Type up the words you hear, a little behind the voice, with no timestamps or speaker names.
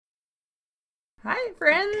Hi,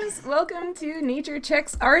 friends! Welcome to Nature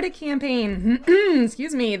Check's Arda campaign.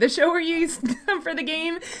 Excuse me, the show where you stop for the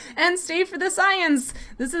game and stay for the science.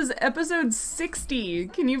 This is episode 60.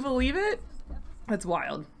 Can you believe it? That's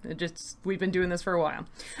wild. We've been doing this for a while.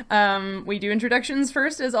 We do introductions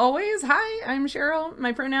first, as always. Hi, I'm Cheryl.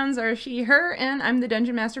 My pronouns are she, her, and I'm the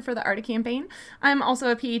Dungeon Master for the Arda campaign. I'm also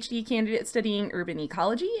a PhD candidate studying urban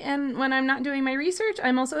ecology, and when I'm not doing my research,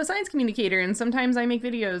 I'm also a science communicator, and sometimes I make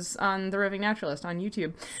videos on The Roving Naturalist on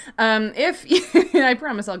YouTube. I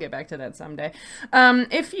promise I'll get back to that someday.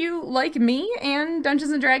 If you like me and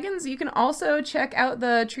Dungeons & Dragons, you can also check out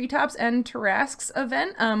the Treetops and Tarasques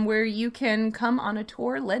event, where you can come on a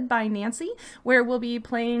tour led by Nancy, where we'll be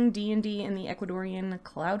playing D&D in the Ecuadorian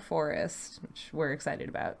cloud forest, which we're excited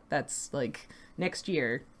about. That's like next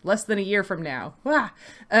year, less than a year from now.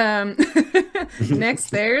 Next,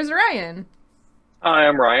 there's Ryan. Hi,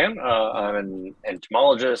 I'm Ryan. I'm an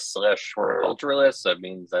entomologist / horticulturalist. That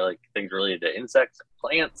means I like things related to insects and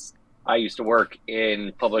plants. I used to work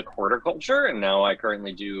in public horticulture, and now I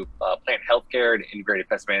currently do plant healthcare and integrated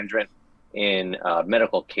pest management in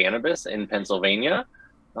medical cannabis in Pennsylvania.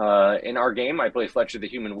 In our game, I play Fletcher the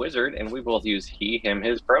Human Wizard, and we both use he, him,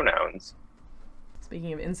 his pronouns.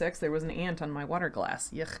 Speaking of insects, there was an ant on my water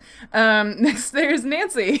glass. Yuck. Next, there's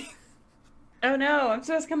Nancy. Oh no, I'm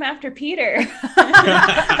supposed to come after Peter.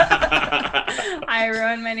 Hi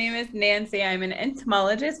everyone, my name is Nancy. I'm an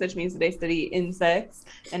entomologist, which means that I study insects,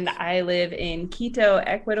 and I live in Quito,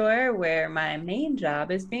 Ecuador, where my main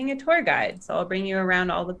job is being a tour guide. So I'll bring you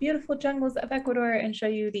around all the beautiful jungles of Ecuador and show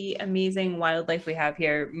you the amazing wildlife we have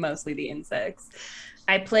here, mostly the insects.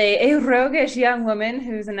 I play a roguish young woman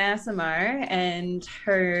who's an ASMR, and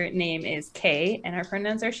her name is Kay, and her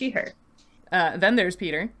pronouns are she, her. Then there's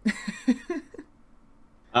Peter.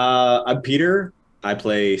 I'm Peter. I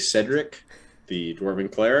play Cedric, the Dwarven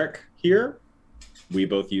Cleric here. We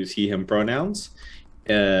both use he, him pronouns.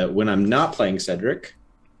 When I'm not playing Cedric,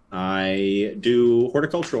 I do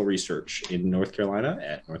horticultural research in North Carolina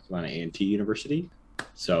at North Carolina A&T University.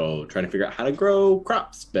 So trying to figure out how to grow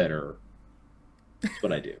crops better. That's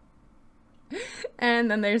what I do. And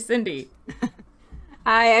then there's Cindy.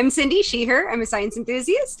 Hi, I'm Cindy, she, her. I'm a science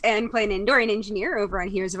enthusiast and play an Andorian engineer over on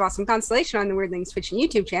Heroes of Awesome Constellation on the Weirdlings Twitch and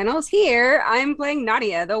YouTube channels. Here, I'm playing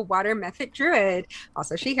Nadia, the water method druid,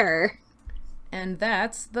 also she, her. And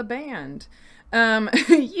that's the band.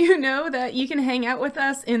 You know that you can hang out with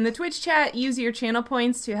us in the Twitch chat, use your channel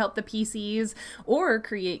points to help the PCs or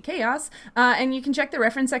create chaos, and you can check the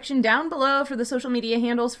reference section down below for the social media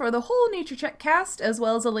handles for the whole Nature Check cast, as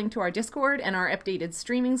well as a link to our Discord and our updated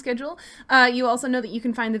streaming schedule. You also know that you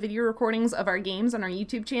can find the video recordings of our games on our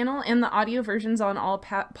YouTube channel and the audio versions on all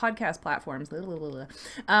podcast platforms.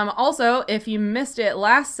 Also, if you missed it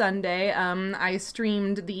last Sunday, I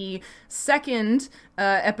streamed the second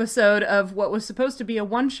episode of what was supposed to be a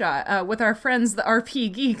one-shot with our friends, the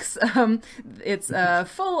RP Geeks. It's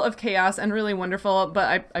full of chaos and really wonderful,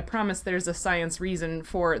 but I promise there's a science reason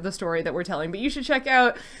for the story that we're telling. But you should check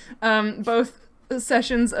out both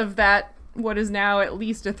sessions of that, what is now at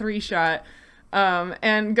least a 3-shot,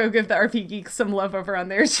 and go give the RP Geeks some love over on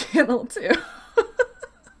their channel, too.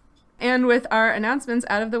 And with our announcements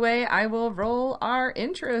out of the way, I will roll our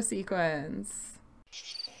intro sequence.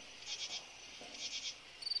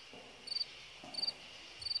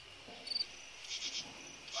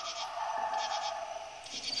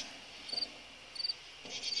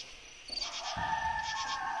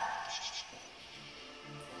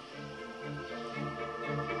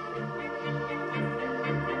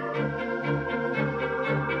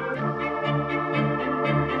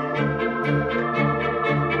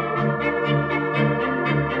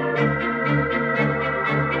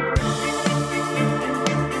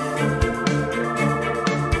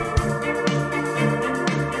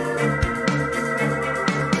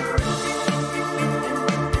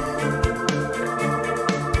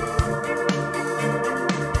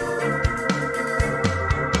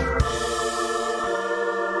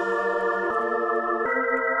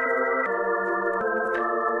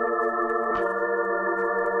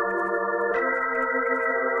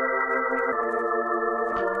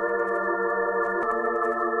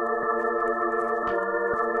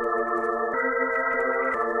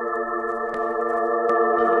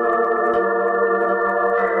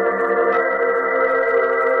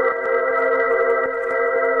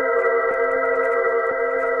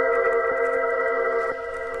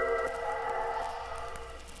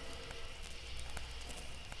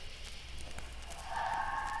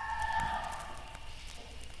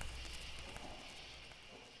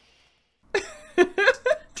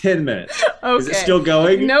 $10 minutes. Okay. Is it still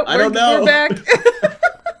going? Nope. I don't know. We're back.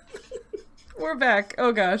 We're back.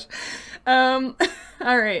 Oh gosh. All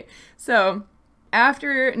right. So,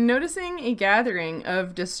 after noticing a gathering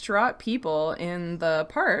of distraught people in the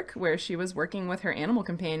park where she was working with her animal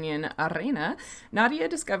companion, Arena, Nadia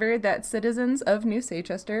discovered that citizens of New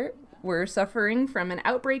Seychester were suffering from an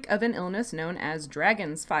outbreak of an illness known as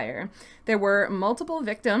dragon's fire. There were multiple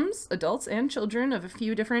victims, adults and children of a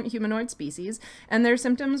few different humanoid species, and their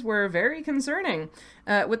symptoms were very concerning.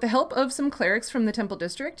 With the help of some clerics from the Temple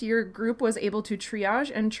District, your group was able to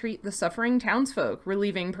triage and treat the suffering townsfolk,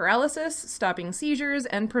 relieving paralysis, stopping seizures,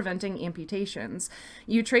 and preventing amputations.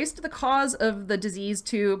 You traced the cause of the disease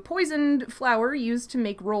to poisoned flour used to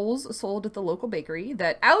make rolls sold at the local bakery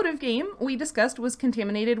that, out of game, we discussed was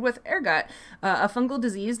contaminated with ergot, a fungal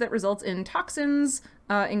disease that results in toxins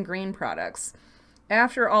in grain products.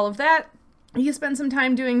 After all of that, you spent some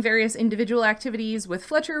time doing various individual activities, with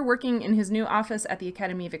Fletcher working in his new office at the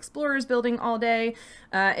Academy of Explorers building all day.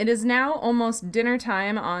 It is now almost dinner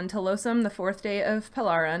time on Telosum, the fourth day of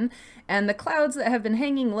Pelaran, and the clouds that have been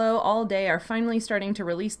hanging low all day are finally starting to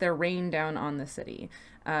release their rain down on the city.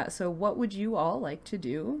 So what would you all like to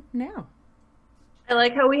do now? I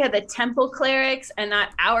like how we had the temple clerics and not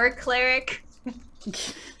our cleric.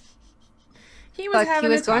 He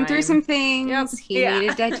was going through some things. Yep. He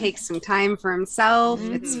needed to take some time for himself.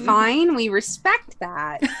 Mm-hmm. It's fine. We respect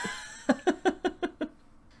that.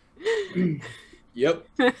 Yep.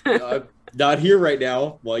 I'm not here right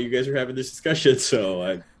now while you guys are having this discussion,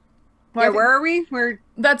 so where are we?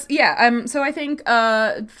 So I think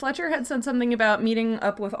Fletcher had said something about meeting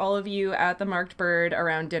up with all of you at the Marked Bird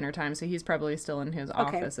around dinner time, so he's probably still in his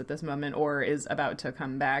office at this moment or is about to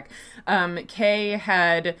come back. Kay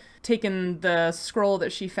had taken the scroll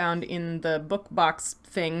that she found in the book box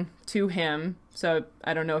thing to him, so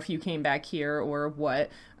I don't know if you came back here or what.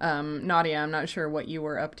 Nadia, I'm not sure what you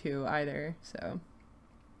were up to either, so...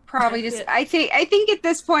 Probably just, I think at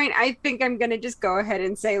this point, I think I'm going to just go ahead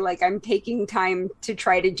and say, like, I'm taking time to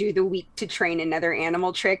try to do the week to train another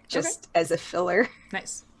animal trick just as a filler.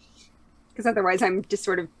 Nice. Because otherwise I'm just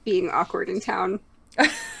sort of being awkward in town.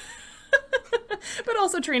 But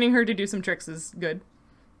also training her to do some tricks is good.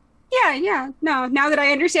 Yeah. No, now that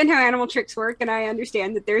I understand how animal tricks work and I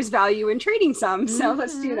understand that there's value in trading some, so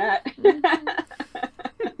let's do that.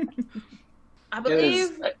 I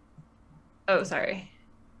believe... Oh, sorry.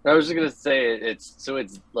 I was just gonna say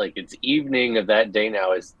it's evening of that day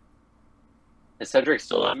now. Is Cedric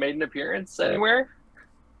still not made an appearance anywhere?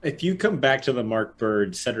 If you come back to the Marked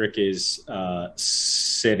Bird, Cedric is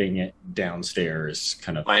sitting downstairs,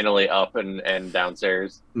 kind of finally up and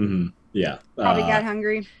downstairs. Mm-hmm. Yeah, probably got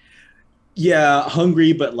hungry. Yeah,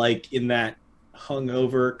 hungry, but like in that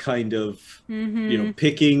hungover kind of,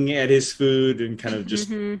 picking at his food and kind of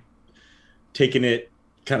just taking it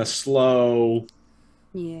kind of slow.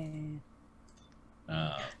 Yeah.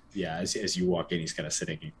 As you walk in, he's kind of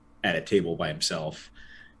sitting at a table by himself,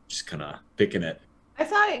 just kind of picking it. I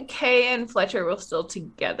thought Kay and Fletcher were still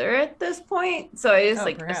together at this point, so I just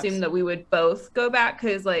assumed that we would both go back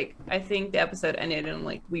because I think the episode ended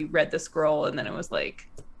and we read the scroll and then it was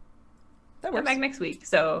come back next week.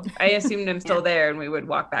 So I assumed I'm still there and we would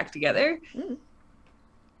walk back together. Mm.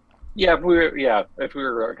 Yeah, if we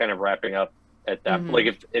were kind of wrapping up at that,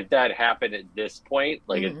 if that happened at this point,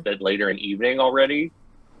 it's later in evening already,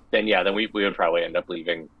 then we would probably end up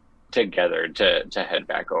leaving together to head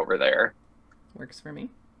back over there. Works for me.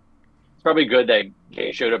 It's probably good that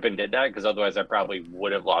Kay showed up and did that, because otherwise I probably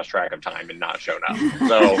would have lost track of time and not shown up.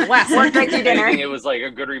 So it was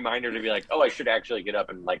a good reminder to be I should actually get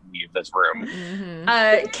up and leave this room.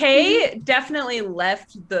 Mm-hmm. Kay definitely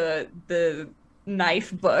left the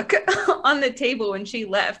knife book on the table when she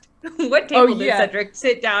left. What table did Cedric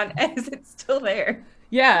sit down? Is it still there?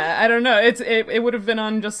 Yeah, I don't know. It would have been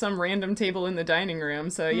on just some random table in the dining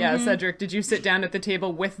room. So Cedric, did you sit down at the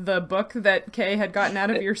table with the book that Kay had gotten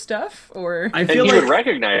out of your stuff, or I feel you would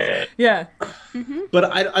recognize it? Yeah,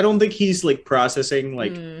 but I don't think he's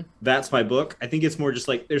processing that's my book. I think it's more just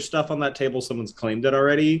there's stuff on that table. Someone's claimed it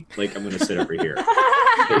already. I'm going to sit over here.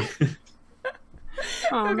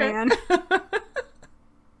 Oh man.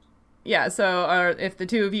 Yeah, so if the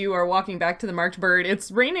two of you are walking back to the Marked Bird, it's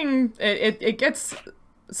raining. It gets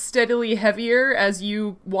steadily heavier as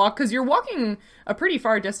you walk, because you're walking a pretty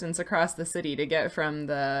far distance across the city to get from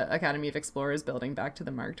the Academy of Explorers building back to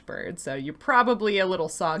the Marked Bird. So you're probably a little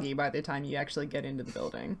soggy by the time you actually get into the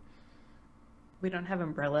building. We don't have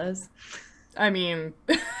umbrellas. I mean,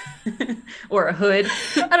 or a hood.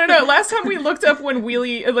 I don't know. Last time we looked up when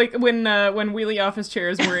wheelie office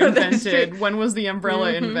chairs were invented, when was the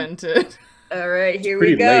umbrella invented? All right, here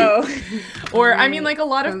pretty we go. Or, I mean, like, a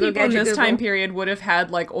lot of Don't go people in gadget this Google. time period would have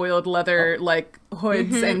had, like, oiled leather, like,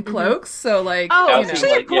 hoods and cloaks. So, like, Oh, you know.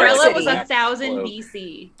 actually, like, yeah, Umbrella like was a 1,000 cloak.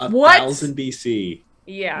 BC. What? 1,000 BC.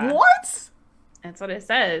 Yeah, What? that's what it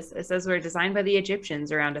says. It says we're designed by the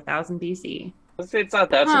Egyptians around 1,000 BC. It's not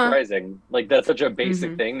that Huh. surprising. Like, that's such a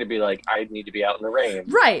basic thing to be like, I need to be out in the rain.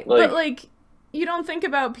 Right. Like- but, like, you don't think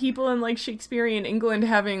about people in, like, Shakespearean England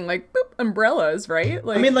having, like, boop, umbrellas, right?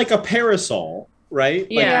 Like, I mean, like a parasol, right?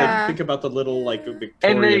 Like Yeah. think about the little like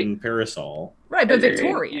Victorian parasol. right, but And they-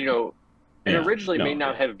 Victorian. You know, and Yeah, originally no, may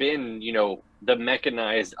not yeah. have been, you know, the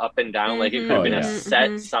mechanized up and down. Like, it could have Oh, been yeah. a set,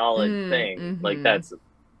 Mhm. solid thing. Like, Mhm. that's,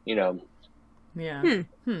 you know, yeah.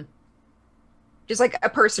 Just like a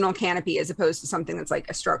personal canopy as opposed to something that's like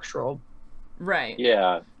a structural. Right.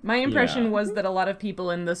 yeah. My impression Yeah. was that a lot of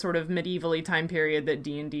people in the sort of medievally time period that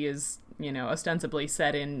D&D is, you know, ostensibly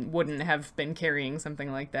set in wouldn't have been carrying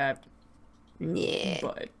something like that. Yeah.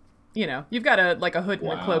 But, you know, you've got a hood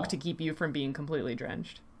and a Wow. cloak to keep you from being completely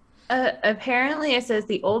drenched. Apparently, it says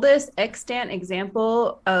the oldest extant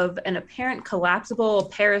example of an apparent collapsible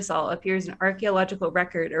parasol appears in archaeological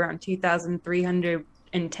record around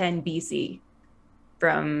 2,310 BC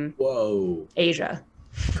from Whoa. Asia.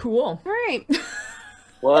 Cool. All right.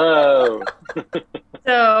 Whoa.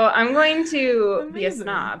 So I'm going to be a Amazing.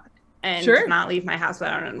 snob and Sure. not leave my house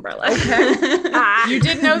without an umbrella. Ah. You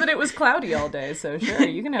did know that it was cloudy all day, so sure,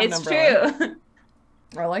 you can have an It's umbrella. true.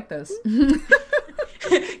 I like this.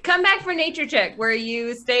 Come back for Nature Check, where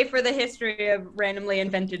you stay for the history of randomly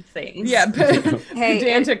invented things. Yeah, Hey,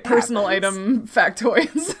 pedantic it personal happens. item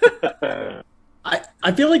factoids.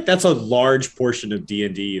 I feel like that's a large portion of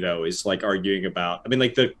D&D though, is like arguing about, I mean,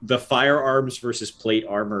 like the firearms versus plate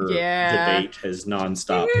armor Yeah. debate has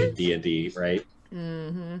nonstop in D&D, right?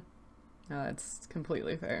 Mm-hmm. No, that's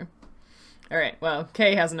completely fair. All right, well,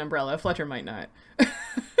 Kay has an umbrella. Fletcher might not.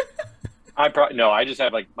 I just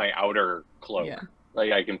have like my outer cloak. Yeah.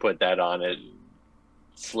 Like, I can put that on it,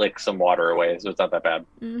 slick some water away, so it's not that bad.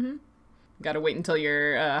 Mm-hmm. Got to wait until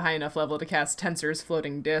you're high enough level to cast Tensor's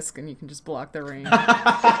floating disc, and you can just block the rain.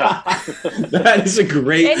 That is a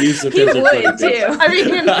great And use of he physical would ability. too. I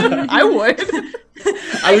mean, I would.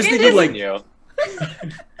 I was can thinking just- like, You know?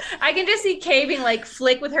 I can just see Kay being like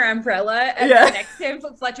flick with her umbrella, and Yeah. then next to him,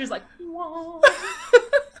 Fletcher's like, whoa.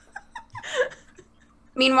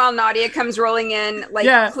 Meanwhile, Nadia comes rolling in, like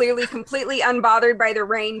Yeah. clearly completely unbothered by the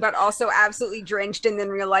rain, but also absolutely drenched, and then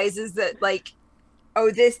realizes that, like,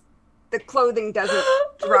 oh, the clothing doesn't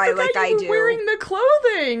dry forgot like you I were do. wearing the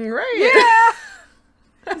clothing, right? Yeah.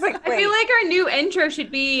 It's like, I feel wait. like our new intro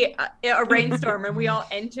should be a rainstorm, and we all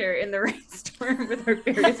enter in the rainstorm with our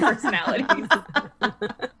various personalities.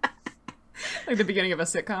 Like the beginning of a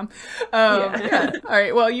sitcom. Yeah. Yeah. All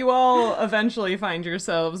right. Well, you all eventually find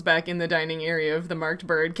yourselves back in the dining area of the Marked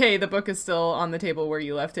Bird. Kay, the book is still on the table where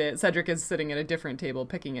you left it. Cedric is sitting at a different table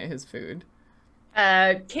picking at his food.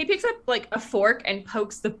 Kay picks up like a fork and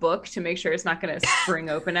pokes the book to make sure it's not going to spring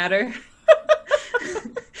open at her.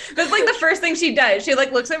 That's like the first thing she does. She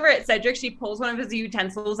like looks over at Cedric. She pulls one of his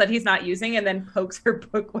utensils that he's not using and then pokes her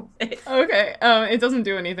book with it. Okay. It doesn't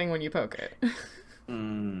do anything when you poke it.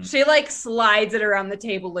 She like slides it around the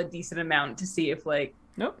table a decent amount to see if like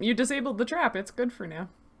Nope. You disabled the trap. It's good for now.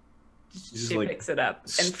 She's she like picks it up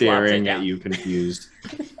and flops it staring down. at you confused.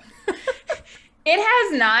 It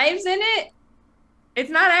has knives in it. It's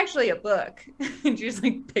not actually a book. And she just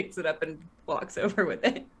like picks it up and walks over with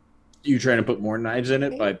it. You trying to put more knives in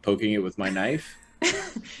it by poking it with my knife?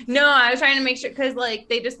 No, I was trying to make sure because like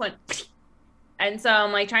they just went, and so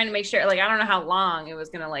I'm like trying to make sure. Like I don't know how long it was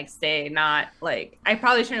gonna like stay. Not like I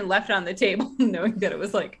probably shouldn't have left it on the table knowing that it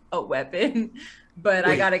was like a weapon, but I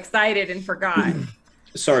Wait. got excited and forgot.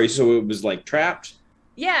 Sorry, so it was like trapped?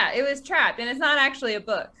 Yeah, it was trapped, and it's not actually a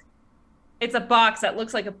book. It's a box that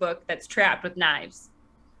looks like a book that's trapped with knives.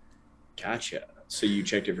 Gotcha. So you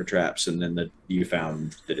checked it for traps and then you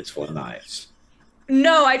found that it's full of knives.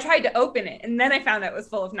 No, I tried to open it, and then I found out it was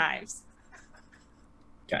full of knives.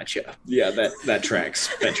 Gotcha. Yeah, that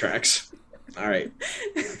tracks. That tracks. All right.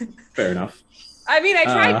 Fair enough. I mean, I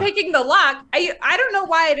tried Uh. picking the lock. I don't know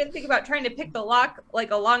why I didn't think about trying to pick the lock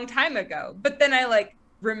like a long time ago. But then I like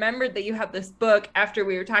remembered that you have this book after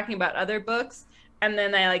we were talking about other books, and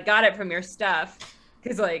then I like got it from your stuff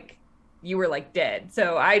because like you were like dead.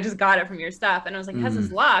 So I just got it from your stuff, and I was like, it has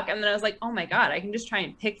this lock, and then I was like, oh my god, I can just try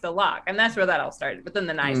and pick the lock, and that's where that all started. But then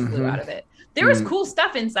the knives flew out of it. There was cool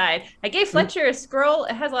stuff inside. I gave Fletcher a scroll.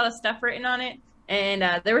 It has a lot of stuff written on it,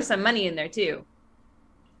 and there was some money in there too.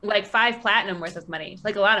 Like 5 platinum worth of money,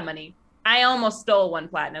 like a lot of money. I almost stole 1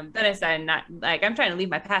 platinum. Then I decided not, like, I'm trying to leave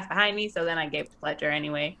my past behind me. So then I gave it to Fletcher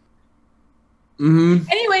anyway. Mm-hmm.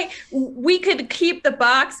 Anyway, we could keep the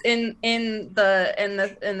box in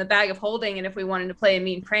the bag of holding, and if we wanted to play a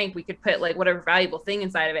mean prank, we could put like whatever valuable thing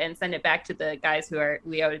inside of it and send it back to the guys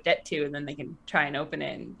we owe a debt to, and then they can try and open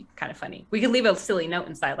it. And be kind of funny. We could leave a silly note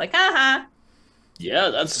inside, like Yeah,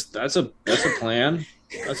 that's a plan.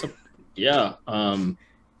 Yeah.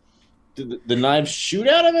 Do the knives shoot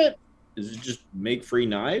out of it? Does it just make free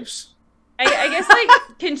knives? I guess like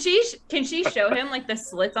can she show him like the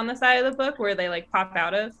slits on the side of the book where they like pop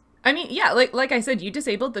out of? I mean, yeah, like I said, you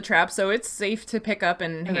disabled the trap, so it's safe to pick up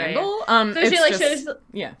and handle. So she like shows.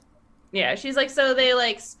 Yeah. Yeah, she's like, so they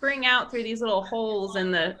like spring out through these little holes in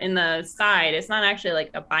the side. It's not actually like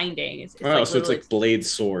a binding. It's like so it's like blade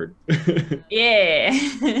sword. Yeah.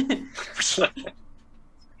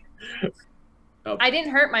 Oh. I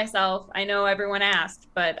didn't hurt myself. I know everyone asked,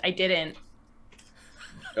 but I didn't.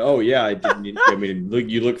 Oh yeah, I didn't. I mean, look,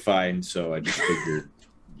 you look fine, so I just figured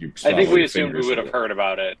you. I think we assumed we would have heard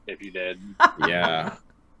about it if you did. Yeah.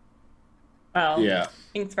 Well, yeah.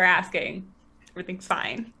 Thanks for asking. Everything's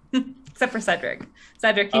fine, except for Cedric.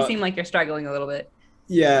 Cedric, you seem like you're struggling a little bit.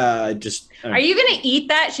 Yeah, I just. Are you gonna eat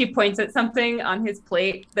that? She points at something on his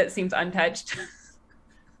plate that seems untouched.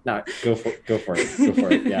 No, go for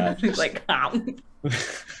it. Yeah. He's like,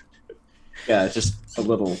 yeah, just a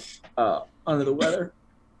little under the weather.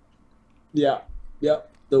 Yeah,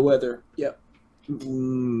 the weather. Yep.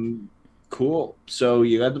 Cool. So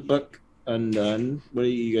you got the book undone. What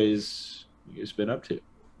have you guys been up to?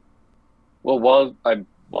 Well, while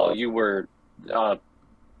you were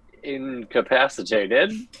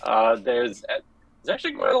incapacitated, there's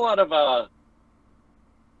actually quite a lot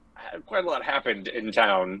happened in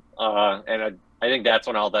town, and I think that's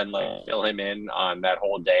when I'll then like fill him in on that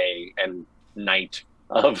whole day and night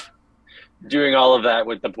of doing all of that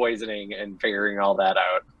with the poisoning and figuring all that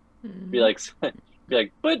out. Be like, but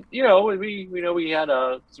we know we had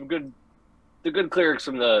the good clerics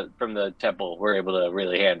from the temple were able to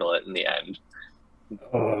really handle it in the end.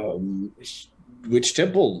 Which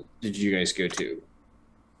temple did you guys go to?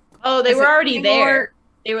 Oh, they were already there.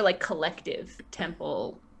 They were like collective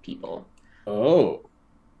temple people. Oh,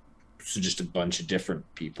 so just a bunch of different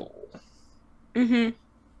people. Mm-hmm.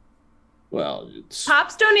 Well,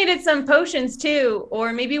 Pops donated some potions too,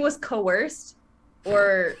 or maybe was coerced,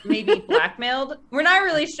 or maybe blackmailed. We're not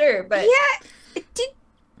really sure, but yeah,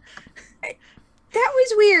 that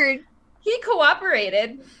was weird. He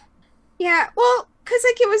cooperated. Yeah, well, because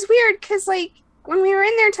like it was weird because like when we were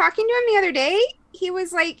in there talking to him the other day, he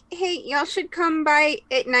was like, "Hey, y'all should come by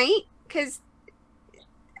at night," because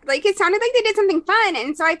like it sounded like they did something fun,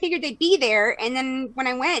 and so I figured they'd be there. And then when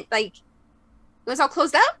I went, like it was all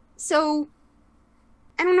closed up. So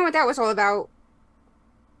I don't know what that was all about.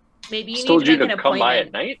 Maybe you told need to you make to an come by at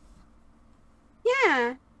appointment. night.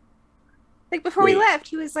 Yeah, like before we left,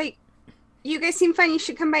 he was like, "You guys seem fun. You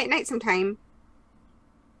should come by at night sometime."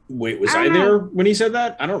 Wait, was I there when he said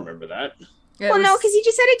that? I don't remember that. Yeah, well, no, because he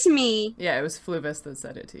just said it to me. Yeah, it was Fluvis that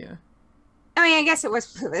said it to you. Oh yeah, I guess it was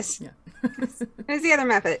Fluvis. Yeah. It was the other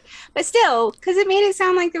method. But still, because it made it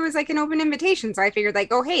sound like there was like an open invitation. So I figured like,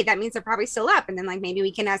 oh, hey, that means they're probably still up. And then like maybe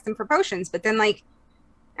we can ask them for potions. But then like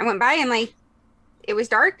I went by and like it was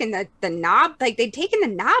dark and the knob, like they'd taken the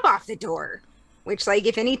knob off the door. Which like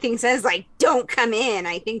if anything says like don't come in,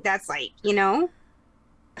 I think that's like, you know.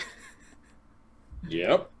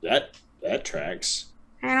 Yep, that tracks.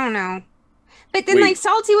 I don't know. But then like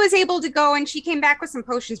Salty was able to go and she came back with some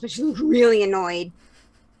potions, but she looked really annoyed.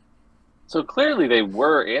 So clearly they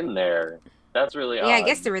were in there. That's really odd. Yeah, I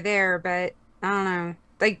guess they were there, but I don't know.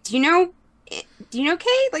 Like, do you know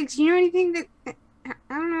Kate? Like, do you know anything that I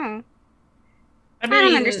don't know. I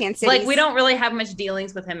don't understand cities. Like, we don't really have much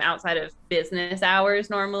dealings with him outside of business hours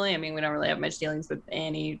normally. I mean, we don't really have much dealings with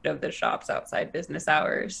any of the shops outside business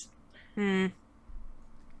hours. Hmm.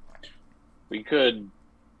 We could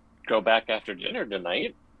go back after dinner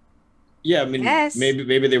tonight. Yeah, I mean, yes.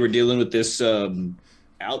 maybe they were dealing with this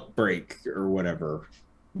outbreak or whatever.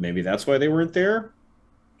 Maybe that's why they weren't there.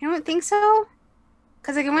 I don't think so.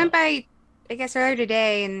 Because like I went by, I guess earlier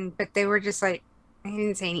today, but they were just like, I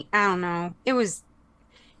didn't say any. I don't know. It was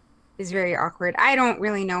very awkward. I don't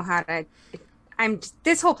really know how to.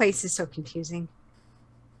 This whole place is so confusing.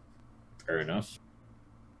 Fair enough.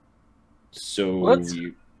 So Let's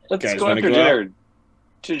guys go wanna after go dinner out?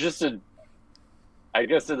 to just I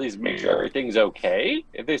guess at least make sure everything's okay.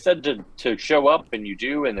 If they said to show up and you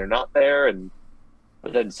do and they're not there,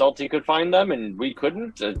 but then Salty could find them and we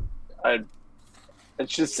couldn't,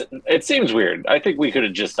 it seems weird. I think we could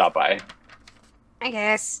have just stopped by. I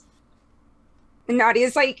guess. And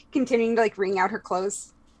Nadia's like continuing to like wring out her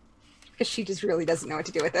clothes because she just really doesn't know what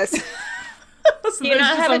to do with this. So Do you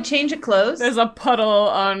not there's have just a change of clothes? There's a puddle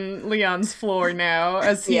on Leon's floor now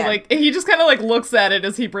as he Yeah. he just kind of like looks at it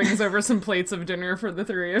as he brings over some plates of dinner for the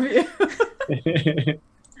three of you.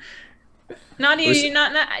 Nadia,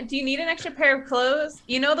 do you need an extra pair of clothes?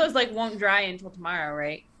 You know those like won't dry until tomorrow,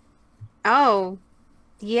 right? Oh,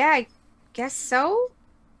 yeah, I guess so.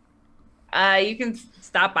 You can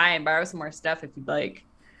stop by and borrow some more stuff if you'd like.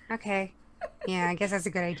 Okay. Yeah, I guess that's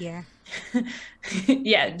a good idea.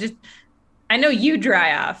 Yeah, just I know you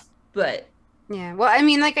dry off, but Yeah. Well, I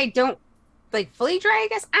mean, like, I don't like fully dry, I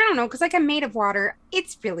guess. I don't know, because like I'm made of water.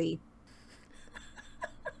 It's really.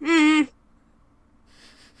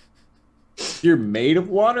 You're made of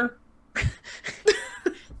water?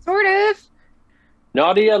 Sort of.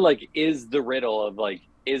 Nadia like is the riddle of like,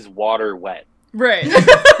 is water wet? Right.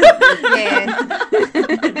 Yeah.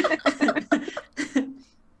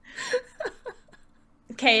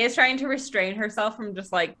 Kay is trying to restrain herself from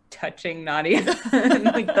just like touching Nadia in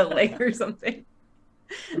like the leg or something.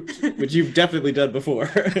 Which you've definitely done before.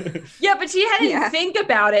 Yeah, but she hadn't think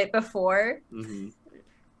about it before. Mm-hmm.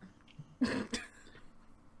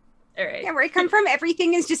 All right. Yeah, where I come from,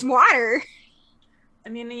 everything is just water. I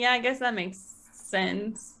mean, yeah, I guess that makes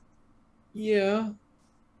sense. Yeah.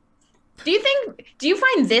 Do you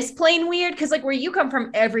find this plane weird? Because like where you come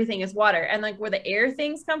from, everything is water, and like where the air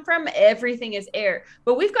things come from, everything is air.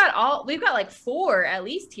 But we've got like 4 at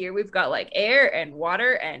least here. We've got like air and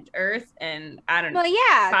water and earth and I don't know. Well,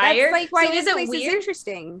 yeah, Fire? that's like why So this is it place is weird?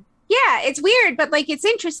 interesting. Yeah, it's weird, but like it's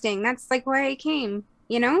interesting. That's like why I came,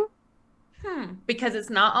 you know? Because it's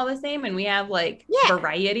not all the same, and we have like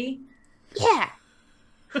variety. Yeah.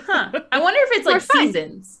 Huh. I wonder if it's More like fun.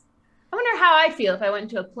 seasons. I wonder how I feel if I went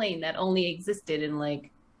to a plane that only existed in like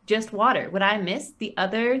just water. Would I miss the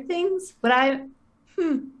other things? Would I?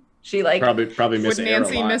 She like Probably miss Would air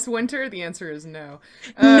Nancy a lot. miss winter? The answer is no.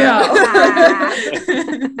 no, Ah.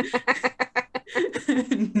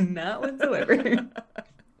 not whatsoever.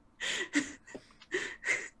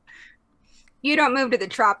 You don't move to the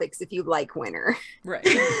tropics if you like winter. Right.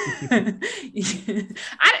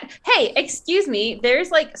 Hey, excuse me.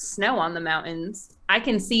 There's like snow on the mountains. I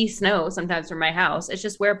can see snow sometimes from my house. It's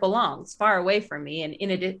just where it belongs, far away from me and in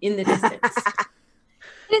the distance.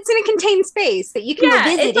 It's in a contained space that you can Yeah, go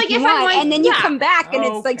visit it's like if you if I'm want, like- and then you yeah. come back and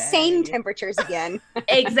it's like Okay. same temperatures again.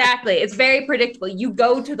 Exactly. It's very predictable. You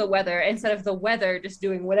go to the weather instead of the weather just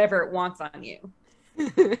doing whatever it wants on you.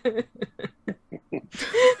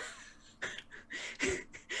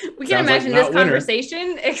 We can Sounds like imagine not this winter.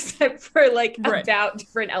 conversation except for like Right. about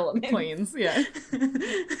different elements. Planes, yeah.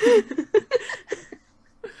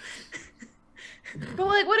 But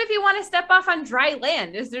like, what if you want to step off on dry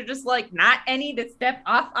land? Is there just like not any to step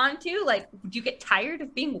off onto? Like, would you get tired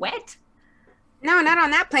of being wet? No, not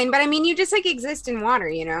on that plane, but I mean, you just like exist in water,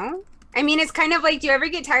 you know? I mean, it's kind of like, do you ever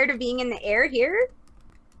get tired of being in the air here?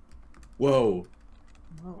 Whoa.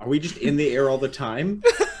 Are we just in the air all the time?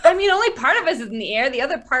 I mean, only part of us is in the air. The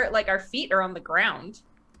other part, like our feet are on the ground.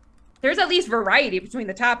 There's at least variety between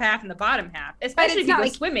the top half and the bottom half. Especially it's if you not, go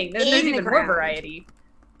like, swimming. There's in the even more ground. variety.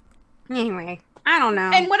 Anyway, I don't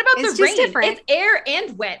know. And what about It's the just rain? different. It's air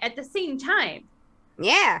and wet at the same time.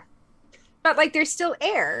 Yeah. But like, there's still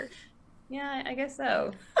air. Yeah, I guess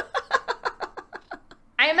so.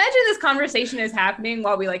 I imagine this conversation is happening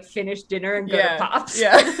while we like finish dinner and go to Pops.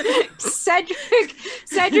 Yeah.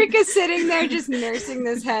 Cedric is sitting there just nursing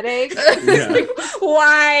this headache. Yeah.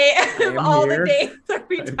 Why of am all here. the days are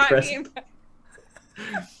we I'm talking about?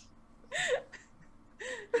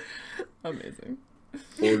 Amazing.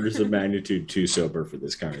 Orders of magnitude too sober for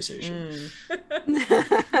this conversation.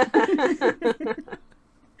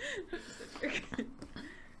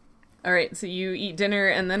 All right, so you eat dinner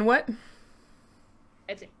and then what?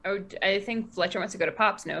 I think Fletcher wants to go to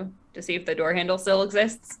Pops, no? To see if the door handle still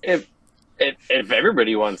exists. If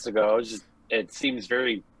everybody wants to go, it seems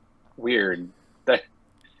very weird that.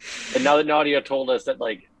 And now that Nadia told us that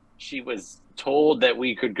like she was told that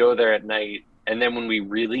we could go there at night, and then when we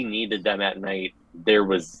really needed them at night, there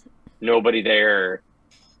was nobody there,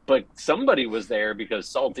 but somebody was there because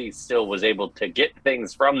Salty still was able to get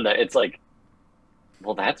things from the. It's like,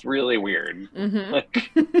 well, that's really weird. Mm-hmm.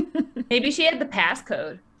 Like, Maybe she had the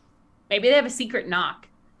passcode. Maybe they have a secret knock.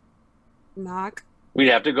 Knock. we'd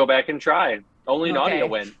have to go back and try. Only Okay. Nadia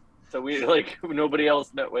went, so we like nobody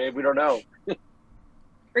else. We don't know.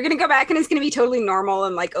 We're gonna go back and it's gonna be totally normal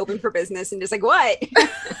and like open for business and just like what?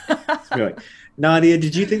 Be like, Nadia,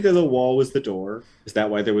 did you think that the wall was the door? Is that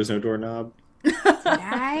why there was no doorknob? Did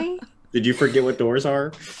I? Did you forget what doors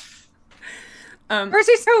are? Doors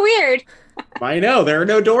are so weird. I know, there are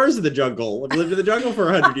no doors in the jungle. I've lived in the jungle for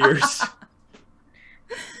 100 years.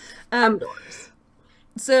 Doors.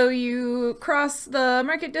 So you cross the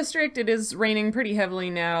market district. It is raining pretty heavily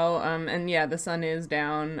now, and yeah, the sun is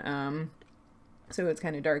down. So it's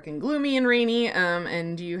kind of dark and gloomy and rainy,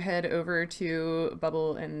 and you head over to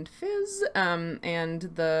Bubble and Fizz, and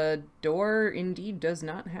the door indeed does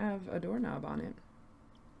not have a doorknob on it.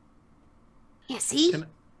 Yeah, see?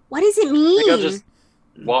 What does it mean? I think I'll just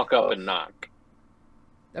walk up and knock.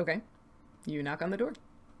 Okay. You knock on the door.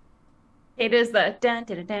 It is the dun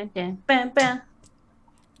dun dun dun bam bam,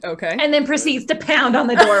 Okay. and then proceeds to pound on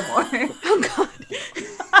the door more. Oh, God.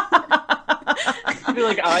 I feel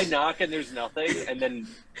like I knock and there's nothing, and then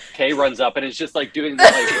Kay runs up and it's just like doing the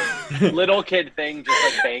like little kid thing, just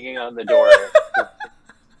like banging on the door.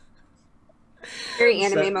 Very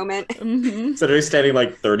anime moment. Mm-hmm. So they're standing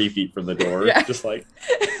like 30 feet from the door, Yeah. just like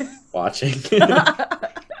watching. I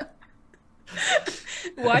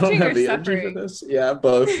don't Watching have or the energy for suffering? this. Yeah,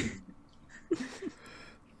 both.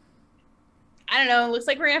 I don't know. It looks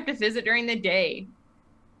like we're gonna have to visit during the day.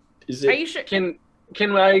 Is Are it? you sure?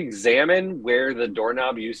 Can I examine where the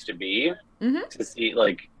doorknob used to be Mm-hmm. to see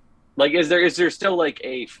like is there still like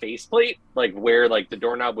a faceplate like where like the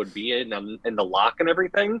doorknob would be in the lock and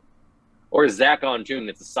everything, or is that gone too and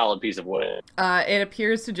it's a solid piece of wood? It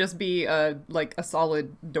appears to just be a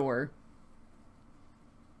solid door.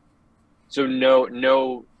 So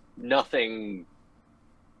nothing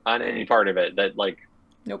on any part of it that like.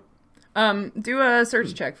 Nope. Do a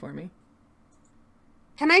search check for me.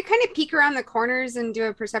 Can I kind of peek around the corners and do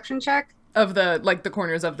a perception check? Of the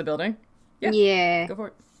corners of the building. Yeah. Go for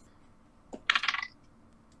it.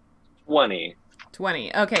 20.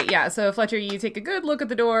 20. Okay, yeah. So Fletcher, you take a good look at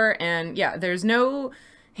the door, and yeah, there's no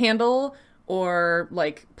handle or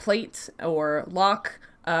like plate or lock.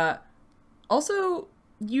 Also,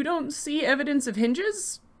 you don't see evidence of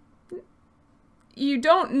hinges. You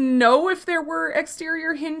don't know if there were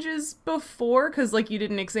exterior hinges before, because like you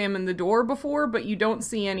didn't examine the door before, but you don't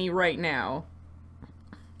see any right now.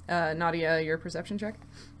 Nadia, your perception check?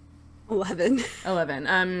 11.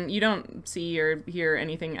 11. You don't see or hear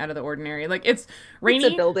anything out of the ordinary. Like, it's rainy,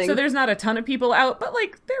 It's a building. so there's not a ton of people out, but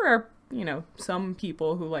like there are, some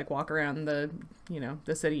people who like walk around the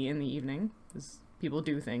city in the evening, because people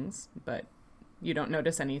do things, but you don't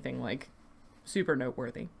notice anything like super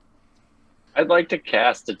noteworthy. I'd like to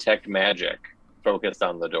cast Detect Magic focused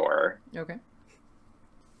on the door. Okay.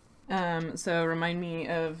 So remind me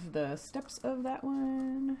of the steps of that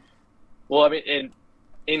one. Well, I mean,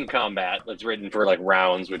 in combat, it's written for like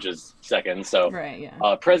rounds, which is seconds. So, Right,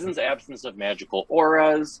 yeah. presence, absence of magical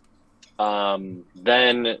auras,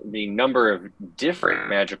 then the number of different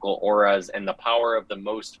magical auras and the power of the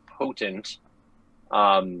most potent.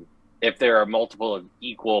 If there are multiple of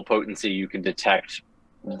equal potency, you can detect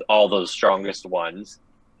all those strongest ones.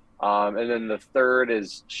 And then the third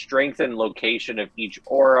is strength and location of each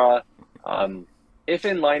aura. If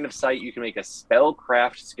in line of sight, you can make a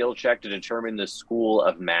spellcraft skill check to determine the school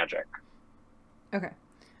of magic. Okay.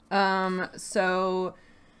 So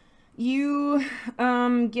you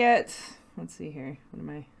get, let's see here. What am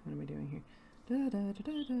I doing here?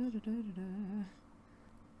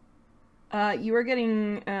 You are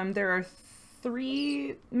getting there are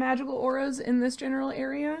 3 magical auras in this general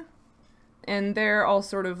area, and they're all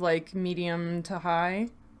sort of like medium to high.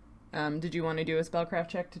 Did you want to do a spellcraft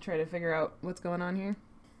check to try to figure out what's going on here?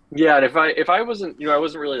 Yeah, and if I wasn't, I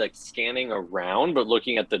wasn't really like scanning around, but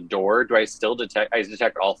looking at the door, do I still detect? I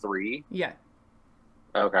detect all 3. Yeah.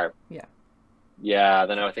 Okay. Yeah. Yeah,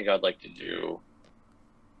 then I think I'd like to do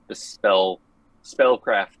the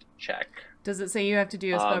spellcraft check. Does it say you have to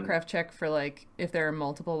do a spellcraft check for like if there are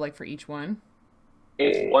multiple, like for each one?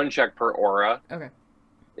 It's 1 check per aura. Okay.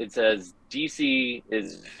 It says DC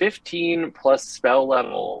is 15 plus spell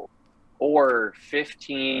level, or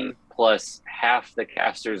 15 plus half the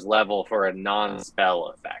caster's level for a non-spell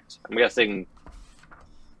effect. I'm guessing.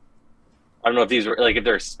 I don't know if these were like if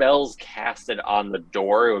there are spells casted on the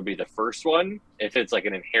door, it would be the first one. If it's like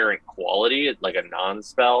an inherent quality, like a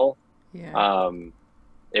non-spell,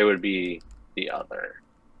 it would be the other.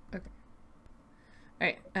 Okay. All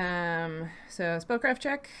right. So spellcraft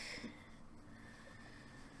check.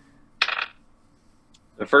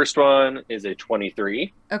 The first one is a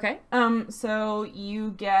 23. Okay. So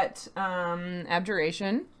you get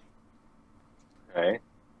abjuration. Okay.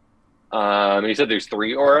 You said there's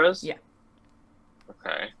 3 auras? Yeah.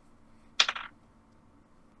 Okay.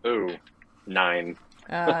 Ooh, 9.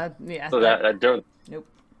 Yeah. So that I don't. Nope.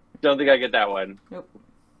 Don't think I get that one. Nope.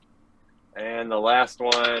 And the last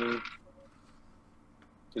one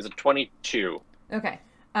is a 22. Okay.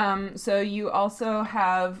 So you also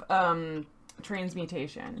have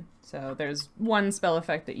transmutation. So there's one spell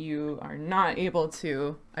effect that you are not able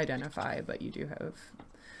to identify, but you do have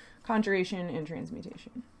conjuration and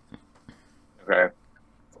transmutation. Okay.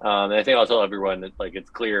 And I think I'll tell everyone that like it's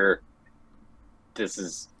clear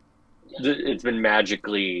it's been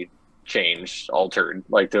magically changed, altered,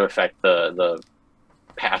 like to affect the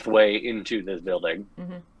pathway into this building.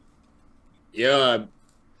 Mm-hmm. Yeah,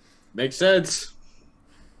 makes sense.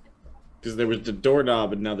 Because there was the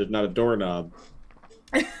doorknob, and now there's not a doorknob.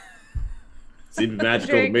 Seems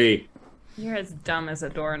magical to me. You're as dumb as a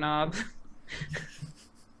doorknob.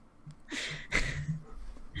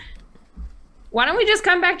 Why don't we just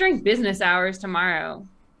come back during business hours tomorrow?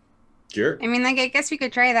 Sure. I mean, like, I guess we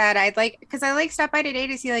could try that. Because I stopped by today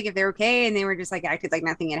to see like if they're okay, and they were just like acted like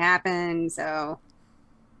nothing had happened. So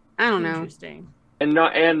I don't know. Interesting. And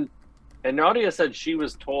Nadia said she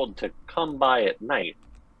was told to come by at night.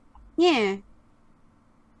 Yeah.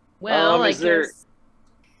 Well, I guess.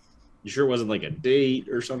 You sure it wasn't like a date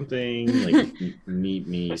or something? Like, meet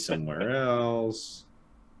me somewhere else?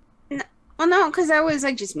 Well, no, because that was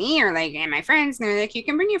like just me or like and my friends, and they're like, you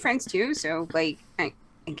can bring your friends too. So like, like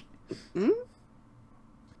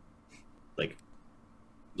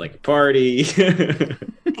a party.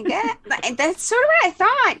 I guess that's sort of what I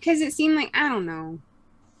thought, because it seemed like, I don't know.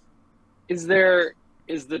 Is there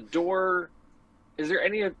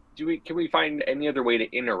can we find any other way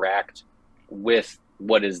to interact with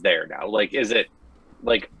what is there now? Like, is it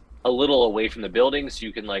like a little away from the building so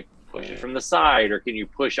you can like push it from the side, or can you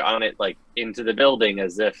push on it like into the building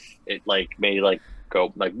as if it like may like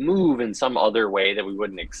go like move in some other way that we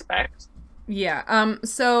wouldn't expect? Yeah.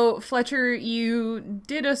 So Fletcher, you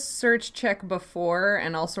did a search check before,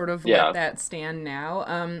 and I'll sort of let that stand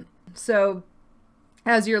now. So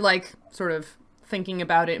as you're like sort of thinking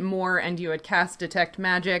about it more, and you had cast Detect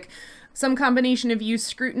Magic, some combination of you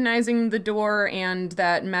scrutinizing the door and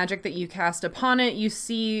that magic that you cast upon it, you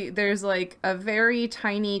see there's like a very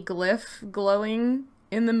tiny glyph glowing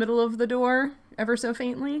in the middle of the door, ever so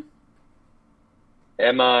faintly.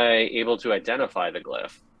 Am I able to identify the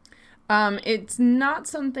glyph? It's not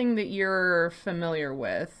something that you're familiar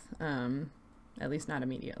with, at least not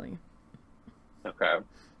immediately. Okay.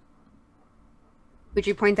 Would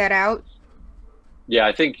you point that out? Yeah,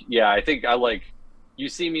 I think I like, you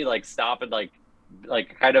see me like stop and like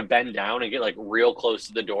kind of bend down and get like real close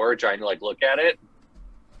to the door trying to like look at it.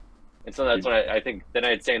 And so that's when I think then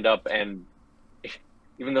I'd stand up, and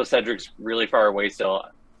even though Cedric's really far away still,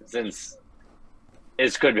 since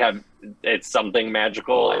it's something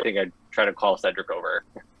magical, I think I'd try to call Cedric over.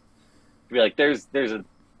 Be like, there's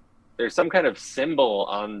some kind of symbol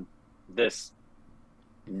on this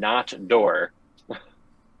not door.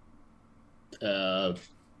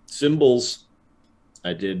 Symbols.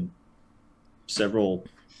 I did several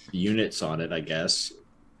units on it, I guess,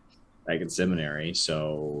 back in seminary.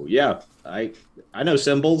 So yeah, I know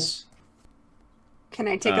symbols. Can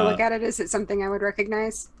I take a look at it? Is it something I would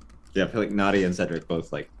recognize? Yeah, I feel like Nadia and Cedric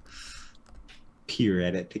both like peer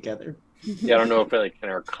at it together. Yeah, I don't know if like an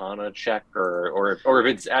Arcana check or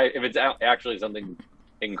if it's actually something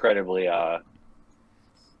incredibly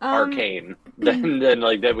arcane, then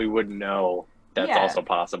like that we wouldn't know. That's also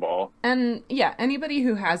possible. And yeah, anybody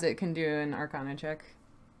who has it can do an Arcana check.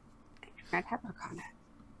 I'd have Arcana.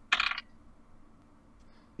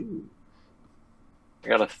 I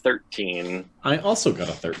got a 13. I also got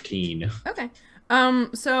a 13. Okay.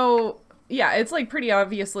 So yeah, it's like pretty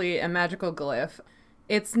obviously a magical glyph.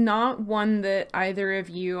 It's not one that either of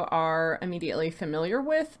you are immediately familiar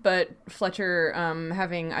with, but Fletcher,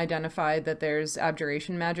 having identified that there's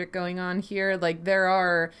abjuration magic going on here, like there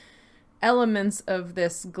are elements of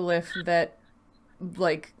this glyph that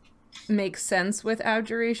like make sense with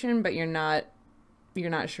abjuration, but you're not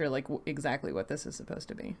sure like exactly what this is supposed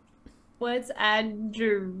to be. What's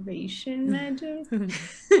abjuration magic?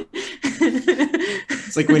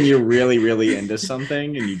 It's like when you're really, really into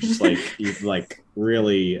something and you like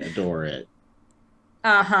really adore it.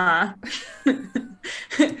 Uh-huh.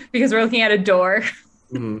 Because we're looking at a door.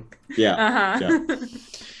 Mm-hmm. Yeah. Uh-huh. Yeah.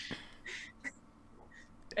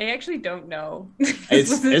 I actually don't know.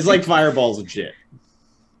 It's like fireballs and shit.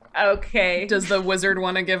 Okay. Does the wizard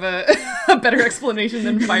want to give a better explanation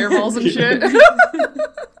than fireballs and shit?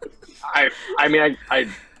 I mean,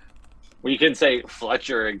 we can say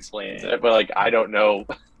Fletcher explains it, but like I don't know.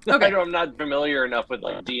 Okay. I'm not familiar enough with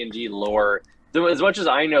like D&D lore. So as much as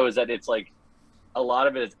I know is that it's like a lot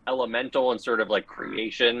of it is elemental and sort of like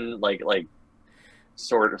creation, like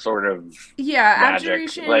sort of yeah, magic.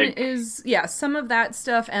 abjuration is some of that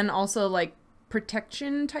stuff, and also like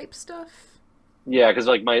protection type stuff. Yeah, because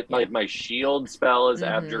like my shield spell is Mhm.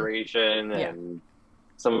 abjuration, Yeah. and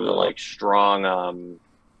some of the like strong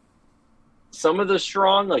some of the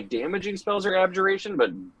strong like damaging spells are abjuration,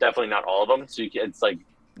 but definitely not all of them. So it's like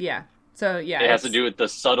Yeah. So yeah, it has to do with the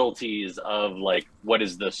subtleties of like what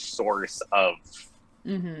is the source of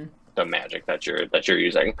Mm-hmm. the magic that you're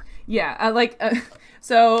using. Yeah, I like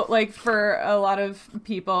so like for a lot of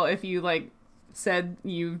people, if you like said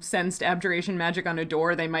you sensed abjuration magic on a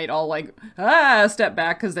door, they might all like step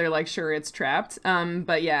back because they're like sure it's trapped.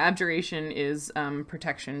 But yeah, abjuration is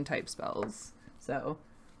protection type spells. So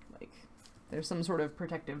like there's some sort of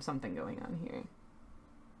protective something going on here.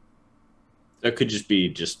 That could just be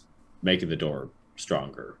just making the door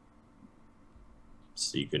stronger,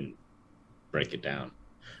 so you can break it down.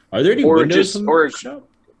 Are there any Or windows just- in or- the shop?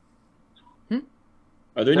 Hmm?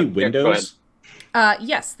 Are there any Yeah, go windows?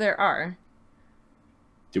 Yes, there are.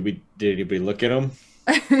 Did anybody look at them?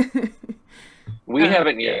 We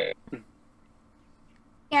haven't yet.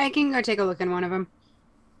 Yeah, I can go take a look in one of them.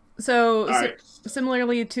 So, All right.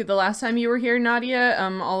 similarly to the last time you were here, Nadia,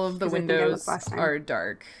 all of the 'Cause I think I looked windows last time. are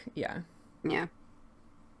dark. Yeah. Yeah.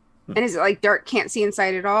 And is it like dark, can't see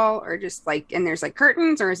inside at all, or just like, and there's like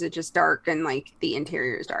curtains, or is it just dark and like the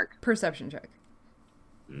interior is dark? Perception check.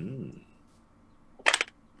 Mm.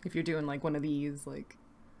 If you're doing like one of these, like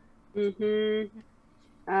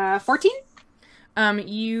 14?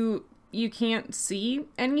 you can't see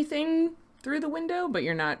anything through the window, but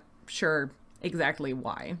you're not sure exactly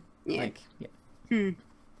why. Yeah. Like, yeah.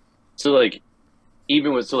 So like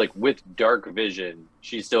even with dark vision,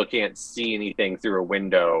 she still can't see anything through a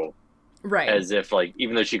window. Right. As if like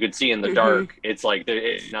even though she could see in the Mhm. dark, it's like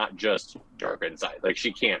it's not just dark inside. Like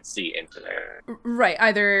she can't see into there. Right.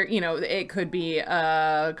 Either, it could be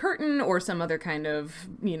a curtain or some other kind of,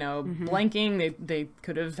 blanking. They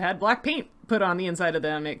could have had black paint put on the inside of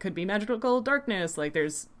them. It could be magical darkness. Like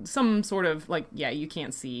there's some sort of like, yeah, you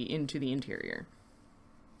can't see into the interior.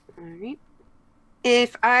 All right.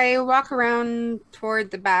 If I walk around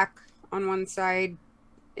toward the back on one side,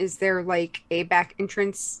 is there like a back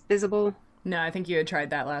entrance visible? No, I think you had tried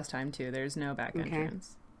that last time too. There's no back Okay.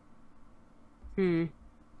 entrance.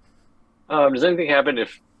 Does anything happen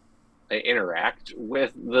if I interact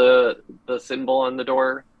with the symbol on the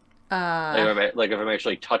door? Like if I'm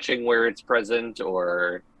actually touching where it's present,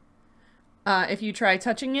 or If you try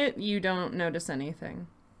touching it, you don't notice anything.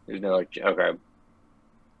 there's no like okay.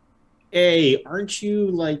 Hey, aren't you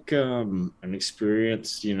like an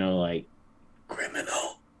experienced, like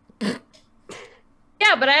criminal?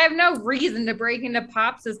 Yeah, but I have no reason to break into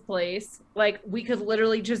Pops's place. Like, we could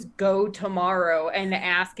literally just go tomorrow and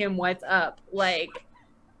ask him what's up. Like,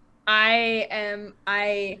 I'm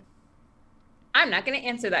not going to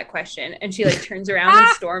answer that question. And she like turns around and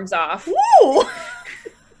storms off. Woo!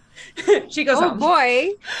 She goes Oh home. boy.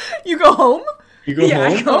 You go home? You go Yeah,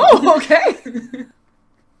 I home? go- Oh, okay.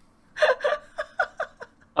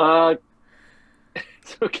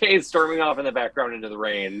 It's okay. Storming off in the background into the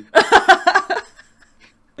rain.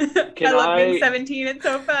 I love being 17. It's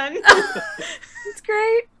so fun. It's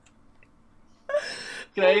great.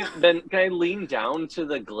 Can I lean down to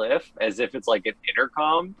the glyph as if it's like an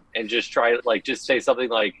intercom and just try to like just say something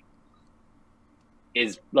like,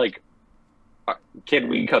 "Is like, can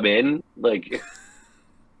we come in?" Like,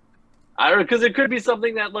 I don't know, because it could be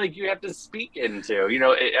something that like you have to speak into.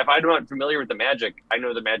 If I'm not familiar with the magic, I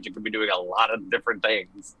know the magic could be doing a lot of different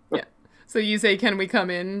things. So you say, "Can we come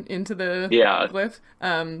into the Yeah. glyph?"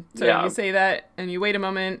 So Yeah. you say that, and you wait a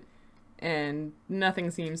moment, and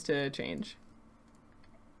nothing seems to change.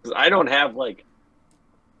 'Cause I don't have like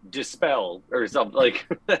dispel or something like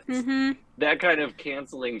Mm-hmm. that kind of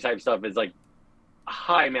canceling type stuff is like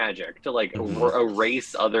high magic to like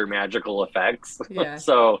erase other magical effects. Yeah.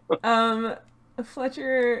 So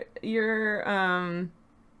Fletcher, you're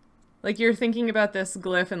you're thinking about this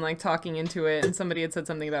glyph and like talking into it, and somebody had said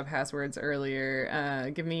something about passwords earlier.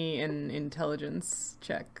 Give me an intelligence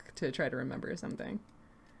check to try to remember something.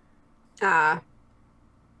 it's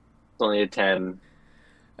only a 10.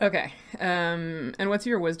 Okay. And what's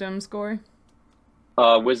your wisdom score?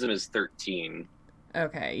 Wisdom is 13.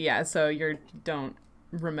 Okay, yeah, so you don't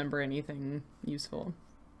remember anything useful.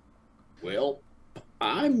 Well,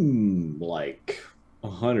 I'm like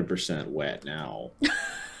 100% wet now.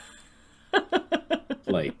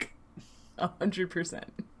 Like, 100%.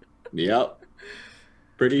 yep.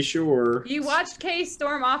 Pretty sure. You watched Kay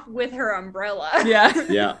storm off with her umbrella. Yeah.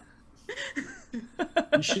 Yeah.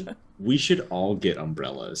 We should all get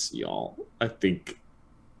umbrellas, y'all. I think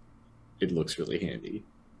it looks really handy.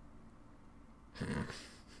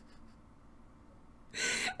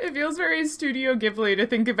 It feels very Studio Ghibli to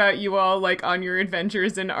think about you all, like, on your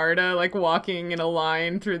adventures in Arda, like, walking in a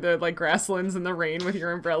line through the, like, grasslands in the rain with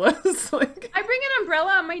your umbrellas. Like, I bring an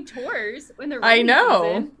umbrella on my tours when the rain I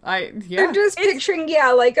know. comes in. I'm just picturing,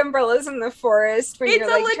 like umbrellas in the forest when It's you're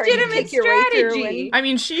a like trying to legitimate pick your way through. strategy. And... I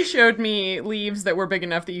mean, she showed me leaves that were big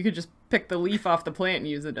enough that you could just pick the leaf off the plant and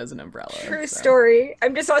use it as an umbrella. True so. story.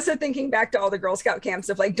 I'm just also thinking back to all the Girl Scout camps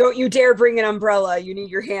of like, don't you dare bring an umbrella. You need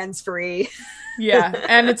your hands free. Yeah,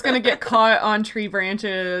 and it's gonna get caught on tree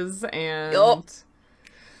branches and Yup.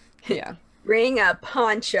 yeah. Bring a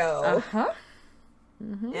poncho Uh-huh.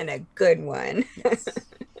 Mm-hmm. and a good one. Yes.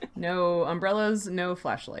 No umbrellas, no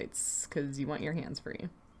flashlights, because you want your hands free.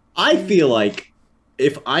 I feel like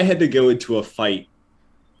if I had to go into a fight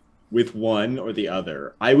with one or the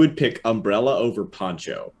other, I would pick umbrella over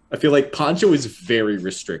poncho. I feel like poncho is very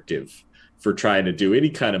restrictive for trying to do any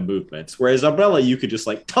kind of movements, whereas umbrella, you could just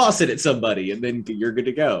like toss it at somebody and then you're good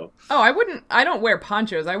to go. Oh, I don't wear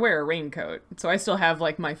ponchos. I wear a raincoat, so I still have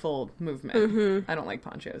like my full movement. Mm-hmm. I don't like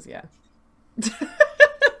ponchos, yeah.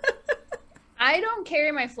 I don't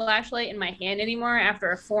carry my flashlight in my hand anymore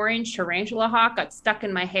after a 4-inch tarantula hawk got stuck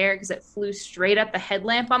in my hair because it flew straight at the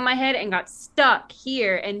headlamp on my head and got stuck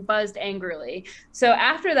here and buzzed angrily. So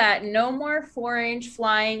after that, no more 4-inch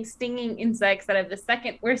flying, stinging insects that have the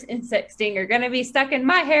second worst insect sting are going to be stuck in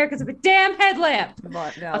my hair because of a damn headlamp.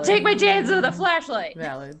 Valid. I'll take my chances with a flashlight.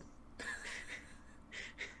 Valid.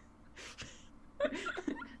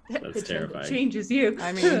 That's terrifying. Changes you.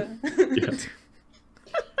 I mean, Yeah.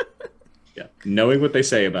 Yeah. Knowing what they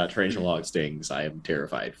say about tarantula hawk stings, I am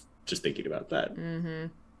terrified just thinking about that. mm-hmm.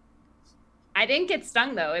 I didn't get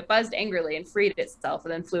stung though. It buzzed angrily and freed itself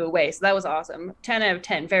and then flew away. So that was awesome. 10 out of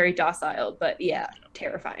 10. Very docile, but yeah,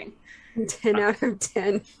 terrifying. 10 out of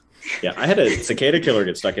 10. Yeah, I had a cicada killer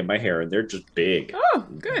get stuck in my hair, and they're just big. Oh,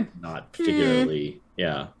 good. Not particularly,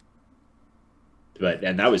 yeah.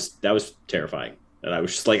 And that was terrifying. And I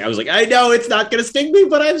was like, I know it's not gonna sting me,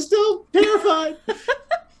 but I'm still terrified.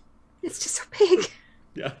 It's just so big.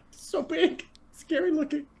 Yeah, so big, scary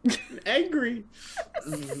looking, angry.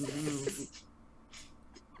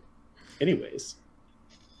 Anyways,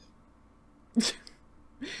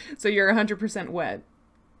 So you're 100% wet.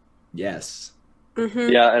 yes. Mm-hmm.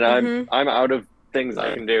 Yeah, and I'm out of things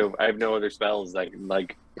I can do. I have no other spells I can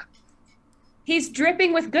like. He's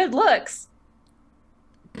dripping with good looks.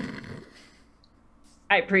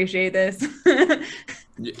 I appreciate this.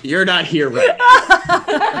 You're not here right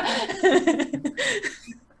now.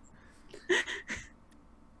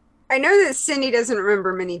 I know that Cindy doesn't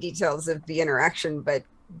remember many details of the interaction, but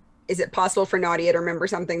is it possible for Nadia to remember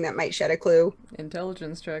something that might shed a clue?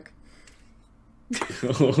 Intelligence check.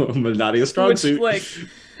 Not a strong Which, suit. like,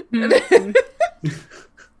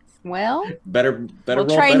 Well, better we'll roll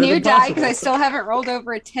try better new than die because possible. I still haven't rolled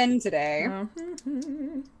over a 10 today.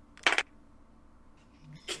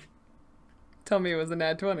 Tell me it was a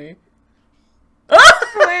nat 20. Which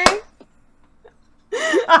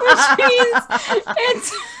means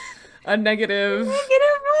it's A negative. -1.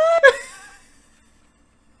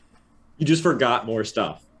 You just forgot more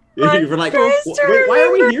stuff. I'm You were like, trying wait, to why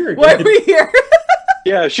are we here again? Why are we here?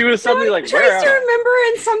 Yeah, she was suddenly like, tries to where? remember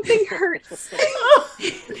and something hurts. You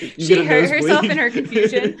She get a hurt herself nosebleed? in her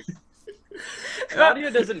confusion. Nadia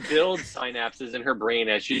doesn't build synapses in her brain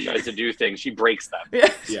as she tries to do things. She breaks them.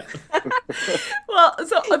 Yeah. Yeah. Well,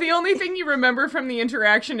 so the only thing you remember from the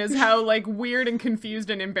interaction is how, like, weird and confused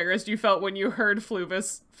and embarrassed you felt when you heard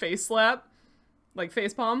Fluvis face slap. Like,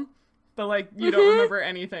 face palm. But, like, you don't remember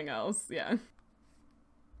anything else. Yeah.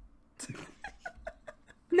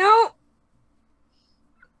 No.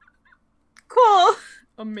 Cool.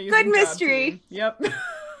 Amazing Good job, mystery. team. Yep.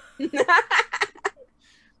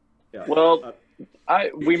 Yeah. Well,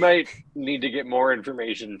 we might need to get more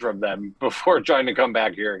information from them before trying to come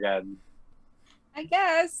back here again. I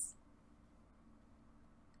guess.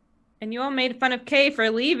 And you all made fun of Kay for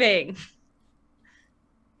leaving.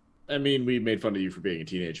 I mean, we made fun of you for being a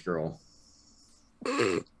teenage girl.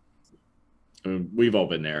 I mean, we've all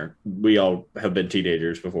been there. We all have been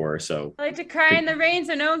teenagers before, so. I like to cry in the rain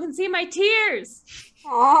so no one can see my tears.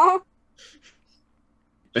 Aw.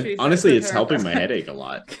 And She honestly, said it's her- helping my headache a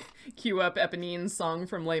lot. Cue up Eponine's song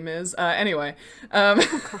from Les Mis. Anyway.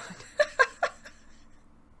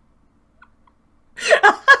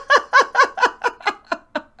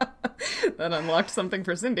 That unlocked something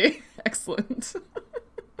for Cindy. Excellent.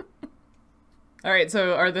 All right,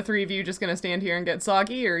 so are the three of you just going to stand here and get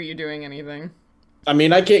soggy, or are you doing anything? I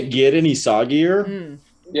mean, I can't get any soggier.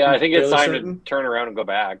 Yeah, I think it's Fairly time certain. to turn around and go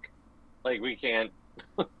back. Like, we can't.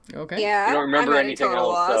 Okay. Yeah. We don't remember I'm at a anything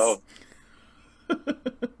total else, loss. so.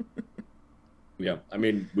 Yeah, I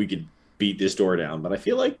mean, we could beat this door down, but I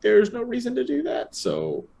feel like there's no reason to do that.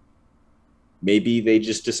 So maybe they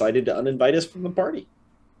just decided to uninvite us from the party.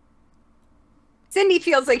 Cindy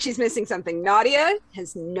feels like she's missing something. Nadia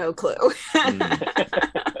has no clue.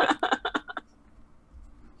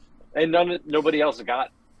 And nobody else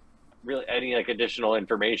got really any like additional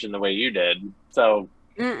information the way you did. So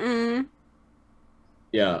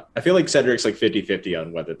Yeah, I feel like Cedric's like 50-50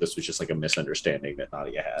 on whether this was just like a misunderstanding that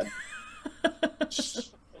Nadia had.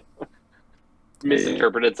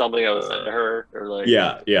 misinterpreted something I was said to her, or like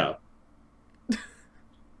Yeah.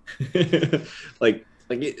 like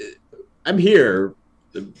I'm here,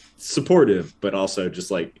 supportive, but also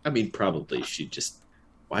just like, I mean, probably she just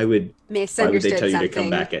why would they tell you to come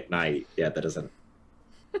back at night? Yeah, that doesn't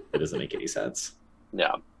make any sense.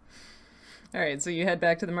 Yeah. All right, so you head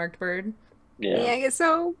back to the marked bird. Yeah, I guess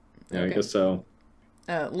so. Yeah, okay. I guess so.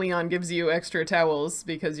 Leon gives you extra towels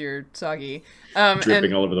because you're soggy.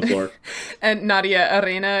 Dripping all over the floor. And Nadia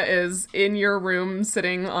Arena is in your room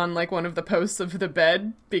sitting on like one of the posts of the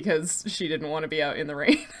bed because she didn't want to be out in the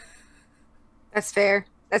rain. That's fair.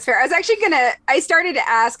 I was actually I started to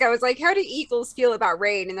ask, I was like, how do eagles feel about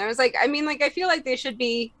rain? And I was like, I mean, like, I feel like they should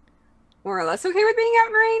be more or less okay with being out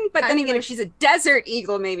in rain. But then again, if she's a desert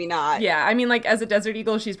eagle, maybe not. Yeah, I mean, like, as a desert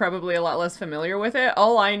eagle, she's probably a lot less familiar with it.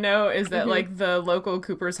 All I know is that, like, the local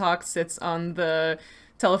Cooper's hawk sits on the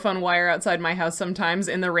telephone wire outside my house sometimes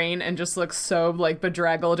in the rain and just looks so, like,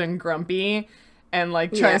 bedraggled and grumpy and,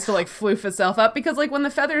 like, tries to, like, floof itself up. Because, like, when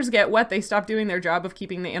the feathers get wet, they stop doing their job of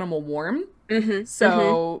keeping the animal warm.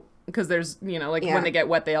 So... because there's, you know, like when they get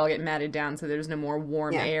wet, they all get matted down. So there's no more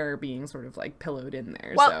warm air being sort of like pillowed in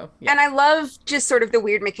there. Well, so, and I love just sort of the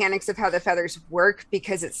weird mechanics of how the feathers work,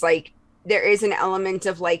 because it's like there is an element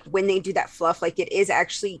of like when they do that fluff, like it is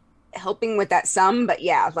actually helping with that some. But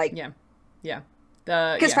because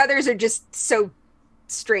feathers are just so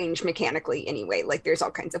strange mechanically anyway. Like there's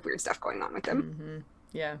all kinds of weird stuff going on with them.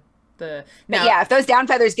 Yeah. If those down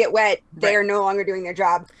feathers get wet, they are no longer doing their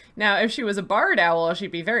job. Now, if she was a barred owl,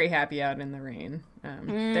 she'd be very happy out in the rain.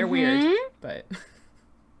 They're weird, but...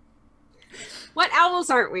 What owls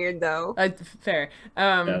aren't weird, though? Fair.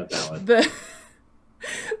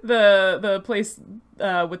 The place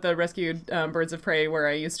with the rescued birds of prey where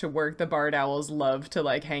I used to work, the barred owls love to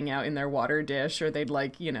like hang out in their water dish, or they'd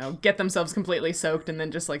like, you know, get themselves completely soaked and then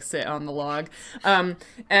just like sit on the log. And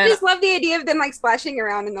I just love the idea of them like splashing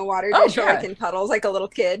around in the water dish or like in puddles like a little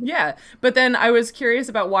kid. Yeah, but then I was curious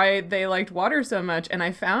about why they liked water so much, and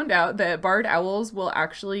I found out that barred owls will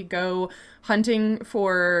actually go hunting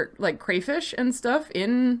for like crayfish and stuff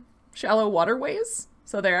in shallow waterways.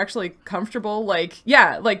 So they're actually comfortable, like playing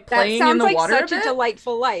in the water. That sounds like such a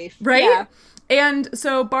delightful life. Right? Yeah. And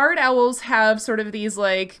so barred owls have sort of these,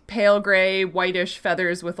 like, pale gray, whitish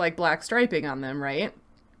feathers with, like, black striping on them, right?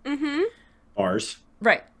 Bars.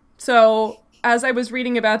 Right. So as I was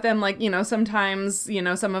reading about them, like, you know, sometimes, you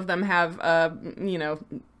know, some of them have,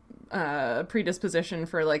 predisposition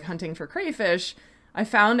for, like, hunting for crayfish. I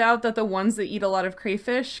found out that the ones that eat a lot of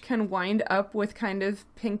crayfish can wind up with kind of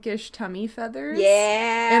pinkish tummy feathers.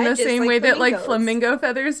 Yeah. In the same way that like flamingo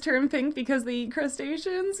feathers turn pink because they eat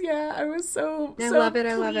crustaceans. Yeah, I was so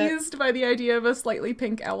pleased by the idea of a slightly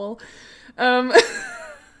pink owl. That's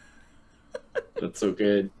so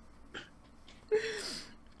good.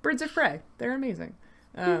 Birds of prey. They're amazing.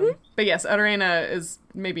 But yes, Arena is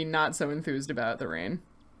maybe not so enthused about the rain.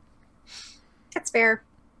 That's fair.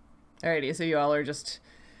 Alrighty, so you all are just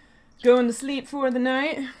going to sleep for the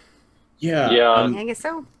night? Yeah. I guess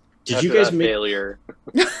so. Did you guys make failure?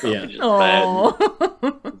 Yeah.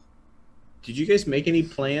 Did you guys make any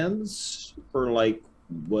plans for like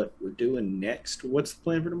what we're doing next? What's the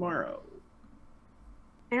plan for tomorrow?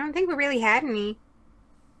 I don't think we really had any.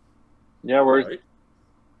 Yeah, we're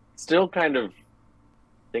still kind of,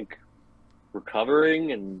 I think,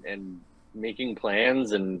 recovering and making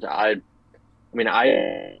plans, and I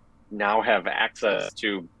now have access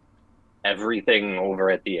to everything over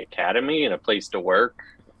at the academy and a place to work.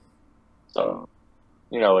 So,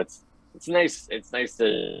 you know, it's nice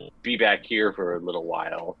to be back here for a little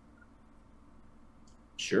while.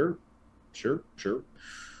 Sure.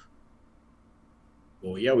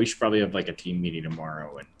 Well, yeah, we should probably have like a team meeting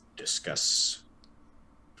tomorrow and discuss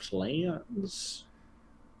plans.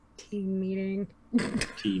 Team meeting.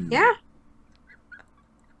 Yeah.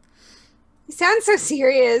 You sound so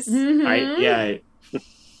serious. Mm-hmm.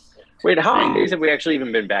 Wait, how many days have we actually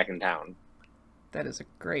even been back in town? That is a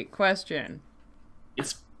great question.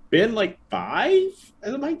 It's been like 5,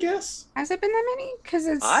 as my guess. Has it been that many? Because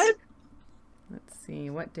it's 5? Let's see.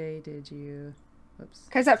 What day did you? Oops.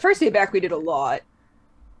 Because that first day back we did a lot.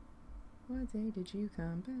 What day did you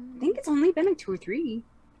come I back? think it's only been like 2 or 3.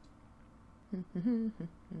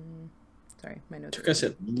 Sorry, my notes. Took us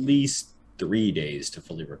at least 3 days to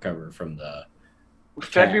fully recover from the.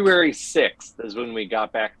 February 6th is when we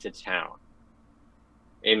got back to town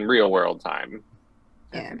in real world time.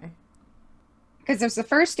 Yeah. Okay. Because there's the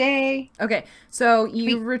first day. Okay, so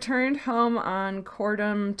you returned home on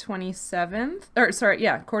Cordum 27th,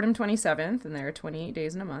 Cordum 27th, and there are 28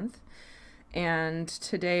 days in a month. And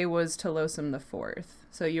today was Telosum the 4th.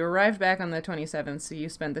 So you arrived back on the 27th, so you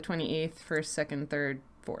spent the 28th, 1st, 2nd, 3rd,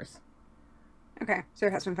 4th. Okay, so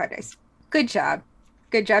it has been 5 days. Good job.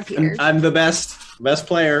 Good job, Peter. I'm the best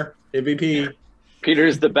player, MVP.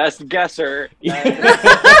 Peter's the best guesser. You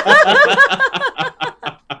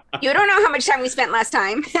don't know how much time we spent last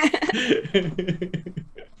time.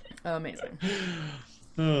 Amazing.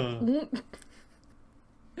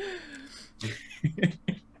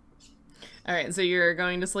 All right, so you're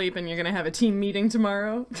going to sleep and you're going to have a team meeting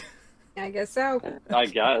tomorrow? I guess so. I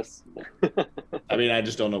guess. I mean, I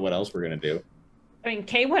just don't know what else we're gonna do. I mean,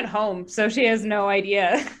 Kay went home, so she has no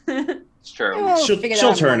idea. It's true. We'll figure that She'll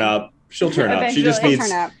out turn tomorrow. up. She'll turn up. She just Eventually. needs.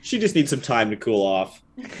 Turn up. She just needs some time to cool off.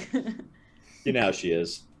 You know how she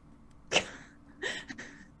is.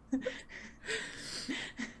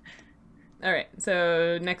 All right,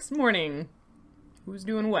 so next morning, who's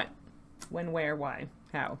doing what? When, where, why,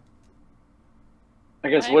 how? I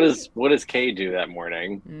guess what does Kay do that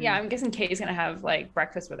morning? Yeah, I'm guessing Kay's gonna have like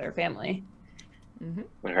breakfast with her family. Mm-hmm.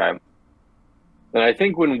 Okay. And I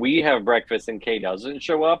think when we have breakfast and Kay doesn't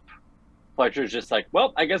show up, Fletcher's just like,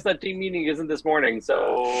 well, I guess that team meeting isn't this morning,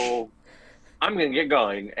 so I'm going to get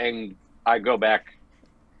going. And I go back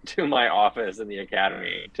to my office in the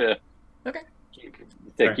academy to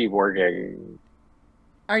keep working.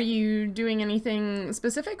 Are you doing anything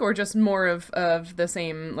specific or just more of the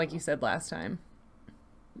same, like you said last time?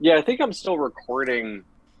 Yeah, I think I'm still recording,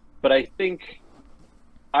 but I think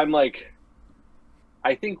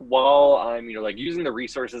while I'm, using the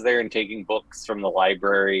resources there and taking books from the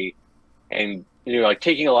library and,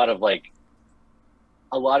 taking a lot of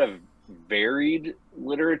varied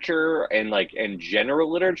literature and general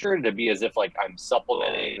literature to be as if I'm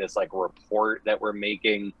supplementing this report that we're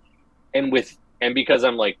making. And because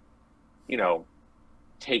I'm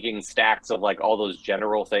taking stacks of all those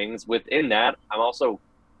general things within that, I'm also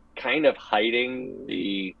kind of hiding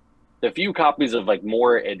the few copies of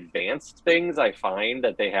more advanced things I find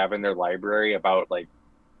that they have in their library about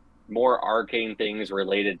more arcane things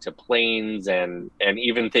related to planes and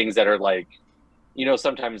even things that are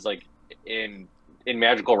sometimes in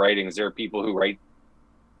magical writings, there are people who write,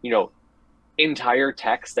 entire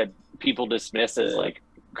texts that people dismiss as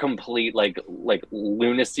complete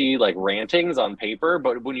lunacy, rantings on paper.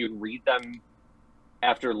 But when you read them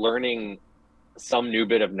after learning some new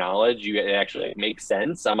bit of knowledge, it actually makes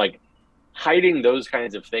sense. I'm hiding those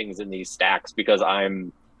kinds of things in these stacks because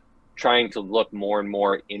I'm trying to look more and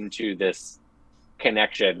more into this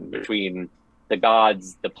connection between the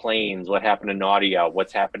gods, the planes, what happened to Nadia,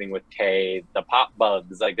 what's happening with Kay, the pop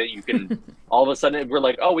bugs, that you can all of a sudden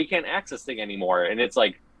we're oh, we can't access thing anymore. And it's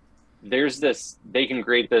there's this, they can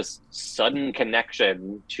create this sudden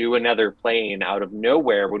connection to another plane out of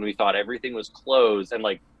nowhere when we thought everything was closed. And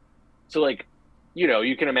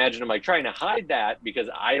you can imagine I'm trying to hide that because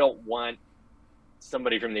I don't want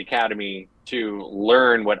somebody from the academy to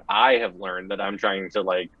learn what I have learned that I'm trying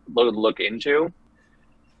to look into.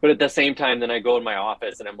 But at the same time, then I go in my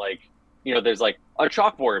office and I'm there's a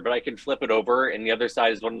chalkboard, but I can flip it over and the other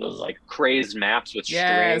side is one of those crazed maps with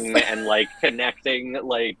string and connecting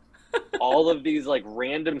all of these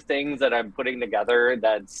random things that I'm putting together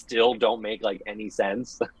that still don't make any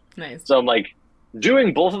sense. Nice. So I'm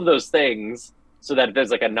doing both of those things so that if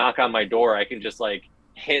there's a knock on my door, I can just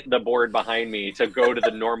hit the board behind me to go to the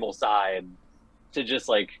normal side to just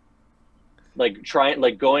try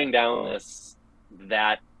going down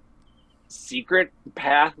that secret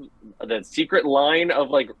path, that secret line of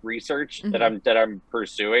research that I'm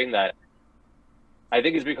pursuing that I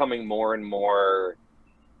think is becoming more and more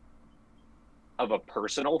of a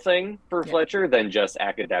personal thing for Fletcher than just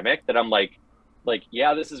academic, that I'm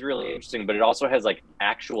yeah, this is really interesting, but it also has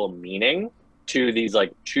actual meaning to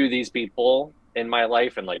these people in my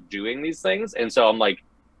life and doing these things. And so I'm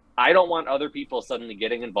I don't want other people suddenly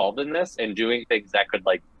getting involved in this and doing things that could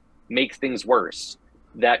make things worse,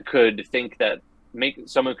 that could think that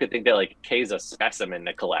someone could think that Kay's a specimen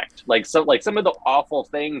to collect, some of the awful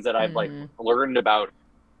things that I've learned about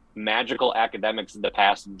magical academics in the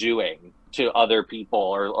past doing to other people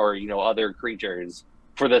or other creatures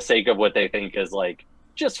for the sake of what they think is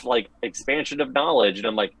just expansion of knowledge. And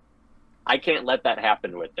I'm I can't let that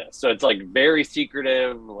happen with this. So it's like very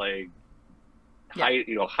secretive, like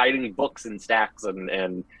hiding books in stacks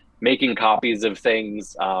and making copies of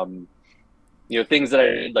things. Things that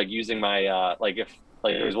I like using my like if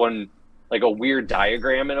like there's one like a weird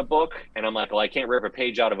diagram in a book, and I'm like, well, I can't rip a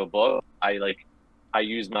page out of a book. I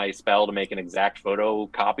use my spell to make an exact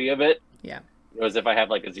photocopy of it. Yeah. As if I have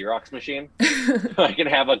like a Xerox machine, I can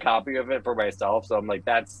have a copy of it for myself. So I'm like,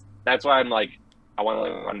 that's why I'm like, I want to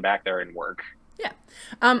like run back there and work. Yeah.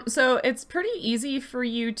 So it's pretty easy for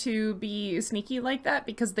you to be sneaky like that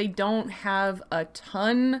because they don't have a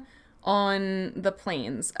ton on the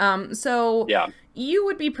plains. So yeah. You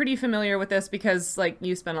would be pretty familiar with this because like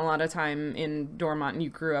you spent a lot of time in Dormont and you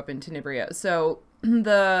grew up in Tenebria. So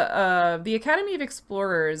the Academy of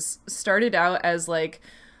Explorers started out as like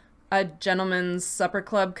a gentleman's supper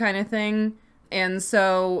club kind of thing. And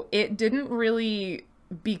so it didn't really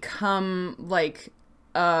become like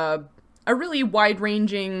a really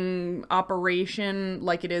wide-ranging operation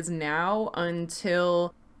like it is now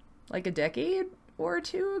until like a decade or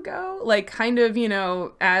two ago. Like kind of,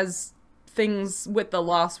 as things with the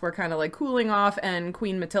loss were kind of like cooling off and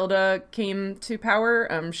Queen Matilda came to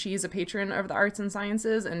power. She's a patron of the arts and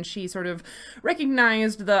sciences, and she sort of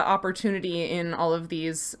recognized the opportunity in all of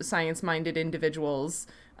these science-minded individuals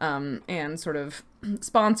and sort of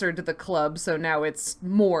sponsored the club. So now it's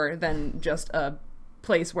more than just a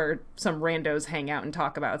place where some randos hang out and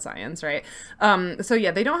talk about science, right? So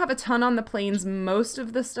yeah, they don't have a ton on the plains. Most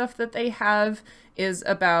of the stuff that they have is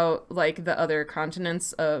about like the other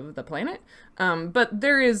continents of the planet. But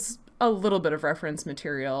there is a little bit of reference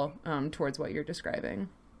material towards what you're describing.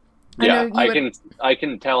 Yeah, I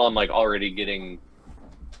can tell I'm like already getting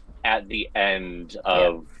at the end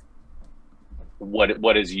of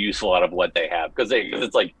what is useful out of what they have, because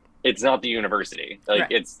it's like it's not the university, like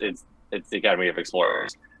right. It's the Academy of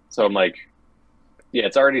Explorers. So I'm like, yeah,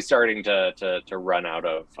 it's already starting to run out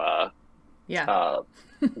of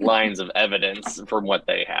lines of evidence from what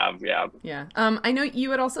they have. Yeah. Yeah. I know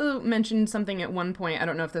you had also mentioned something at one point. I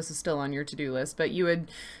don't know if this is still on your to-do list, but you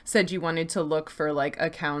had said you wanted to look for like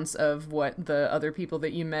accounts of what the other people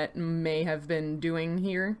that you met may have been doing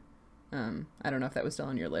here. I don't know if that was still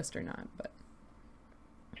on your list or not, but.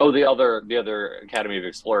 Oh, the other Academy of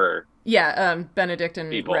Explorer. Yeah, Benedict and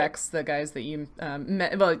people. Rex, the guys that you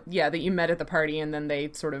met. Well, yeah, that you met at the party, and then they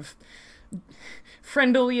sort of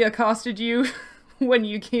friendly accosted you when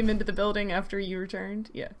you came into the building after you returned.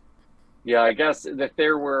 Yeah. Yeah, I guess that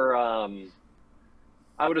there were.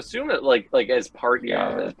 I would assume that like as part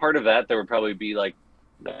of that, there would probably be like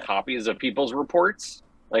the copies of people's reports,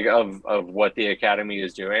 like of what the Academy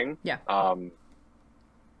is doing. Yeah.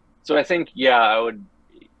 So I think I would.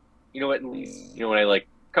 At least, when I like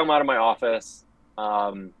come out of my office,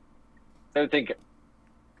 I would think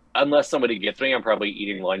unless somebody gets me, I'm probably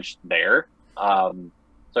eating lunch there. So I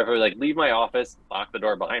probably like leave my office, lock the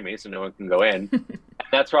door behind me so no one can go in. And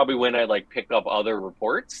that's probably when I like pick up other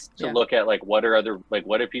reports to look at like what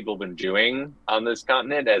have people been doing on this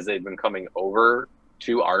continent as they've been coming over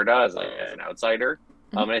to Arda as an outsider.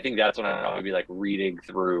 And I think that's when I'd probably be like reading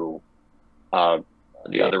through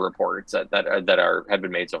the other reports that have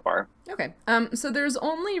been made so far. Okay. So there's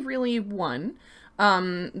only really one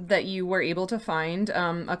that you were able to find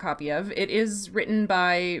a copy of. It is written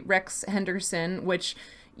by Rex Henderson, which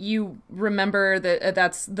you remember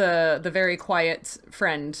that's the very quiet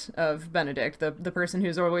friend of Benedict, the person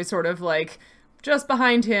who's always sort of like just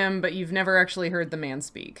behind him, but you've never actually heard the man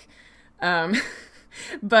speak.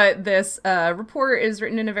 But this report is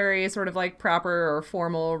written in a very sort of like proper or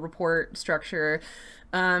formal report structure.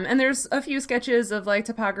 And there's a few sketches of like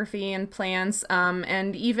topography and plants,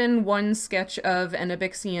 and even one sketch of an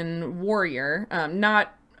Abyxian warrior.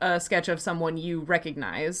 Not a sketch of someone you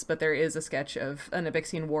recognize, but there is a sketch of an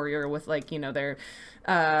Abyxian warrior with like, their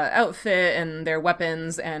outfit and their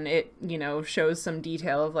weapons, and it, shows some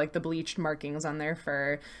detail of like the bleached markings on their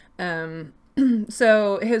fur.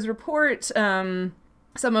 So his report,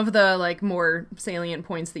 some of the like more salient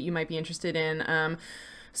points that you might be interested in.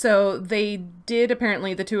 So they did,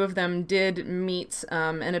 apparently the two of them did meet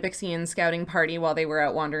an Abyxian scouting party while they were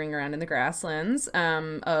out wandering around in the grasslands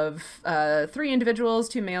of 3 individuals,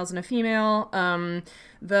 2 males and a female.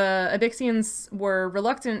 The Abyxians were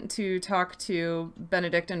reluctant to talk to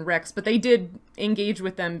Benedict and Rex, but they did engage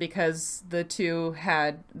with them because the two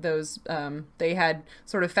had those, they had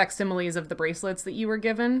sort of facsimiles of the bracelets that you were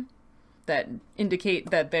given that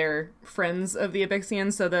indicate that they're friends of the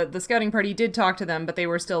Abyxians. So the scouting party did talk to them, but they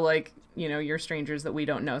were still like you're strangers that we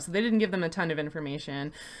don't know. So they didn't give them a ton of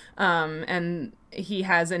information. And he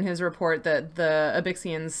has in his report that the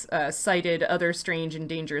Abixians cited other strange and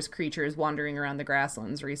dangerous creatures wandering around the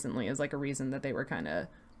grasslands recently as like a reason that they were kind of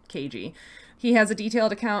cagey. He has a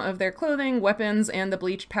detailed account of their clothing, weapons, and the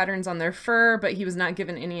bleached patterns on their fur, but he was not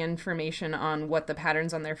given any information on what the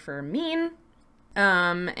patterns on their fur mean.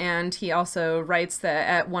 And he also writes that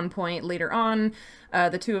at one point later on,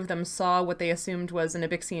 the two of them saw what they assumed was an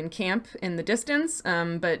Abixian camp in the distance,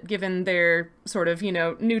 but given their sort of,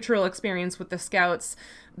 neutral experience with the scouts,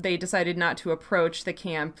 they decided not to approach the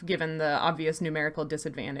camp given the obvious numerical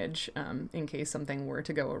disadvantage in case something were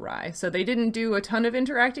to go awry. So they didn't do a ton of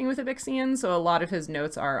interacting with Abixians, so a lot of his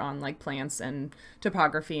notes are on like plants and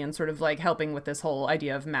topography and sort of like helping with this whole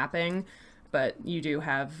idea of mapping. But you do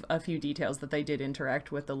have a few details that they did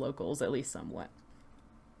interact with the locals, at least somewhat.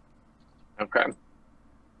 Okay.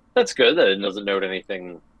 That's good that it doesn't note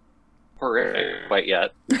anything horrific quite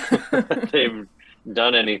yet. They've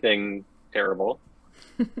done anything terrible.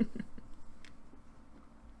 I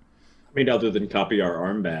mean, other than copy our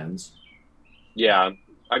armbands. Yeah.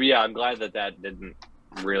 I'm glad that didn't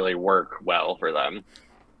really work well for them.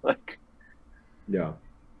 Like, yeah.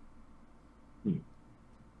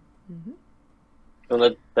 Mm-hmm.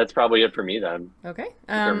 Well, that's probably it for me then. Okay.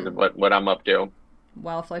 In terms of what I'm up to.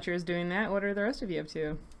 While Fletcher is doing that, what are the rest of you up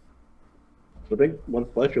to? I think once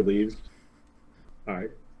Fletcher leaves. All right.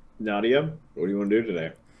 Nadia, what do you want to do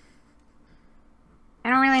today? I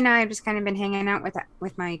don't really know. I've just kind of been hanging out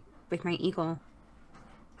with my eagle.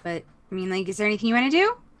 But I mean, like, is there anything you want to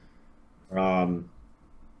do?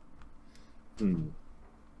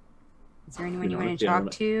 Is there anyone you want to talk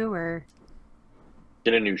to, or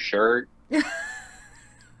get a new shirt?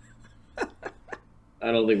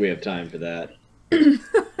 I don't think we have time for that.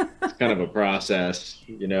 It's kind of a process,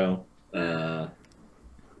 Yeah,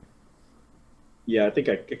 I think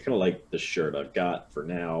I kind of like the shirt I've got for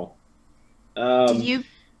now.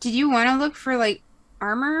 Did you want to look for like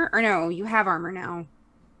armor, or no? You have armor now,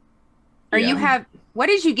 or Yeah. you have? What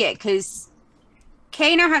did you get? Because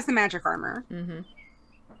Kay now has the magic armor, Mm-hmm.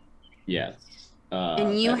 Yes.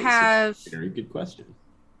 and you that is have. a very good question.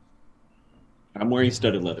 I'm wearing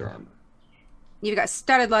studded leather armor. You've got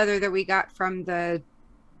studded leather that we got from the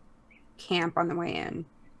camp on the way in.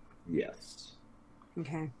 Yes.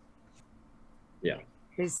 Okay. Yeah.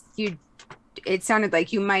 Because it sounded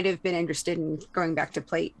like you might have been interested in going back to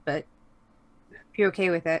plate, but if you're okay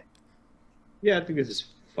with it. Yeah, I think this is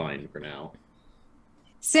fine for now.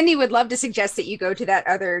 Cindy would love to suggest that you go to that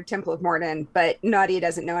other Temple of Morden, but Nadia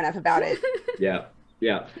doesn't know enough about it. Yeah.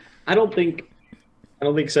 I don't think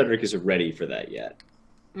Cedric is ready for that yet.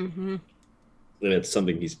 Mm-hmm. And it's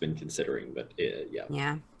something he's been considering, but yeah.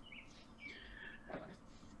 Yeah.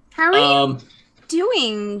 How are you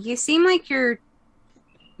doing? You seem like you're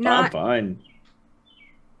I'm not fine.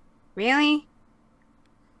 really.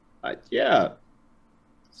 Yeah.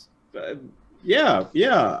 Yeah.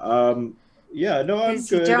 No, I'm 'Cause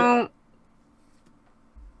good.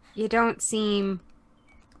 you don't seem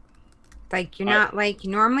like you're not like you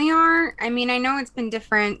normally are. I mean, I know it's been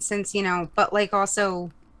different since, but like also,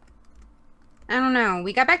 I don't know.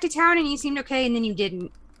 We got back to town and you seemed okay, and then you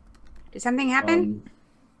didn't. Did something happen?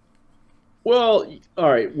 Well, all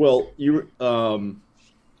right. Well, you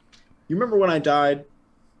remember when I died?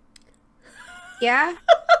 Yeah.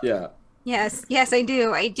 Yeah. Yes, I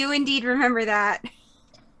do. I do indeed remember that.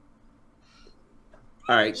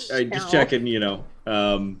 All right. Just checking.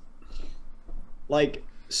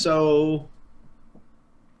 So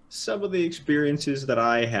some of the experiences that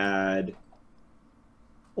I had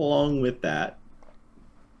along with that,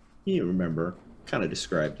 you remember, kind of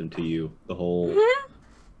described them to you. The whole. Mm-hmm.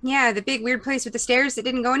 Yeah, the big weird place with the stairs that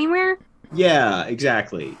didn't go anywhere. Yeah,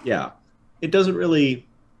 exactly. Yeah. It doesn't really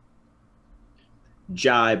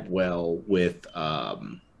jibe well with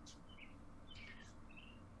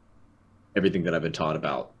everything that I've been taught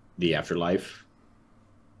about the afterlife,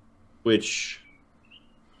 which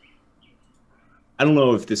I don't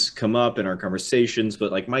know if this come up in our conversations,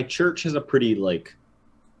 but like my church has a pretty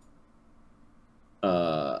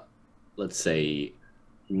let's say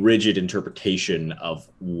rigid interpretation of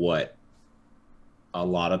what a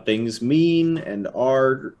lot of things mean and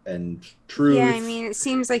are and truth. Yeah, I mean, it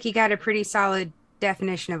seems like you got a pretty solid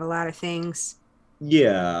definition of a lot of things.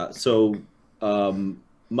 Yeah, so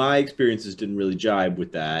my experiences didn't really jibe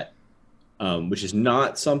with that, which is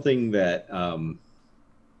not something that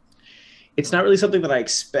it's not really something that I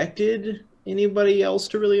expected anybody else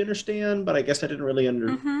to really understand, but I guess I didn't really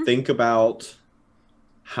think about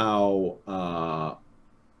how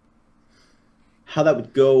that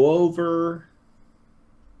would go over.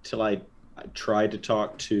 till I tried to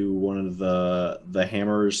talk to one of the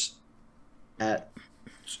hammers at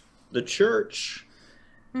the church.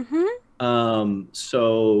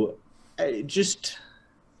 So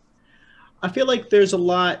I feel like there's a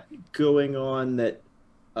lot going on that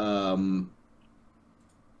our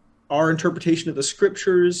interpretation of the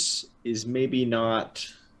scriptures is maybe not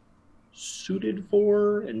suited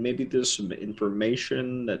for, and maybe there's some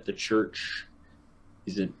information that the church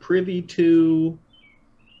isn't privy to.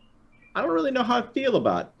 I don't really know how I feel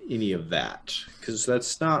about any of that, because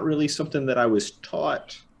that's not really something that I was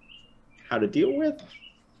taught how to deal with.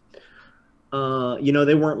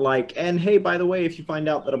 They weren't like, and hey, by the way, if you find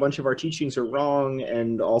out that a bunch of our teachings are wrong,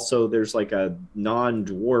 and also there's like a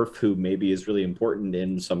non-dwarf who maybe is really important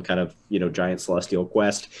in some kind of, giant celestial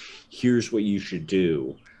quest, here's what you should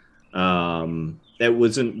do. That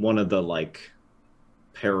wasn't one of the like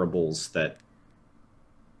parables that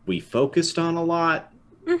we focused on a lot.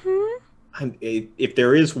 If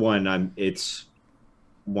there is one, it's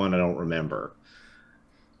one I don't remember.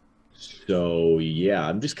 So yeah,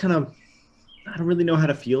 I'm just I don't really know how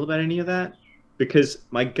to feel about any of that, because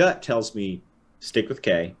my gut tells me stick with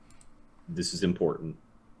Kay. This is important.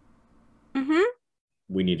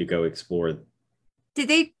 We need to go explore.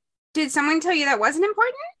 Did someone tell you that wasn't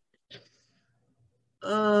important?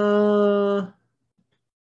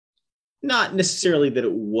 Not necessarily that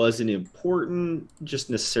it wasn't important, just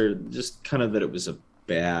kind of that it was a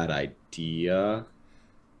bad idea.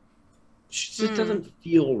 It just doesn't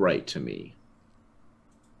feel right to me.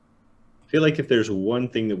 I feel like if there's one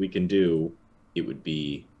thing that we can do, it would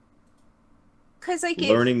be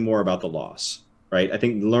learning more about the loss, right? I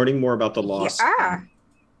think learning more about the loss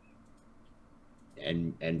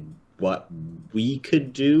and what we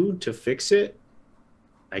could do to fix it.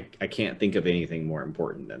 I can't think of anything more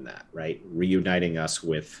important than that, right? Reuniting us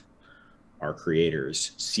with our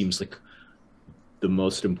creators seems like the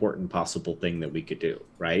most important possible thing that we could do,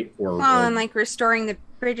 right? And like restoring the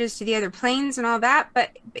bridges to the other planes and all that.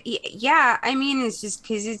 But yeah, I mean, it's just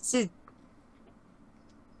because it's a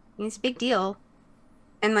big deal.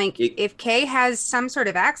 And like, if Kay has some sort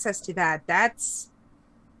of access to that, that's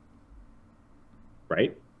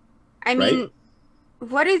right. I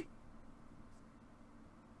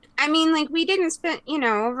mean, like, we didn't spend,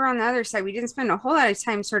 over on the other side, we didn't spend a whole lot of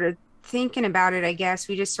time sort of thinking about it, I guess.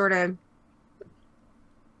 We just sort of,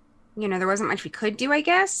 there wasn't much we could do, I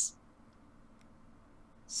guess.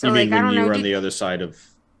 So, you mean like, I don't know. You were on the other side of...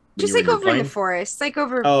 Just like over in the forest, like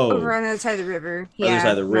over on the other side of the river. Yeah. Other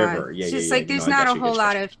side of the river. It's just like there's not a whole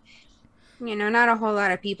lot of, not a whole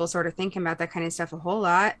lot of people sort of thinking about that kind of stuff a whole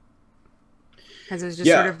lot. Because it was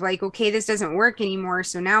just sort of like, okay, this doesn't work anymore,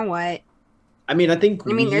 so now what? I mean,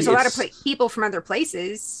 there's a lot of people from other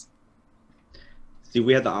places. See,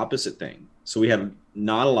 we had the opposite thing. So we had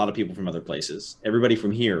not a lot of people from other places. Everybody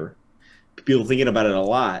from here. People thinking about it a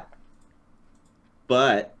lot.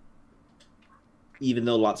 But even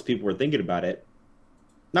though lots of people were thinking about it,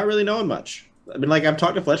 not really knowing much. I mean, like, I've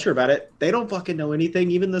talked to Fletcher about it. They don't fucking know anything.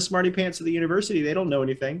 Even the smarty pants of the university, they don't know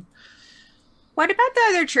anything. What about the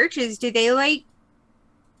other churches? Do they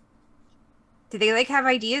have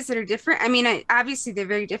ideas that are different? I mean, obviously they're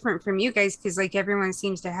very different from you guys, because like everyone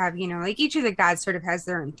seems to have, like each of the gods sort of has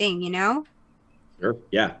their own thing, Sure.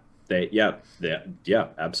 Yeah.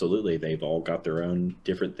 Absolutely. They've all got their own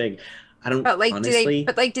different thing. I don't. But like, honestly,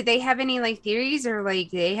 did they have any like theories, or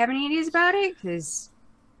like, do they have any ideas about it? Because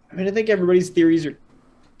I mean, I think everybody's theories are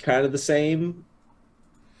kind of the same.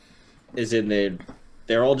 As in,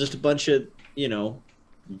 they're all just a bunch of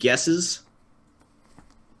guesses.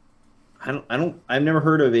 I've never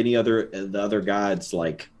heard of the other gods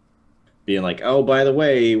like being like, oh, by the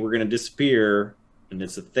way, we're gonna disappear, and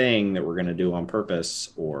it's a thing that we're gonna do on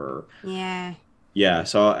purpose, or yeah.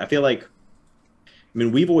 So I feel like, I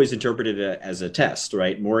mean, we've always interpreted it as a test,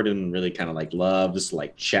 right? Morden really kind of like loves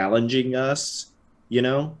like challenging us,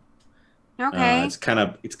 Okay. It's kind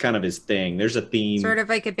of his thing. There's a theme, sort of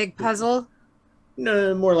like a big puzzle.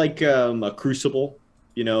 No, more like a crucible.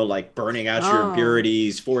 Like burning out your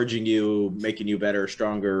impurities, forging you, making you better,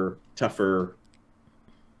 stronger, tougher,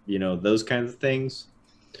 those kinds of things.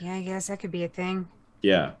 Yeah, I guess that could be a thing.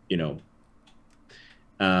 Yeah,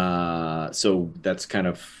 so that's kind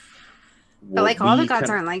of... But like all the gods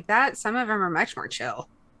aren't like that. Some of them are much more chill.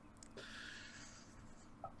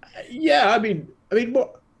 Yeah, I mean,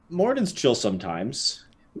 Morden's chill sometimes.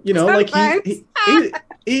 Like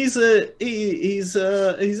he's a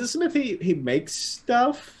smith. He makes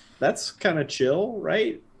stuff. That's kind of chill,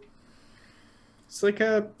 right? It's like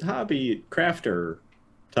a hobby crafter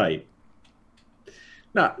type.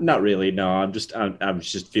 Not really. No, I'm just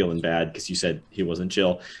feeling bad because you said he wasn't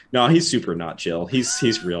chill. No, he's super not chill.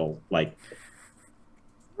 He's real like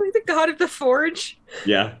Like the god of the forge.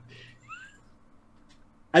 yeah.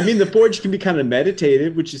 I mean, the forge can be kind of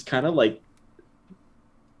meditative, which is kind of like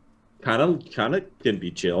kind of can be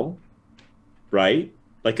chill, right?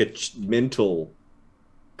 Like a mental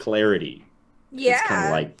clarity. It's kind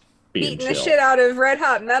of like being Beating chill. the shit out of red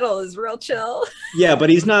hot metal is real chill. Yeah, but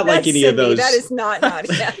he's not like That's any Cindy. of those. That is not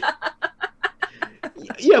Nadia.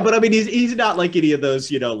 Yeah, but I mean, he's not like any of those,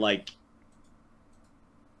 like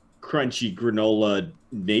crunchy granola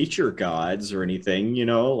nature gods or anything,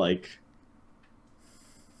 like.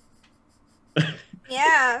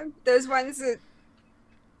 Yeah, those ones that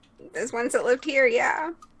lived here.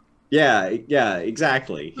 Yeah. Yeah,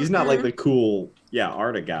 exactly. He's not like the cool,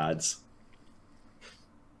 Arda gods.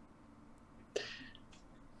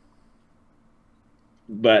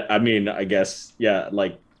 But I mean, I guess, I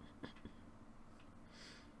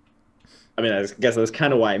guess that's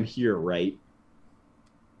kind of why I'm here, right?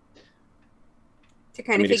 To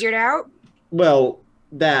kind of figure it out. Well,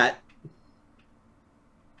 that.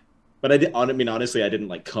 But honestly, I didn't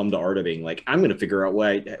like come to Arda being like, I'm going to figure out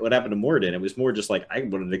what happened to Morden. It was more just like I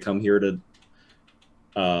wanted to come here to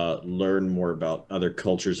learn more about other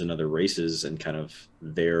cultures and other races and kind of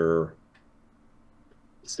their,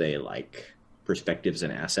 say, like perspectives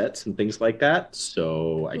and assets and things like that.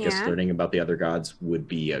 So I guess learning about the other gods would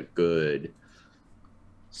be a good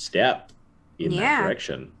step in that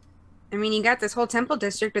direction. I mean, you got this whole temple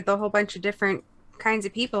district with a whole bunch of different kinds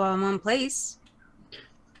of people all in one place.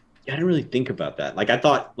 Yeah, I didn't really think about that. Like, I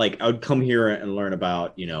thought, like, I would come here and learn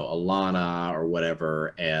about, Alana or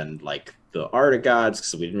whatever, and, like, the Arda gods,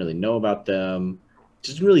 because we didn't really know about them.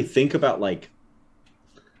 Just didn't really think about, like,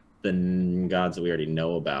 the gods that we already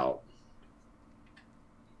know about.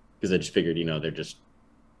 Because I just figured, they're just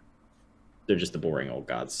the boring old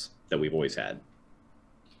gods that we've always had.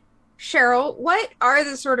 Cheryl, what are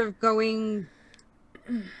the sort of going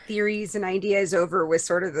theories and ideas over with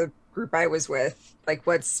sort of the group I was with? Like,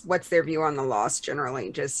 what's their view on the lost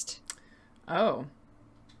generally? Yeah,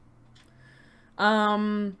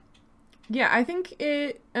 I think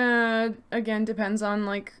it again depends on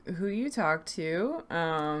like who you talk to.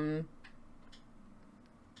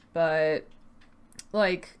 But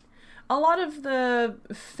like a lot of the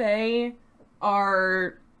Fae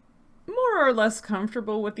are more or less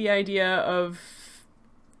comfortable with the idea of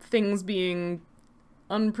things being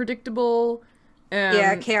unpredictable.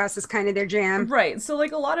 Chaos is kind of their jam. Right. So,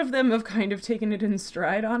 like, a lot of them have kind of taken it in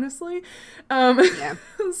stride, honestly.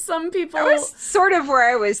 Some people... That was sort of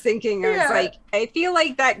where I was thinking. I was like, I feel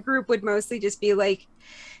like that group would mostly just be like,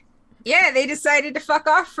 they decided to fuck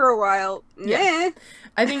off for a while. Yeah.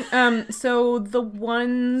 I think, so the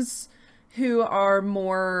ones who are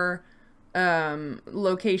more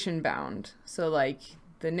location-bound, so, like...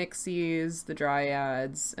 the Nixies, the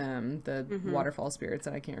Dryads, the waterfall spirits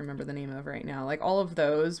that I can't remember the name of right now. Like, all of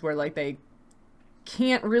those where, like, they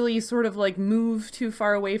can't really sort of, like, move too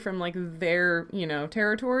far away from, like, their,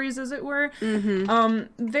 territories, as it were.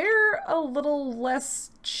 They're a little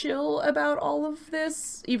less chill about all of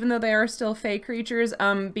this, even though they are still Fae creatures,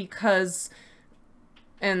 because...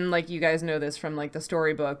 And, like, you guys know this from, like, the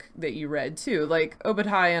storybook that you read, too. Like,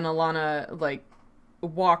 Obadiah and Alana, like,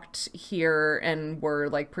 walked here and were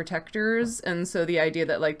like protectors, and so the idea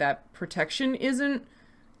that like that protection isn't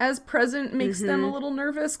as present makes them a little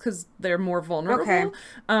nervous because they're more vulnerable.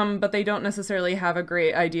 But they don't necessarily have a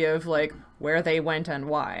great idea of like where they went and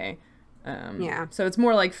why. So it's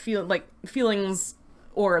more like feelings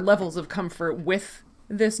or levels of comfort with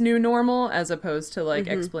this new normal as opposed to like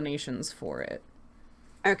explanations for it.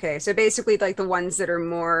 Okay, so basically, like, the ones that are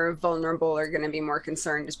more vulnerable are going to be more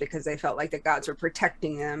concerned just because they felt like the gods were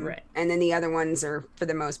protecting them. Right. And then the other ones are, for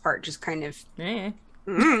the most part, just kind of...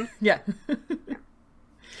 Yeah.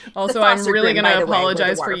 Also, I'm really going to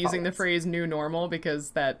apologize for using the phrase new normal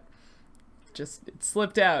because that just it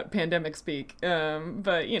slipped out, pandemic speak.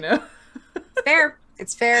 But, Fair.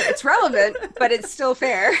 It's fair. It's relevant, but it's still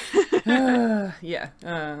fair. Layers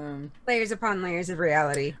upon layers of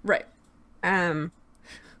reality. Right.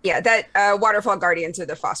 That Waterfall Guardians are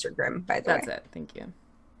the Foster Grimm, by the way. That's it. Thank you.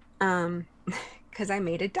 Because I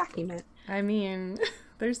made a document. I mean,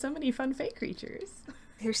 there's so many fun Fae creatures.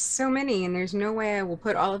 There's so many, and there's no way I will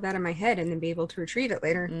put all of that in my head and then be able to retrieve it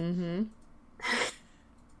later.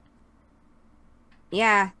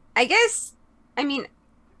 I guess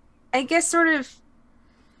sort of,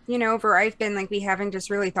 where I've been, like, we haven't just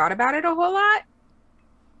really thought about it a whole lot.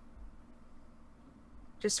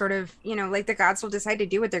 Just sort of, like the gods will decide to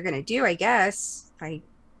do what they're going to do, I guess.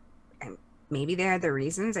 maybe they had their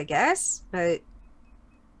reasons, I guess, but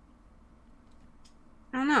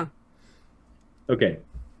I don't know. Okay.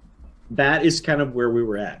 That is kind of where we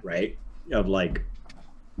were at, right? Of like,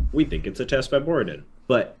 we think it's a test by Moradin.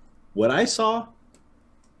 But what I saw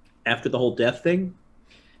after the whole death thing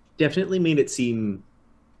definitely made it seem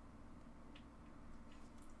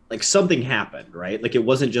like something happened, right? Like it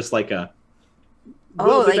wasn't just like a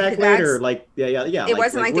we'll be back later. Like yeah. It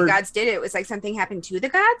wasn't like the gods did it. It was like something happened to the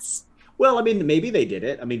gods. Well, I mean, maybe they did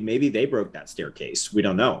it. I mean, maybe they broke that staircase. We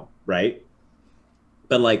don't know, right?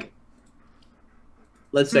 But like,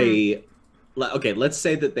 let's say, okay, let's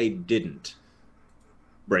say that they didn't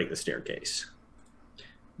break the staircase.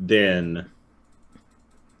 Then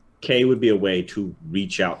K would be a way to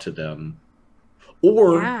reach out to them.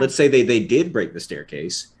 Or let's say they did break the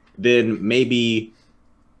staircase. Then maybe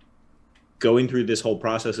going through this whole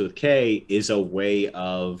process with K is a way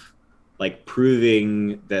of like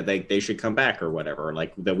proving that they should come back or whatever,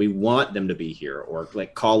 like that we want them to be here, or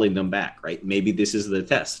like calling them back, right? Maybe this is the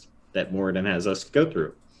test that Moradin has us go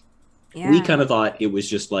through. Yeah. We kind of thought it was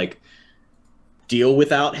just like deal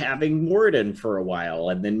without having Moradin for a while,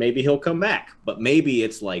 and then maybe he'll come back. But maybe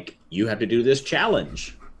it's like you have to do this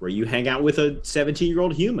challenge where you hang out with a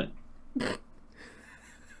 17-year-old human.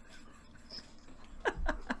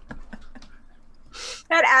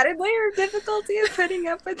 That added layer of difficulty of putting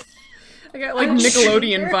up with. I got like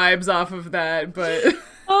Nickelodeon vibes off of that, but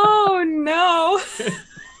oh no.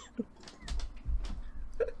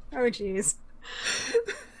 Oh jeez.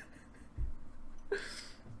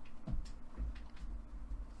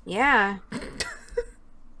 Yeah.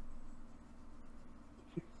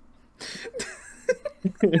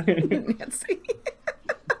 Nancy.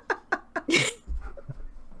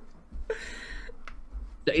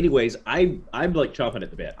 Anyways, I'm like chomping at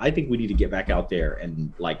the bit. I think we need to get back out there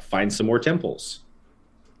and like find some more temples.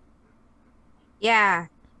 Yeah.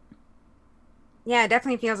 Yeah, it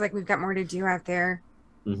definitely feels like we've got more to do out there.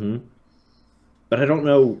 Mm-hmm. But I don't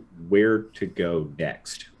know where to go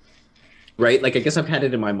next. Right? Like, I guess I've had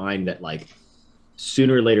it in my mind that like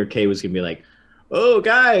sooner or later Kay was gonna be like, oh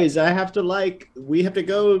guys, we have to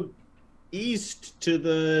go east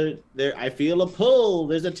to there. I feel a pull.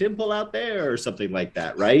 There's a temple out there or something like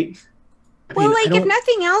that, right? If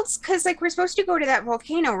nothing else, because like we're supposed to go to that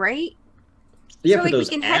volcano, right? Yeah, so like we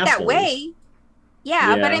can head that way.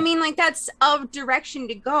 Yeah, but I mean, like that's a direction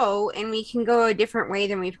to go, and we can go a different way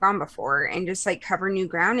than we've gone before, and just like cover new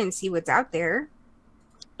ground and see what's out there.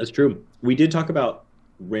 That's true. We did talk about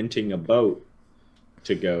renting a boat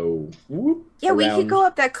to go. Yeah, we could go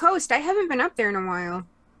up that coast. I haven't been up there in a while.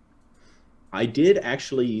 I did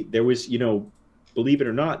actually. There was, believe it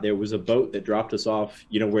or not, there was a boat that dropped us off.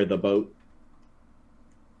 You know where the boat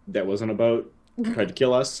that wasn't a boat tried to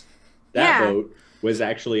kill us? That boat was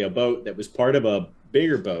actually a boat that was part of a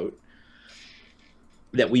bigger boat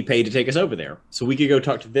that we paid to take us over there. So we could go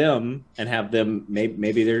talk to them and have them.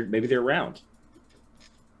 Maybe they're around.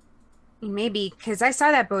 Maybe, because I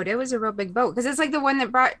saw that boat. It was a real big boat. Because it's like the one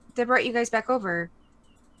that brought you guys back over.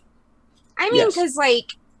 I mean, because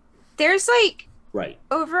like there's like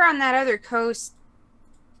over on that other coast,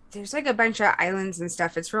 there's like a bunch of islands and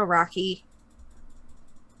stuff. It's real rocky.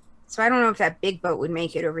 So I don't know if that big boat would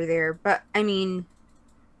make it over there. But I mean,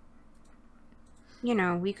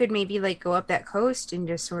 we could maybe like go up that coast and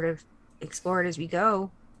just sort of explore it as we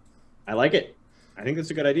go. I like it. I think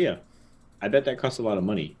that's a good idea. I bet that costs a lot of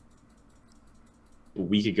money.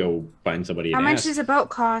 We could go find somebody. How much does a boat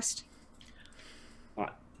cost? I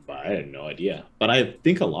had no idea, but I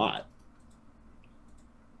think a lot.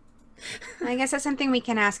 I guess that's something we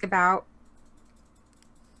can ask about.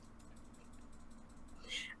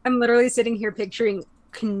 I'm literally sitting here picturing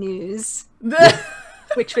canoes,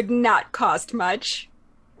 which would not cost much,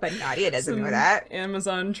 but Nadia doesn't know that.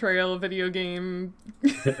 Amazon Trail video game.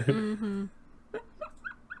 Mm-hmm.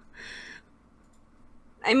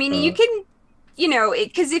 I mean, you can,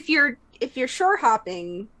 because if you're shore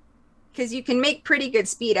hopping, because you can make pretty good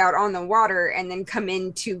speed out on the water and then come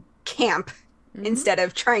into camp instead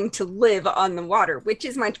of trying to live on the water, which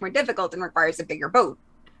is much more difficult and requires a bigger boat.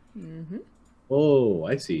 Mm-hmm. Oh,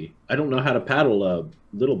 I see. I don't know how to paddle a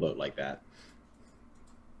little boat like that.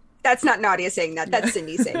 That's not Nadia saying that. That's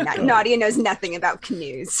Cindy saying that. Nadia knows nothing about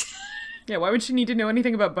canoes. Yeah, why would she need to know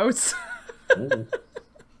anything about boats?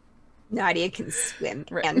 Nadia can swim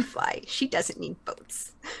and fly. She doesn't need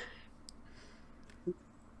boats.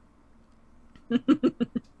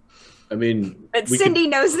 I mean, but Cindy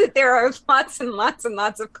knows that there are lots and lots and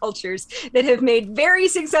lots of cultures that have made very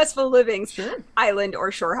successful livings, island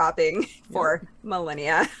or shore hopping for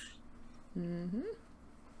millennia. Mm-hmm.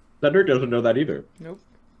 Cedric doesn't know that either. Nope.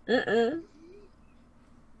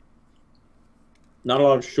 Not a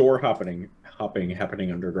lot of shore hopping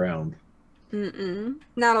happening underground.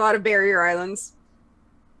 Not a lot of barrier islands.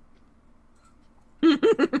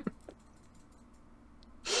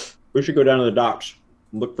 We should go down to the docks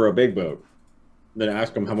and look for a big boat. Then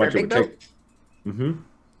ask them how much it would take. Mm-hmm.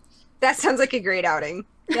 That sounds like a great outing.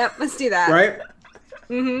 Yep, let's do that. Right?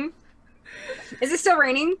 Mm-hmm. Is it still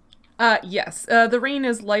raining? Yes. The rain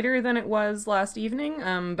is lighter than it was last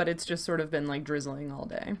evening, but it's just sort of been like drizzling all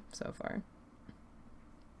day so far.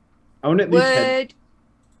 I want at least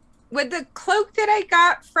Would the cloak that I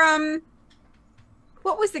got from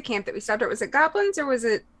what was the camp that we stopped at? Was it goblins or was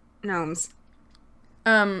it gnomes?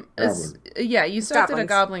 Yeah, you stopped at a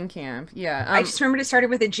goblin camp. Yeah, I just remembered it started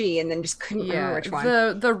with a G and then just couldn't remember which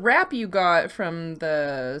one. The wrap you got from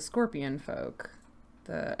the scorpion folk,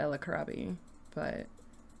 the Elakarabi, but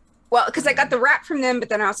well, because I got the wrap from them, but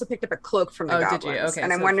then I also picked up a cloak from the goblins. Did you? Okay,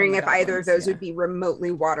 and I'm wondering if either of those would be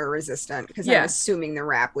remotely water resistant, because I'm assuming the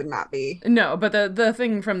wrap would not be. No, but the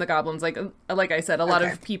thing from the goblins, like I said, a lot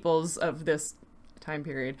of peoples of this time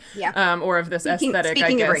period, or of this aesthetic,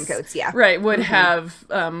 I guess, of raincoats, right, would have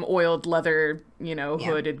oiled leather,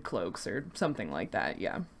 hooded cloaks or something like that.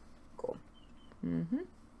 Yeah. Cool. Mm-hmm.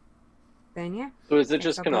 Then So is it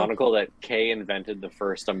just canonical that Kay invented the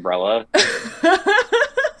first umbrella?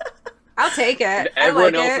 I'll take it.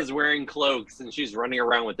 Everyone else is wearing cloaks, and she's running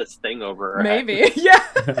around with this thing over her Maybe, head. Yeah.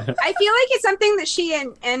 I feel like it's something that she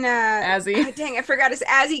and Azzy. Oh, dang, I forgot his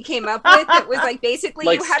Azzy came up with. It was like basically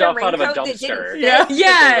like you had stuff a raincoat out of a that didn't dumpster. fit.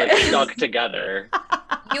 Yeah. Like stuck together.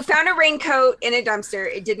 You found a raincoat in a dumpster.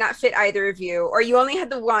 It did not fit either of you, or you only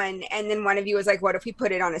had the one, and then one of you was like, "What if we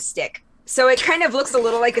put it on a stick?" So it kind of looks a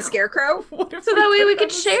little like a scarecrow. So that way we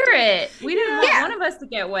could share it. We didn't want one of us to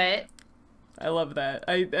get wet. I love that.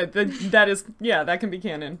 That is, that can be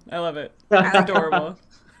canon. I love it. It's adorable.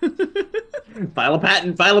 File a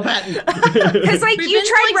patent. Because like you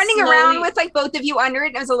tried running around with like both of you under it,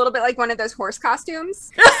 and it was a little bit like one of those horse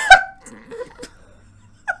costumes.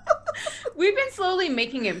 We've been slowly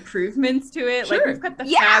making improvements to it. Sure. Like we've got the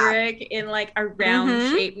fabric in like a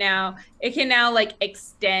round shape now. It can now like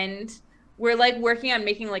extend. We're like working on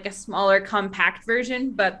making like a smaller compact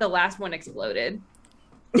version, but the last one exploded.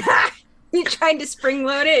 You tried to spring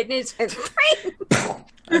load it and it's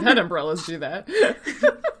I've had umbrellas do that.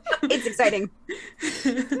 It's exciting.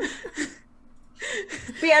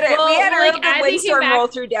 We had a real good windstorm roll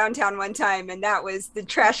through downtown one time, and that was the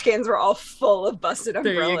trash cans were all full of busted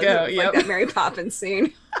umbrellas. There you go. Like that Mary Poppins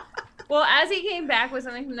scene. Well, as he came back with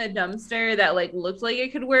something from the dumpster that like looked like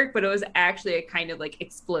it could work, but it was actually a kind of like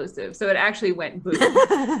explosive, so it actually went boom.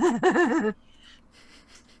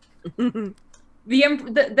 The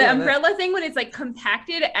umbrella thing, when it's like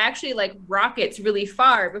compacted, it actually like rockets really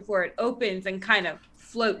far before it opens and kind of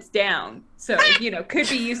floats down. So, could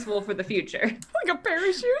be useful for the future. Like a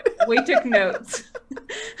parachute? We took notes.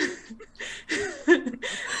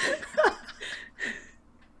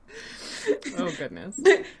 Oh, goodness.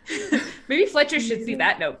 Maybe Fletcher should see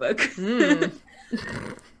that notebook.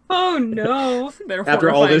 Oh, no.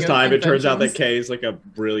 After all this time, it turns out that Kay is like a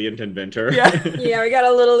brilliant inventor. Yeah, we got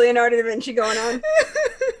a little Leonardo da Vinci going on.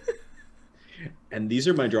 And these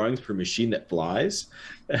are my drawings for Machine That Flies.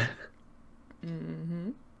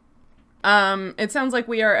 It sounds like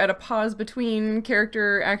we are at a pause between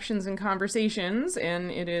character actions and conversations,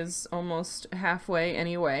 and it is almost halfway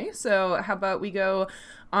anyway. So how about we go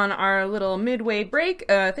on our little midway break?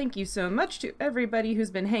 Thank you so much to everybody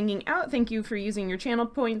who's been hanging out. Thank you for using your channel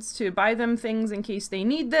points to buy them things in case they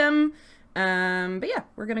need them. But yeah,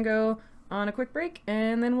 we're gonna go on a quick break,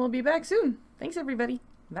 and then we'll be back soon. Thanks, everybody.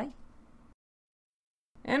 Bye.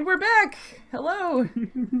 And we're back! Hello!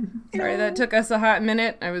 Sorry, that took us a hot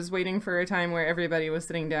minute. I was waiting for a time where everybody was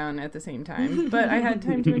sitting down at the same time, but I had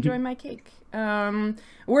time to enjoy my cake.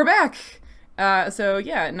 We're back! So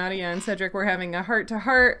yeah, Nadia and Cedric were having a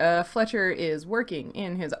heart-to-heart. Fletcher is working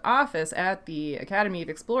in his office at the Academy of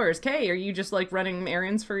Explorers. Kay, are you just like running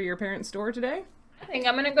errands for your parents' store today? I think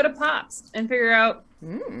I'm gonna go to Pops and figure out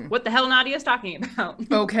what the hell Nadia's talking about.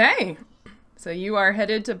 Okay. So you are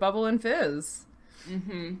headed to Bubble and Fizz.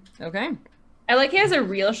 Okay. I like he has a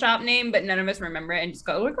real shop name, but none of us remember it and just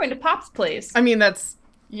go, we're going to Pop's place. I mean, that's,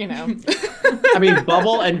 I mean,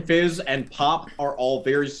 Bubble and Fizz and Pop are all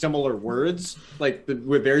very similar words, like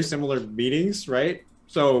with very similar meanings, right?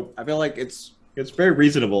 So I feel like it's very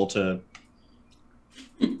reasonable to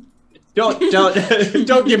don't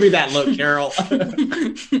give me that look, Carol.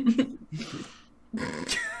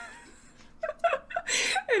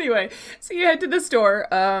 Anyway, so you head to the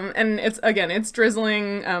store, and it's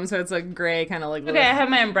drizzling, so it's a gray kind of like. Okay, I have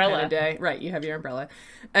my umbrella. Kind of day. Right, you have your umbrella.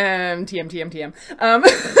 TM.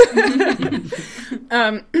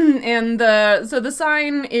 And the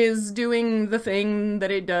sign is doing the thing that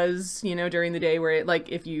it does, during the day, where it, like,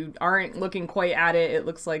 if you aren't looking quite at it, it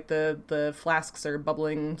looks like the flasks are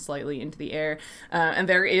bubbling slightly into the air, and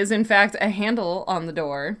there is in fact a handle on the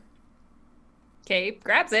door. Okay,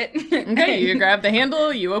 grabs it. Okay, you grab the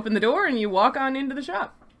handle, you open the door, and you walk on into the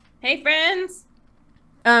shop. Hey, friends.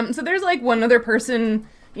 So there's like one other person,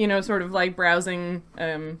 sort of like browsing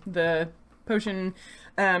the potion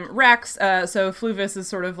racks. So Fluvis is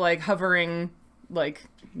sort of like hovering like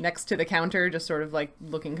next to the counter, just sort of like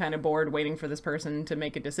looking kind of bored, waiting for this person to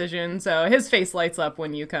make a decision. So his face lights up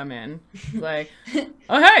when you come in. It's like,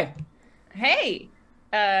 oh, hey. Hey,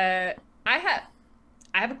 I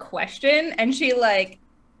have a question, and she like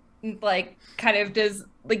kind of does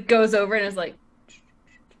like goes over and is like,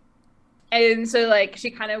 and so like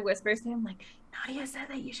she kind of whispers to him like, Nadia said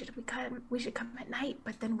that we should come at night,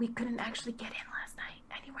 but then we couldn't actually get in last night,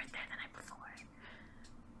 and you weren't there the night before.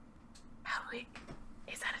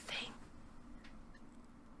 Is that a thing?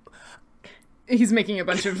 He's making a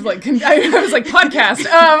bunch of like I was like podcast.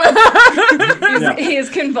 He is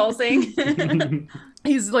convulsing.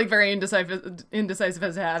 He's like very indecisive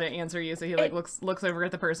as to how to answer you, so he like looks over at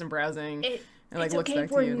the person browsing and like it's looks okay back if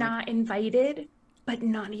to we're you. not invited, but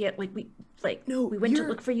not yet. Like we went to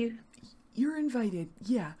look for you. You're invited.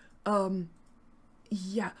 Yeah.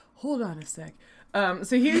 Yeah. Hold on a sec.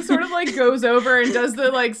 So he sort of like goes over and does the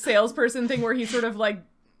like salesperson thing where he sort of like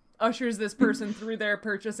ushers this person through their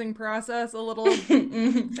purchasing process a little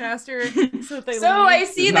faster so that they leave. I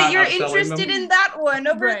see that you're interested in that one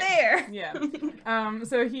over there. Yeah.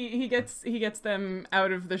 So he gets them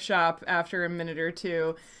out of the shop after a minute or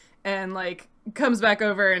two, and like comes back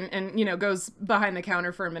over and goes behind the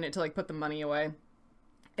counter for a minute to like put the money away,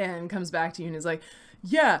 and comes back to you and is like,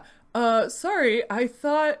 yeah, sorry, I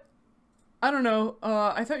thought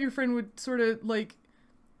your friend would sort of like,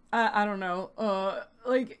 I don't know,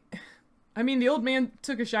 like, I mean, the old man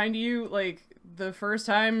took a shine to you, like, the first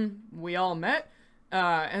time we all met,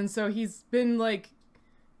 and so he's been, like,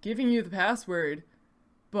 giving you the password,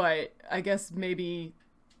 but I guess maybe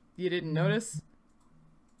you didn't notice?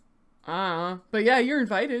 But yeah, you're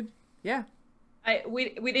invited. Yeah. We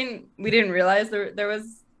didn't realize there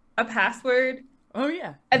was a password. Oh,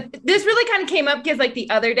 yeah. This really kind of came up because, like, the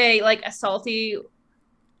other day, like,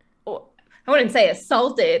 I wouldn't say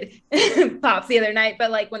assaulted Pops the other night, but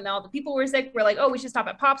like when all the people were sick, we're like, oh, we should stop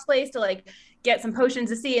at Pop's place to like get some potions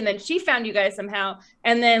to see. And then she found you guys somehow.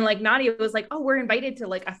 And then like Nadia was like, oh, we're invited to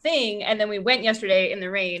like a thing. And then we went yesterday in the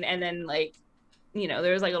rain. And then like,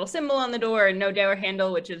 there was like a little symbol on the door and no door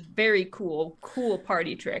handle, which is very cool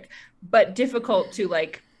party trick, but difficult to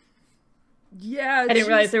like. Yeah. I didn't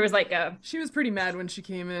realize there was like she was pretty mad when she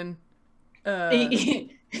came in.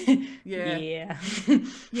 Yeah.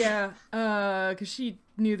 Because she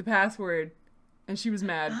knew the password, and she was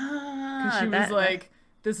mad. Because she was like,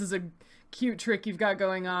 this is a cute trick you've got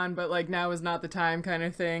going on, but like now is not the time kind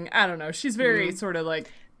of thing. I don't know. She's very sort of like...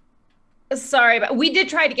 Sorry, but we did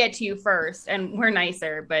try to get to you first, and we're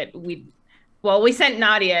nicer, but we sent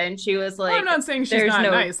Nadia, and she was like... Well, I'm not saying she's not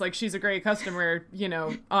nice. Like, she's a great customer,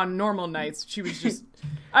 on normal nights. She was just...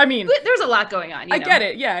 I mean... There's a lot going on, I get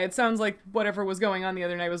it, yeah. It sounds like whatever was going on the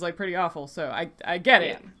other night was, like, pretty awful, so I get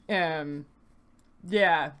it.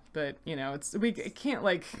 Yeah, but, we can't,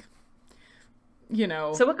 like,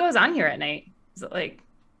 So what goes on here at night? Is it, like...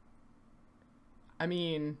 I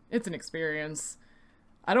mean, it's an experience.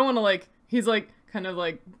 I don't want to, like... He's, like, kind of,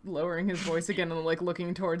 like, lowering his voice again and, like,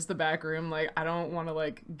 looking towards the back room. Like, I don't want to,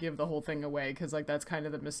 like, give the whole thing away, because, like, that's kind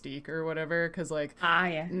of the mystique or whatever, because, like,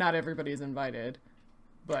 not everybody's invited.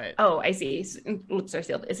 But oh, I see. Lips are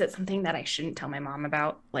sealed. Is it something that I shouldn't tell my mom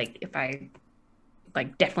about? Like, if I,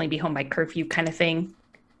 like, definitely be home by curfew kind of thing?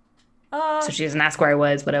 So she doesn't ask where I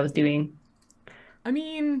was, what I was doing. I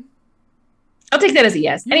mean... I'll take that as a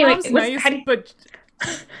yes. Anyway, nice, but...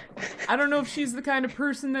 I don't know if she's the kind of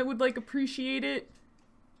person that would, like, appreciate it.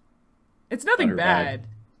 It's nothing bad.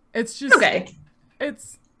 It's just... Okay.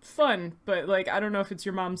 It's fun, but, like, I don't know if it's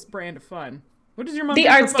your mom's brand of fun. What does your mom do? The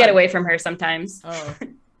arts get away from her sometimes. Oh,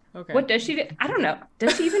 okay. What does she do? I don't know.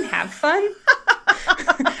 Does she even have fun?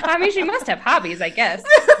 I mean, she must have hobbies, I guess.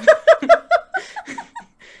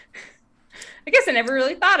 I guess I never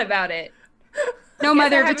really thought about it. No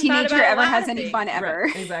mother of a teenager ever has any fun ever.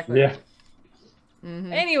 Right, exactly. Yeah.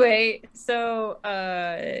 Mm-hmm. Anyway, so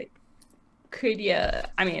could you?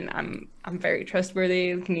 I mean, I'm very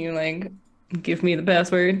trustworthy. Can you like give me the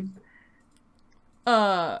password?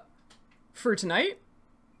 For tonight?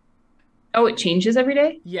 Oh, it changes every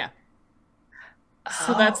day? Yeah.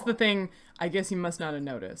 So that's the thing. I guess you must not have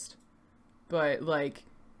noticed. But, like,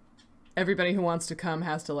 everybody who wants to come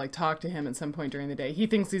has to, like, talk to him at some point during the day. He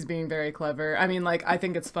thinks he's being very clever. I mean, like, I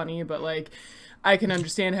think it's funny, but, like, I can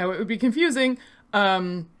understand how it would be confusing.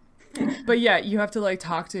 But yeah, you have to, like,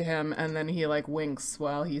 talk to him, and then he, like, winks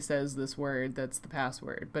while he says this word that's the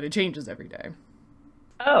password. But it changes every day.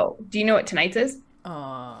 Oh, do you know what tonight's is?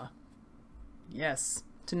 Yes.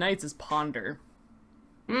 Tonight's is ponder.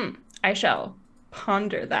 I shall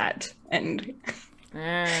ponder that and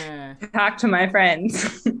Ah, talk to my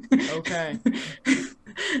friends. okay.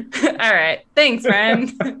 All right. Thanks,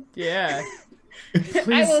 friend. Yeah. I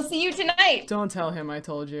Please will see you tonight. don't tell him I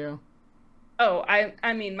told you. Oh,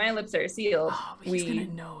 I mean, my lips are sealed. Oh, but he's gonna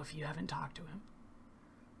know if you haven't talked to him.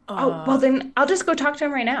 Oh, well then I'll just go talk to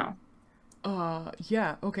him right now.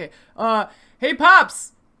 Yeah, okay. Hey,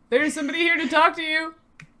 Pops! There's somebody here to talk to you!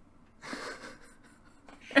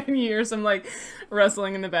 And you hear some, like,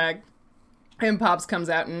 rustling in the back. And Pops comes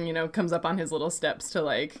out and, you know, comes up on his little steps to,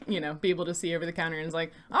 like, you know, be able to see over the counter and is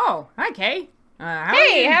like, oh, hi, Kay. How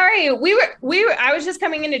are you? We were, I was just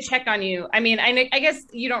coming in to check on you. I mean, I guess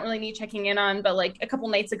you don't really need checking in on, but, like, a couple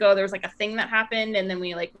nights ago, there was, like, a thing that happened, and then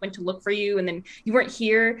we, like, went to look for you, and then you weren't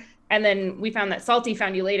here, and then we found that Salty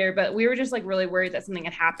found you later, but we were just, like, really worried that something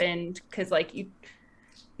had happened, because, like, you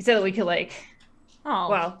said that we could, like,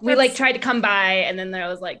 we, like, tried to come by, and then there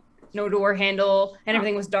was, like, no door handle, and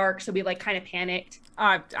everything was dark, so we, like, kind of panicked.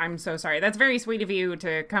 I'm so sorry. That's very sweet of you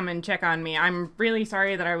to come and check on me. I'm really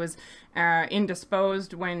sorry that I was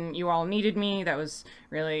indisposed when you all needed me. That was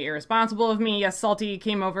really irresponsible of me. Yes, Salty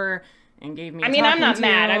came over and gave me I'm not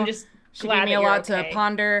mad. I'm just she glad gave me that a lot you're okay. to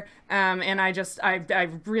ponder, and I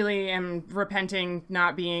really am repenting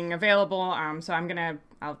not being available, so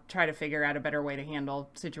I'll try to figure out a better way to handle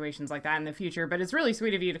situations like that in the future, but it's really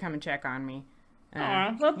sweet of you to come and check on me.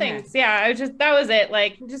 Well, thanks. Yeah, that was it.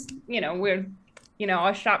 Like, just, you know, we're, you know,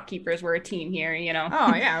 us shopkeepers, we're a team here, you know.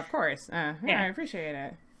 Oh, yeah, of course. Yeah, I appreciate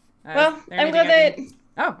it. Well, I'm glad that...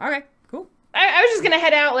 Oh, okay, cool. I was just going to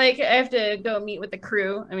head out. Like, I have to go meet with the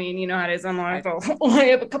crew. I mean, you know how it is. I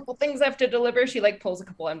have a couple things I have to deliver. She, like, pulls a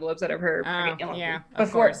couple envelopes out of her.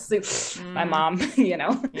 Before my mom, you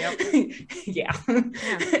know. Yep. Yeah.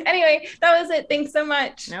 Anyway, that was it. Thanks so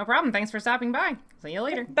much. No problem. Thanks for stopping by. See you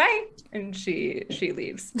later. Bye. And she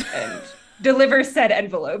leaves and delivers said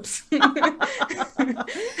envelopes.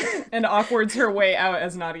 And awkwards her way out,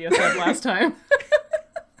 as Nadia said last time.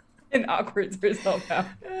 And awkwards herself out.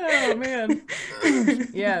 Oh, man.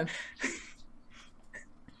 Yeah.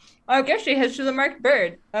 I guess she heads to the marked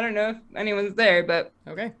bird. I don't know if anyone's there, but...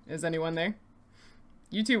 Okay. Is anyone there?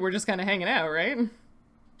 You two were just kind of hanging out, right?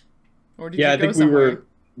 Or did I you go think somewhere?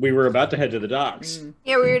 we were about to head to the docks.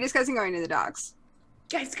 Yeah, we were discussing going to the docks.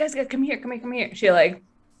 Guys, come here. She, like...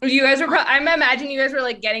 You guys were... I'm imagining you guys were,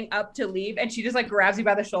 like, getting up to leave, and she just, like, grabs you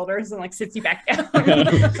by the shoulders and, like, sits you back down.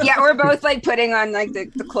 Yeah, we're both, like, putting on, like, the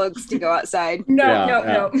cloaks to go outside.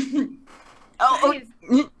 No. Oh.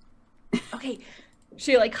 Okay.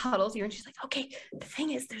 She, like, cuddles you, and she's like, okay, the thing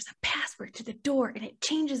is, there's a password to the door, and it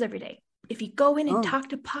changes every day. If you go in and talk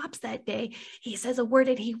to Pops that day, he says a word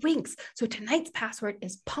and he winks. So tonight's password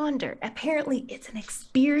is ponder. Apparently, it's an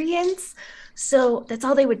experience. So that's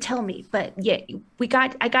all they would tell me. But yeah,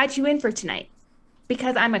 I got you in for tonight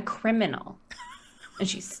because I'm a criminal. And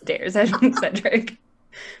she stares at Cedric.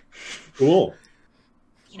 Cool.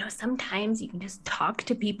 You know, sometimes you can just talk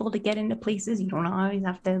to people to get into places. You don't always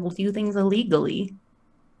have to do things illegally.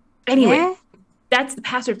 Anyway, that's the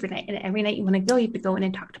password for tonight. And every night you want to go, you have to go in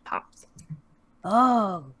and talk to Pops.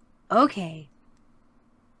 Oh, okay.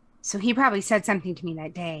 So he probably said something to me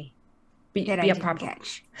that day that I didn't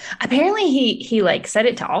catch. Apparently he like said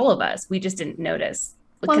it to all of us. We just didn't notice.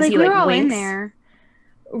 Well, like, he, we like, were all winks. in there.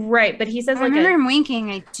 Right, but he says I remember him winking.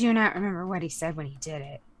 I do not remember what he said when he did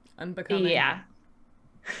it. Unbecoming. Yeah.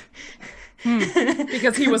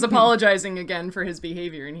 Because he was apologizing again for his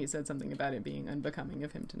behavior, and he said something about it being unbecoming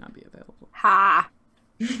of him to not be available. Ha!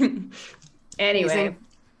 Anyway. Amazing.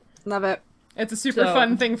 Love it. It's a super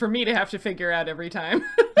fun thing for me to have to figure out every time.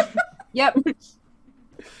 Yep.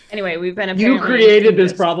 Anyway, we've been You created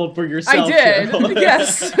this problem for yourself. I did. Cheryl.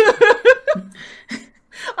 Yes.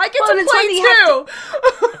 I get to play too.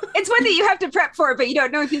 It's one that you have to prep for, but you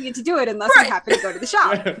don't know if you get to do it unless you happen to go to the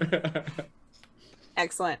shop.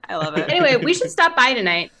 Excellent. I love it. Anyway, we should stop by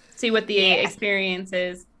tonight, see what the experience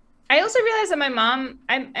is. I also realized that my mom,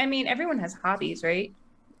 I mean, everyone has hobbies, right?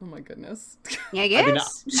 Oh my goodness. Yeah, I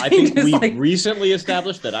guess. I think we've recently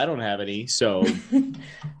established that I don't have any, so...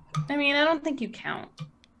 I mean, I don't think you count.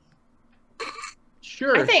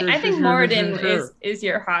 Sure. I think sure, Morden sure. is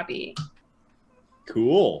your hobby.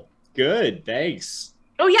 Cool. Good. Thanks.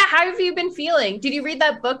 Oh yeah, how have you been feeling? Did you read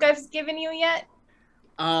that book I've given you yet?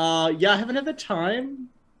 Yeah, I haven't had the time.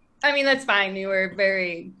 I mean, that's fine. You were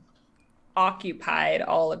very occupied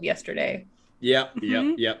all of yesterday. Yep.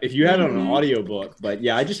 If you had it on an audiobook, but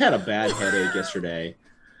yeah, I just had a bad headache yesterday.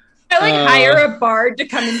 I hire a bard to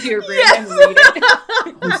come into your room and read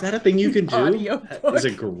it. Is that a thing you can do? Audio That book. is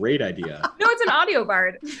a great idea. No, it's an audio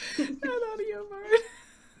bard. An audio bard.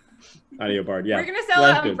 Audio bard, yeah. We're gonna sell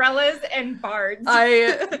That's good. umbrellas and bards.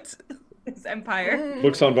 This empire.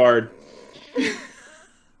 Books on bard.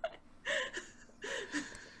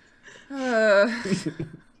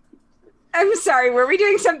 I'm sorry, were we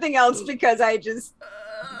doing something else? Because I just...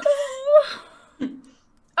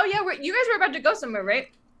 Oh yeah, you guys were about to go somewhere, right?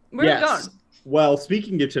 Where are you going? Well,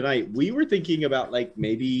 speaking of tonight, we were thinking about like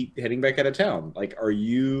maybe heading back out of town. Like, are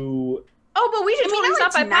you? Oh, but we should I mean, totally I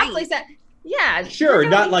stop like by Pop tonight. Place. Yeah, Sure,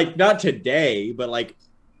 not today, but like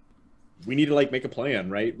we need to like make a plan,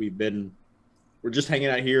 right? We're just hanging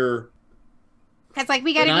out here. Because, like,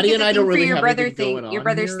 we got to Nadia do and I the don't thing for really your have brother anything thing. going Your on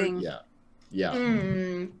brother's here. thing.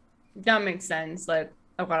 Yeah. That makes sense. Like,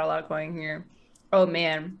 I've got a lot going here. Oh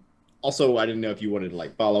man. Also, I didn't know if you wanted to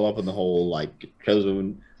like follow up on the whole like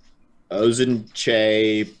chosen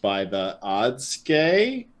Che by the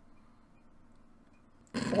Odske.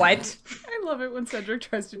 What? I love it when Cedric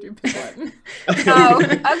tries to do pick button. Oh,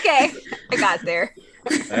 okay. I got there.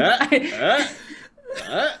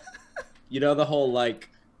 You know the whole like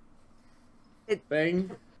thing.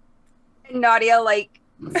 Nadia, like,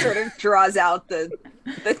 sort of draws out the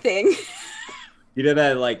thing. You know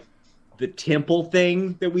that like the temple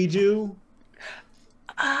thing that we do.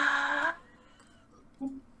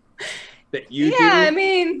 That you do. Yeah, I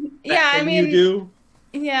mean, You do.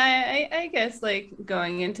 Yeah, I guess like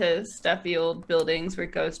going into stuffy old buildings where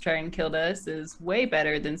ghosts try and kill us is way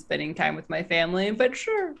better than spending time with my family. But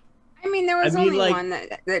sure. I mean, there was I mean, only like- one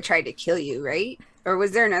that tried to kill you, right? Or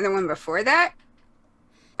was there another one before that?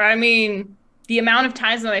 I mean, the amount of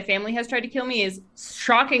times that my family has tried to kill me is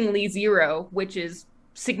shockingly 0, which is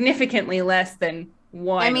significantly less than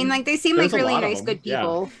 1. I mean, like, they seem There's like a really lot of nice, them, good yeah.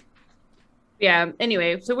 people. yeah.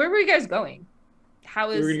 Anyway, so where were you guys going? How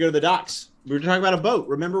We is? were gonna go to the docks. We were talking about a boat.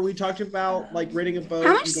 Remember we talked about like renting a boat How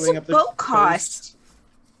and much does going a up the boat coast? cost?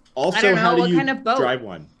 Also, I don't know, how do what you kind of boat? drive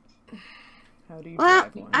one? How do you Well,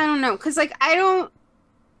 drive one? I don't know, because, like, I don't...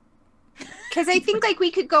 Because I think, like,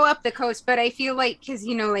 we could go up the coast, but I feel like, because,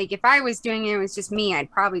 you know, like, if I was doing it, it was just me,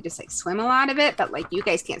 I'd probably just, like, swim a lot of it, but, like, you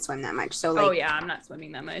guys can't swim that much, so, like... Oh yeah, I'm not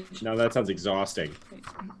swimming that much. No, that sounds exhausting.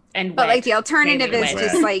 And But, wet. like, the alternative Mainly is wet.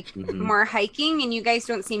 just, like, Mhm. more hiking, and you guys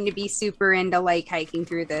don't seem to be super into, like, hiking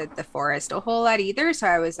through the forest a whole lot either, so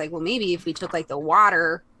I was like, well, maybe if we took, like, the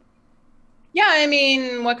water... Yeah, I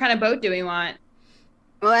mean, what kind of boat do we want?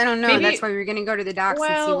 Well, I don't know, Maybe- that's why we were gonna go to the docks and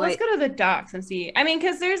see Well, what... let's go to the docks and see. I mean,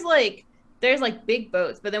 because there's big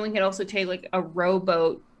boats, but then we could also take like a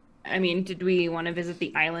rowboat. I mean, did we want to visit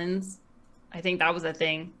the islands? I think that was a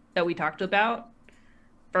thing that we talked about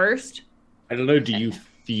first. I don't know. Do you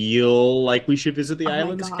feel like we should visit the Oh my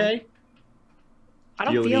islands, God. Kay? I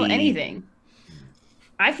don't Feel feel the- anything.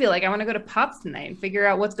 I feel like I want to go to Pops tonight and figure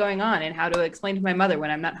out what's going on and how to explain to my mother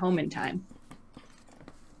when I'm not home in time.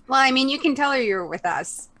 Well, I mean, you can tell her you're with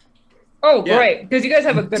us. Oh, Yeah. great, because you guys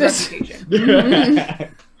have a good Just-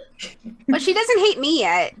 reputation. Well, she doesn't hate me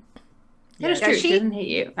yet. That is Does true. she? She doesn't hate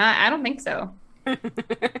you. I don't think so. You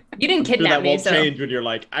didn't Sure, kidnap that me, won't so. change when you're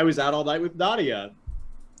like, I was out all night with Nadia.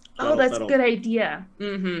 Oh, that's a good idea.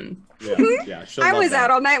 Mm-hmm. Yeah. she'll I love was that.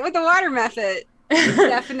 out all night with the water method.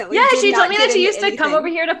 Definitely. Yeah, did she not told me get that she into used to come anything. over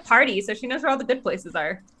here to party, so she knows where all the good places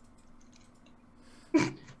are.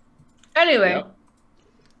 Anyway, Yep.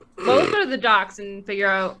 well, let's go to the docks and figure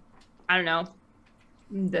out, I don't know,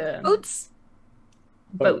 the Boats.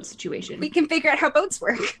 boat situation. We can figure out how boats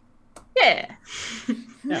work. Yeah.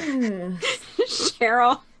 Hmm.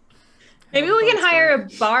 Cheryl. Maybe we can hire a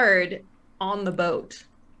bard on the boat.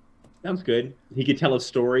 Sounds good. He could tell us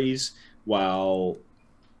stories while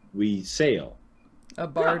we sail. A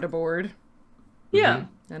bard aboard Yeah.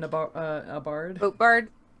 and a bard. Boat bard.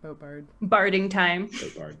 Boat bard. Barding time.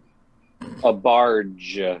 Boat bard. A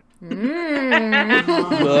barge. Mm.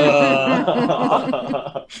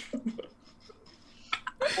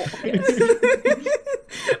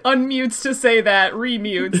 Unmutes to say that,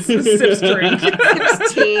 remutes, sips drink.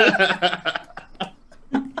 Sips tea.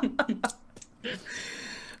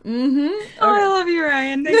 Mm-hmm. Oh, I love you,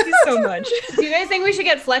 Ryan. Thank you so much. Do you guys think we should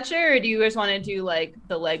get Fletcher, or do you guys want to do like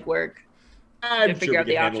the legwork? I'm figure sure out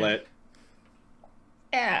we the can handle option. it.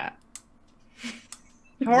 Yeah.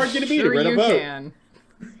 How hard can it be to Sure rent a you boat? can.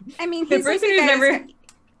 I mean, The he's like person the who's guy never.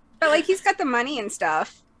 but like he's got the money and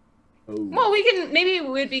stuff. Oh. Well, we can maybe it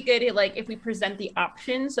would be good like if we present the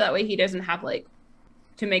options so that way he doesn't have like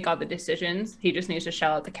to make all the decisions. He just needs to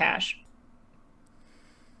shell out the cash.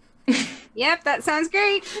 Yep, that sounds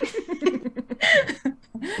great.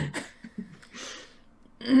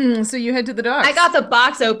 So you head to the docks. I got the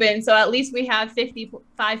box open, so at least we have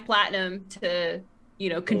 55 platinum to,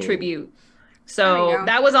 contribute. There you So go.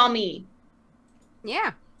 that was all me.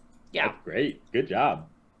 Yeah. Yeah. That's great. Good job.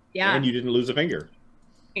 Yeah. And you didn't lose a finger.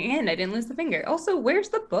 And I didn't lose the finger. Also, where's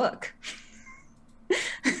the book?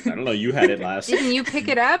 I don't know. You had it last. Didn't you pick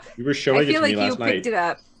it up? You were I showing it feel to like me you last night. picked it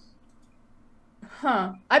up.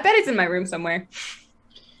 Huh. I bet it's in my room somewhere.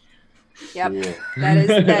 Yep. Cool.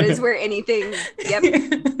 That is where anything. Yep.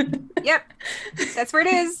 Yep. That's where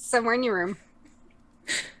it is. Somewhere in your room.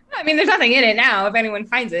 I mean, there's nothing in it now. If anyone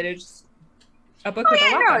finds it, it's just a book Oh with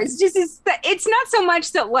yeah, a lock no, on it. it's not so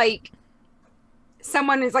much that like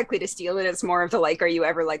someone is likely to steal it. It's more of the like, are you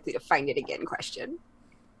ever likely to find it again question.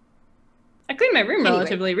 I cleaned my room Anyway.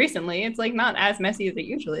 relatively recently. It's like not as messy as it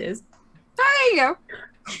usually is. Oh, there you go.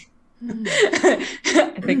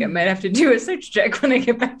 I think I might have to do a search check when I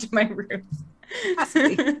get back to my room.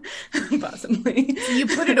 Possibly. Possibly. You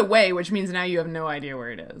put it away, which means now you have no idea where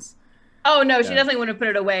it is. Oh no, she Yeah. definitely wouldn't put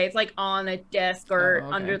it away. It's like on a desk or Oh,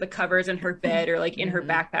 okay. under the covers in her bed or like in her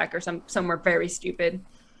backpack or somewhere very stupid.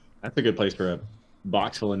 That's a good place for a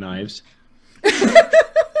box full of knives.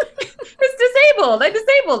 It's disabled. I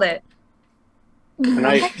disabled it.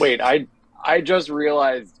 And I just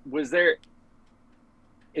realized,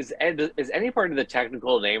 is any part of the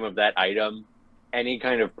technical name of that item any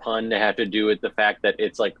kind of pun to have to do with the fact that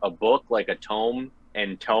it's like a book, like a tome,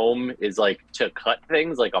 and tome is like to cut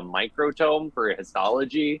things, like a microtome for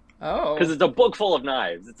histology? Oh. Because it's a book full of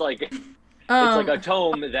knives. It's like it's like a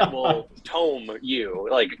tome that will tome you,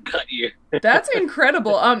 like cut you. That's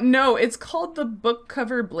incredible. No, it's called the book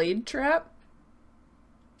cover blade trap.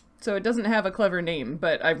 So it doesn't have a clever name,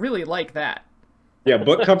 but I really like that. Yeah,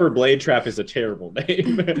 book cover blade trap is a terrible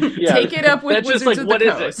name. Yeah, Take it up with that's just Wizards like, of what the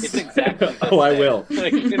is Coast. it? It's exactly. Oh, I will.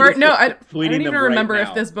 Like, Or, no, I don't Tweeting even them right remember if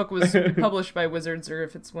now. this book was published by Wizards or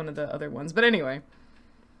if it's one of the other ones. But anyway.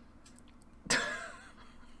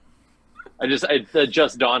 it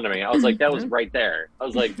just dawned on me. I was like, that was right there. I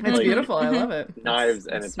was like, It's beautiful. I love it. Knives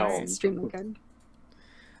and a It's nice. tome. Extremely good.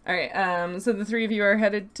 All right. So the three of you are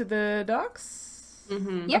headed to the docks?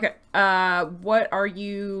 Mm-hmm. Yep. Okay. What are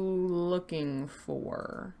you looking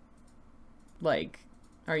for? Like,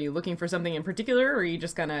 are you looking for something in particular, or are you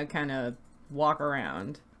just gonna kind of walk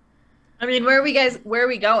around? I mean, where are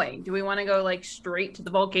we going? Do we want to go like straight to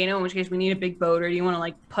the volcano, in which case we need a big boat, or do you want to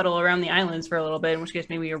like puddle around the islands for a little bit, in which case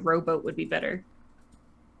maybe a rowboat would be better?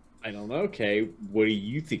 I don't know. Okay, what do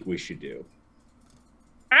you think we should do?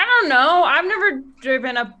 I don't know. I've never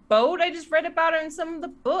driven a boat. I just read about it in some of the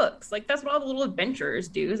books. Like that's what all the little adventurers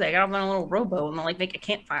do. Is they get off on a little rowboat and they'll like make a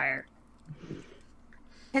campfire.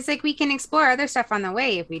 It's like we can explore other stuff on the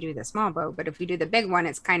way if we do the small boat, but if we do the big one,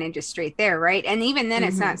 it's kind of just straight there, right? And even then,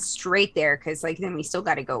 it's not straight there because, like, then we still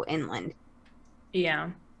got to go inland.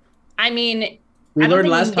 Yeah. I mean, We I don't learned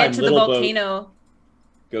think last we can time get to the little volcano. boat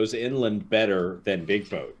goes inland better than big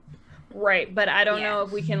boat. Right, but I don't Yeah. know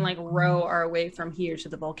if we can like row our way from here to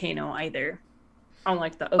the volcano either. On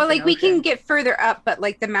like the open But like we can ocean. get further up, but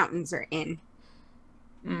like the mountains are in.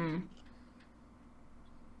 Mm.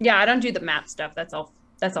 Yeah, I don't do the map stuff. That's all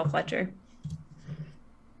Fletcher.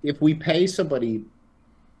 If we pay somebody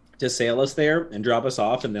to sail us there and drop us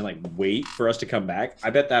off and then like wait for us to come back, I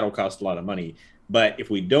bet that'll cost a lot of money. But if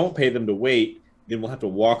we don't pay them to wait, then we'll have to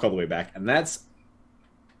walk all the way back. And that's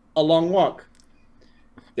a long walk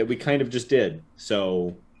that we kind of just did.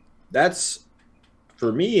 So that's,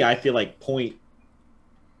 for me, I feel like point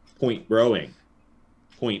rowing,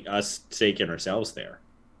 point us taking ourselves there.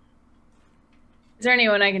 Is there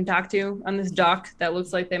anyone I can talk to on this dock that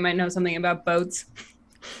looks like they might know something about boats?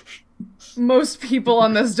 Most people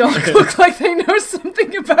on this dock look like they know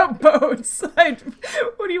something about boats.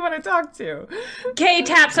 What do you want to talk to? Kay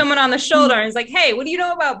taps someone on the shoulder and is like, "Hey, what do you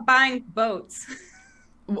know about buying boats?"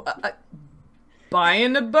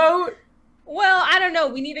 Buying a boat? Well, I don't know.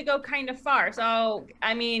 We need to go kind of far. So,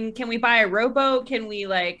 I mean, can we buy a rowboat? Can we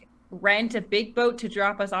like rent a big boat to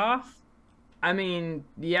drop us off? I mean,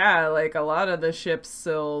 yeah, like a lot of the ships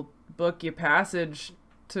will book you passage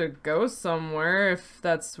to go somewhere if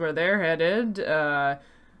that's where they're headed.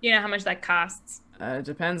 You know how much that costs? It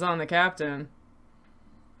depends on the captain.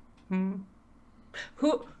 Who's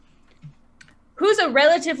a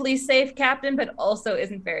relatively safe captain, but also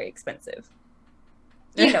isn't very expensive.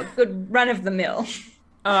 You know, good run of the mill.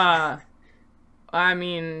 I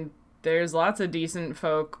mean, there's lots of decent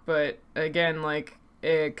folk, but again, like,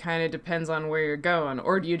 it kind of depends on where you're going.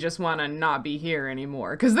 Or do you just want to not be here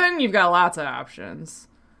anymore? Because then you've got lots of options.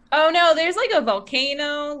 Oh no, there's like a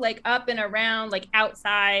volcano, like up and around, like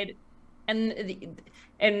outside, and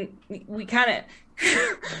we kind of.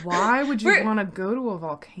 Why would you want to go to a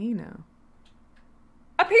volcano?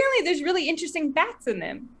 Apparently, there's really interesting bats in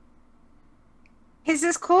them. Is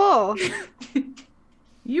this cool?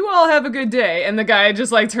 You all have a good day. And the guy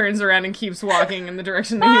just like turns around and keeps walking in the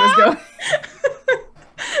direction that he was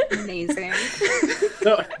going. Amazing.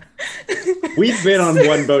 So, we've been on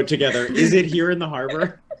one boat together. Is it here in the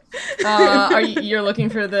harbor? You're looking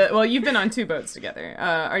for the... Well, you've been on 2 boats together.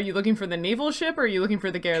 Are you looking for the naval ship, or are you looking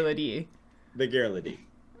for the Gerlady? The Gerlady.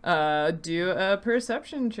 Do a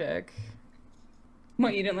perception check.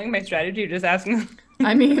 What, you didn't like my strategy? You're just asking.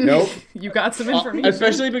 I mean, Nope. You got some information.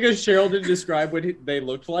 Especially because Cheryl didn't describe what they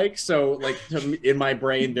looked like, so like in my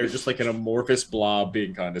brain, they're just like an amorphous blob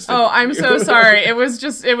being condescending. Oh, I'm so sorry. It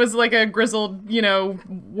was like a grizzled, day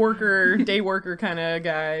worker kind of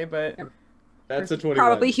guy, but... That's a 21.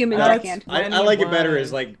 Probably human backhand. I like it better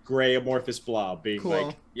as like gray amorphous blob being Cool.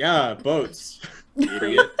 like, yeah, boats.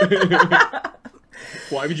 Idiot.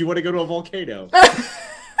 Why would you want to go to a volcano?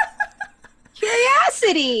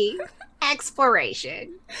 Curiosity.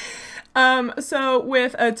 Exploration. So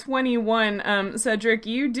with a 21, Cedric,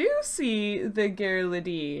 you do see the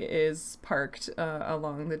Gerlady is parked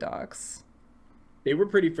along the docks. They were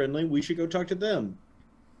pretty friendly. We should go talk to them.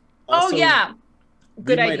 Oh yeah,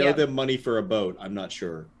 good we idea. might owe them money for a boat. I'm not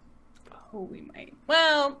sure. Oh, we might.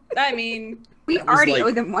 Well, I mean, We That was already like-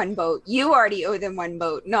 owe them 1 boat. You already owe them 1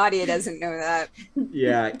 boat. Nadia doesn't know that.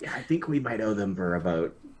 Yeah, I think we might owe them for a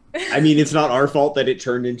boat. I mean, it's not our fault that it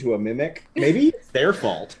turned into a mimic. Maybe it's their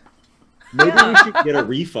fault. Maybe we should get a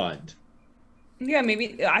refund. yeah,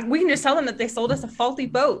 maybe we can just tell them that they sold us a faulty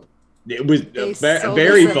boat. It was They sold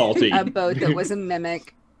very us faulty. A boat that was a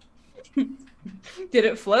mimic. Did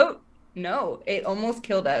it float? No, it almost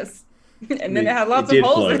killed us. And then it had lots did of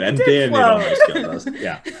holes float, in it. and did then float. it almost killed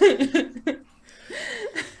us. Yeah.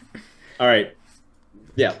 All right.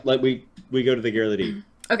 Yeah, we go to the Gerlady.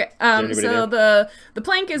 Okay, anybody so the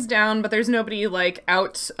plank is down, but there's nobody, like,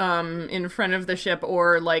 out in front of the ship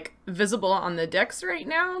or, like, visible on the decks right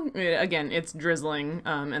now. Again, it's drizzling,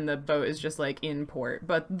 and the boat is just, like, in port.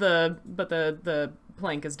 But the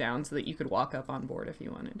plank is down so that you could walk up on board if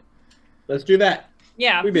you wanted. Let's do that.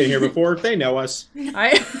 Yeah. We've been here before. They know us.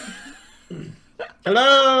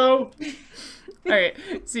 Hello. All right,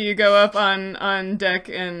 so you go up on deck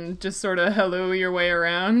and just sort of hello your way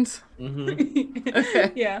around. Mm-hmm.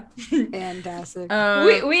 Okay. Yeah. Fantastic.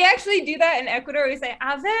 We actually do that in Ecuador. We say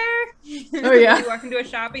 "a ver." Oh, yeah. You walk into a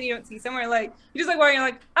shop and you don't see somewhere, like you just like walking, you're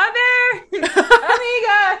like "a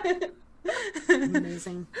ver, amiga."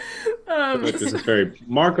 Amazing. This is very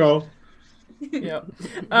Marco. Yep. So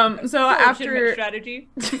Legitimate after strategy.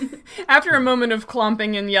 after a moment of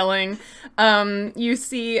clomping and yelling, you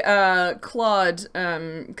see Claude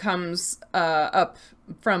comes up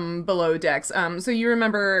from below decks. So you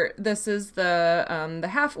remember this is the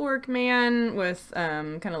half-orc man with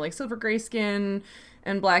kind of like silver gray skin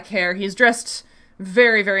and black hair. He's dressed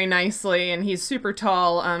very, very nicely, and he's super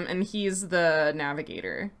tall, and he's the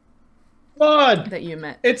navigator Claude. that you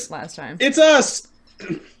met It's- last time. It's us.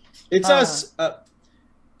 It's us.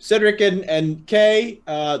 Cedric and Kay.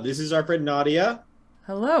 This is our friend Nadia.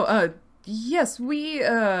 Hello. Yes, we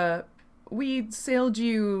sailed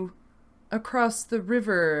you across the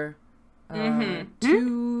river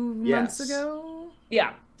 2 months Yes. ago.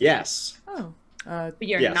 Yeah, Yes. Oh. but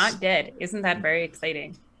you're Yes. not dead. Isn't that very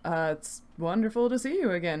exciting? It's wonderful to see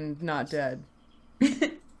you again, not dead.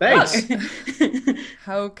 Thanks.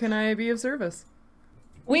 How can I be of service?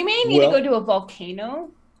 We may need Well- to go to a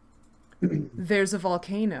volcano. There's a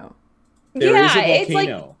volcano. There is a it's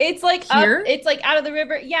volcano. like Here? up. It's like out of the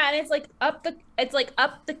river. Yeah, and it's like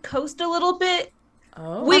up the coast a little bit.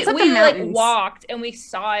 Oh. We That's up the like mountains. walked and we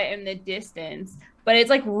saw it in the distance, but it's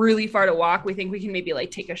like really far to walk. We think we can maybe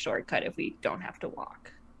like take a shortcut if we don't have to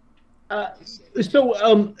walk.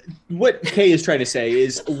 So, what Kay is trying to say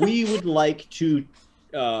is we would like to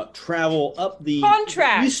travel up the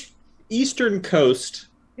Contract. eastern coast,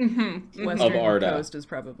 Mm-hmm. Western Arda. coast is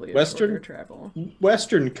probably a Western- shorter travel.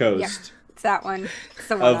 western coast. It's that one. It's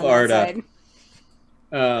the one Of on Arda. that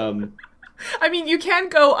side. I mean, you can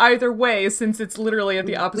go either way since it's literally at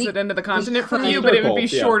the opposite end of the continent from you, but it would be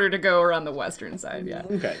Yeah. shorter to go around the western side, yeah.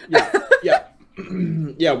 Okay. Yeah. Yeah.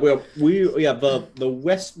 Yeah. Well, the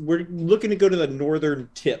west. We're looking to go to the northern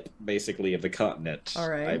tip, basically, of the continent. All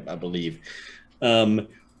right. I believe.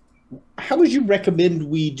 how would you recommend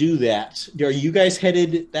we do that? Are you guys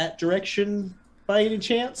headed that direction by any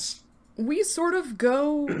chance? We sort of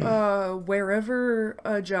go wherever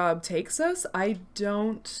a job takes us. I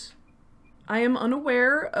am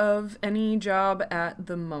unaware of any job at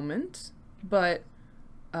the moment, but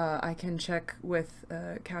I can check with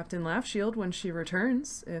Captain Laughshield when she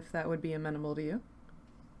returns, if that would be amenable to you.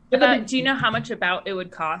 Do you know how much about it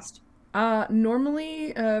would cost?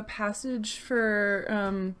 Normally, passage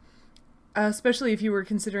for, especially if you were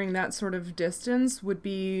considering that sort of distance, would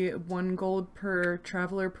be 1 gold per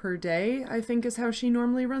traveler per day, I think is how she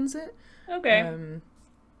normally runs it. Okay.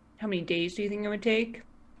 How many days do you think it would take?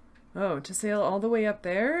 Oh, to sail all the way up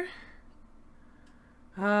there?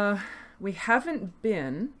 We haven't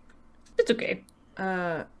been. It's okay.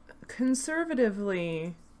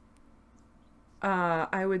 Conservatively,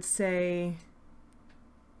 I would say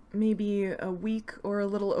maybe a week or a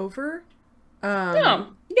little over. Yeah,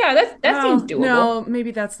 that seems doable. No,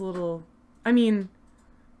 maybe that's a little. I mean,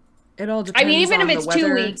 it all depends. I mean, even on if it's the 2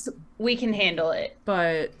 weather, weeks, we can handle it.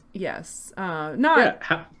 But yes, not.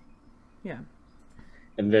 Yeah.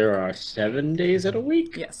 And there are 7 days in a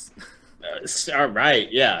week? Yes. All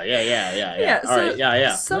right. Yeah. All right.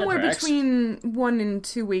 Yeah. Somewhere between 1 and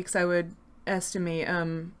 2 weeks, I would estimate.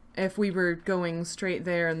 If we were going straight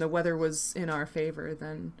there and the weather was in our favor,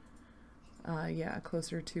 then,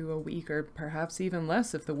 closer to a week or perhaps even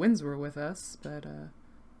less if the winds were with us. But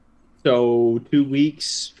so 2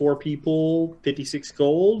 weeks, 4 people, 56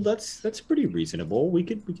 gold. That's pretty reasonable. We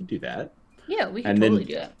could do that. Yeah, we can totally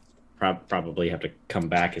do that. Probably have to come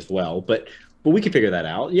back as well, but we can figure that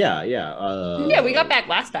out. Yeah. Yeah, we got back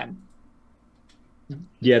last time.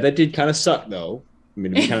 Yeah, that did kind of suck though. I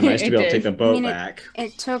mean, it'd be kind of nice to be able to take the boat back.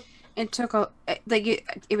 It took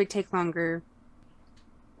it would take longer.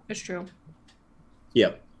 It's true.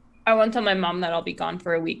 Yep. I won't tell my mom that I'll be gone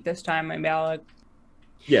for a week this time. Maybe I'll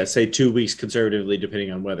Yeah, say 2 weeks conservatively,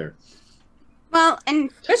 depending on weather. Well, and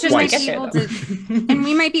let's just might be able to, and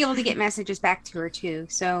we might be able to get messages back to her too.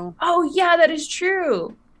 So. Oh yeah, that is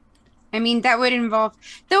true. I mean, that would involve.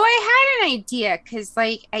 Though I had an idea, because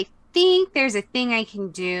I think there's a thing I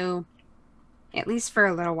can do, at least for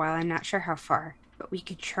a little while. I'm not sure how far, but we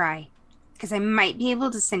could try, because I might be able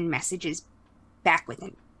to send messages back with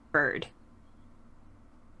a bird.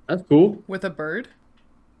 That's cool. with a bird.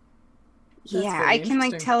 Yeah, very I can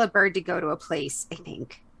interesting. tell a bird to go to a place, I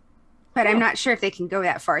think. But I'm not sure if they can go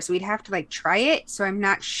that far, so we'd have to try it, so I'm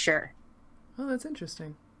not sure. Oh, that's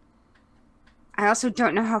interesting. I also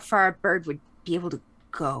don't know how far a bird would be able to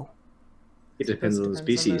go. It depends on the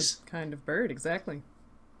species. the kind of bird, exactly.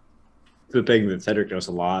 The thing that Cedric knows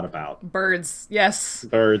a lot about. Birds, yes.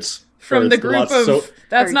 Birds. From Birds. the group Lots- of, so-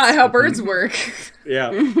 that's Birds. not how birds work.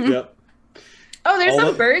 Yeah. Yep. Oh, there's All some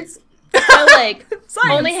of- birds that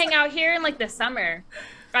Science. only hang out here in the summer.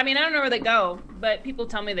 I mean, I don't know where they go, but people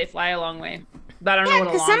tell me they fly a long way. But I don't know Yeah, what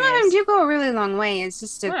a because long some of them is. do go a really long way. It's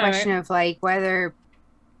just a All question of whether,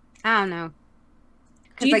 I don't know.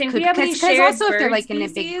 Do you think we have any shared also if they're bird in a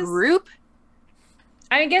big species? group,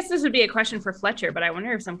 I guess this would be a question for Fletcher, but I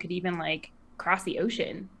wonder if some could even cross the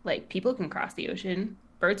ocean. People can cross the ocean.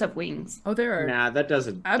 Birds have wings. Oh, there are Nah, that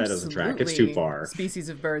doesn't track. It's too far. species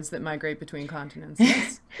of birds that migrate between continents.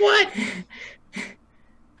 Yes. What?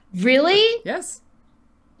 Really? Yes.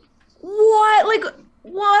 What?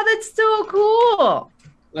 Wow, that's so cool.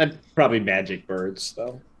 That's probably magic birds,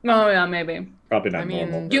 though. Oh yeah, maybe. Probably not I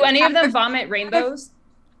mean, normal. Do any of them vomit rainbows?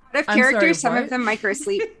 out of I'm characters, sorry, some what? of them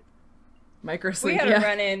microsleep. Microsleep, We had yeah. a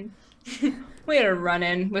run in. We had a run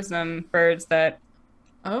in with some birds that.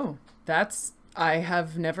 Oh, I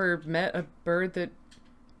have never met a bird that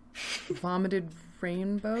vomited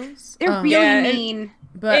rainbows. They're really Yeah, mean.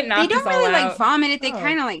 But it They knocked don't us all really out. vomit it. They Oh.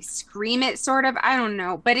 kind of scream it, sort of. I don't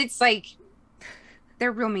know, but it's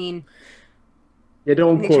they're real mean. Yeah,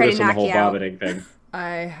 don't They quote try to us on the knock whole you out. vomiting thing. I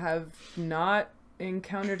have not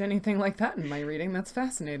encountered anything like that in my reading. That's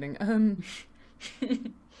fascinating.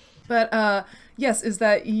 But yes, is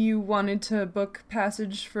that you wanted to book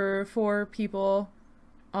passage for 4 people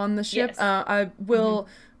on the ship? Yes. I will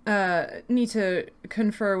need to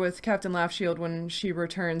confer with Captain Laughshield when she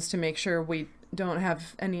returns to make sure we don't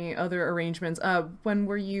have any other arrangements. When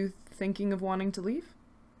were you thinking of wanting to leave?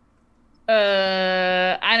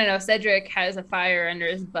 I don't know. Cedric has a fire under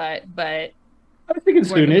his butt, but I was thinking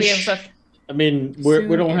we have soonish. stuff. I mean,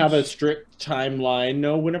 we don't have a Soonish. strict timeline.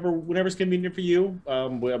 No, whenever's convenient for you.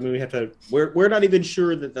 We have to. We're not even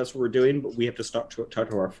sure that that's what we're doing, but we have to talk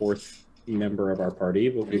to our 4th member of our party.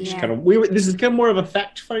 But we just Yeah. kind of this is kind of more of a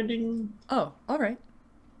fact finding Oh, all right.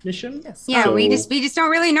 mission. Yes. Yeah, So- we just don't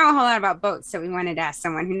really know a whole lot about boats, so we wanted to ask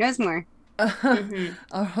someone who knows more.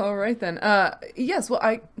 All right then. Yes. Well,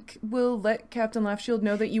 I will let Captain Laughshield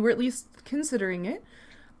know that you were at least considering it.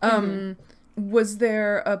 Was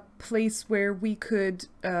there a place where we could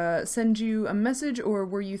send you a message, or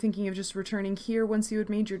were you thinking of just returning here once you had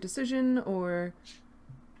made your decision, or?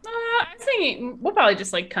 I was thinking we'll probably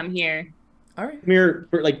just like come here. All right. Come here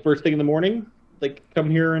for like first thing in the morning. Like come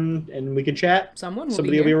here and we can chat. Somebody will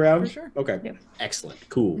be around. for sure. Okay. Yep. Excellent.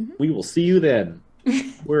 Cool. We will see you then.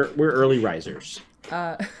 We're early risers.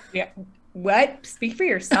 Yeah. What? Speak for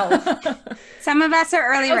yourself. Some of us are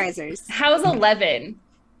early risers. How's 11?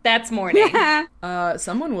 That's morning.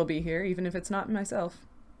 Someone will be here, even if it's not myself.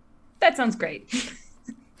 That sounds great.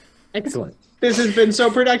 Excellent. This has been so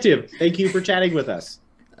productive. Thank you for chatting with us.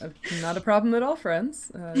 Not a problem at all,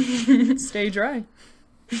 friends. Stay dry.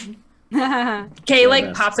 Kay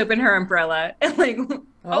like pops open her umbrella and like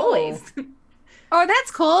always. Oh, that's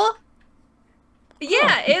cool.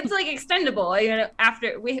 Yeah, it's like extendable. You know,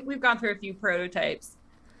 after we've gone through a few prototypes.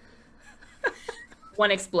 One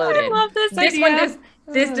exploded. I love this idea. One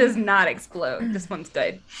this does not explode. This one's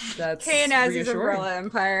good. That's Kay and Azzy's reassuring. umbrella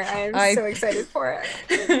empire. I'm so excited for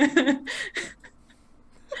it.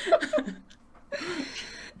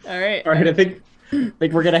 All right. All right, I think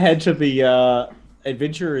we're gonna head to the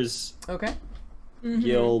Adventurers Okay.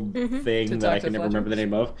 Guild thing To that talk I to can never Fletcher. remember the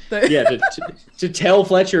name of. The- Yeah, to tell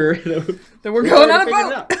Fletcher Then we're going on a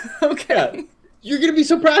already boat. figured it Okay. Yeah, you're gonna be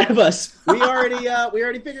so proud of us. We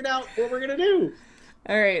already figured out what we're gonna do.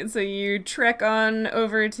 All right, so you trek on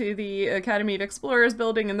over to the Academy of Explorers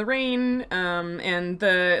building in the rain, and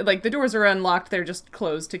the doors are unlocked. They're just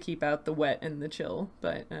closed to keep out the wet and the chill.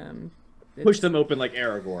 But Push them open like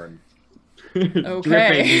Aragorn. Okay.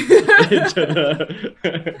 Dripping into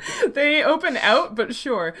the... They open out, but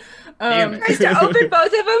sure. Damn it. Tries to open both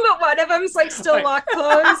of them, but one of them's like still locked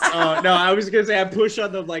closed. No, I was gonna say I push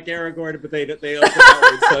on them like Aragorn, but they open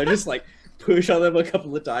outwards, so I just like push on them a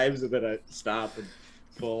couple of times and then I stop and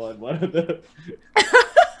pull on one of them.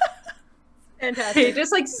 Fantastic. He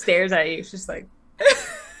just like stares at you. It's just like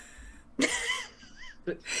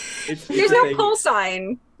It's There's the no thing. pull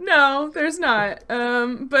sign. No, there's not.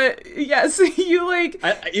 But yeah, so you like.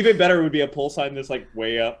 Even better would be a pull sign that's like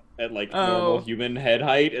way up at like Oh. normal human head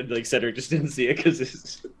height, and like Cedric just didn't see it because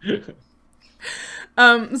it's.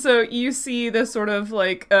 So you see this sort of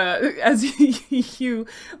like, as you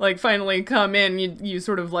like finally come in, you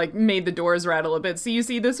sort of like made the doors rattle a bit. So you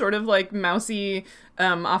see this sort of like mousy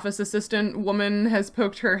office assistant woman has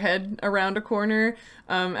poked her head around a corner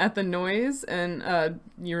at the noise, and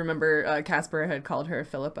you remember Casper had called her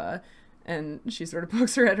Philippa, and she sort of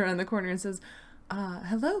pokes her head around the corner and says,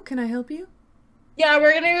 "Hello, can I help you?" yeah,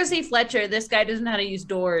 we're gonna go see Fletcher. This guy doesn't know how to use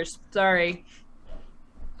doors. Sorry.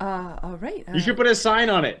 All right. You should put a sign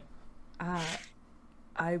on it.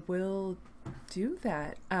 I will do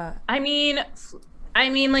that. I mean,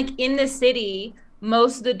 like in the city,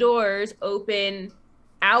 most of the doors open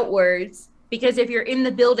outwards because if you're in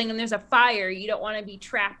the building and there's a fire, you don't want to be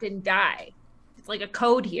trapped and die. It's like a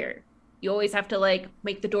code here. You always have to like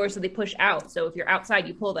make the doors so they push out. So if you're outside,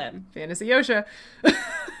 you pull them. Fantasy Yosha.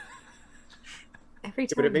 Every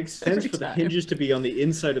time. But it makes sense Every for the time. hinges to be on the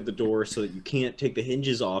inside of the door so that you can't take the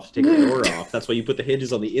hinges off to take the door off. That's why you put the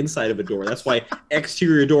hinges on the inside of a door. That's why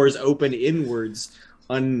exterior doors open inwards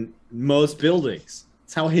on most buildings.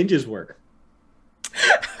 That's how hinges work.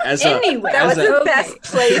 As a, Anyway, That was as a- the best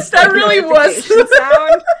place. That really was.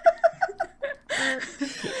 Sound.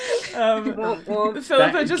 Womp womp.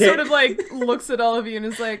 Philippa That- just okay. sort of like looks at all of you and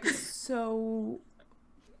is like, "So,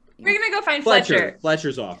 we're gonna go find Fletcher.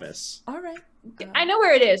 Fletcher's office. all right, I know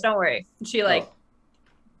where it is. Don't worry. She like, Oh.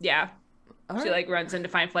 yeah. all She right." like runs in to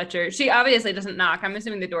find Fletcher. She obviously doesn't knock. I'm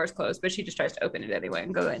assuming the door's closed, but she just tries to open it anyway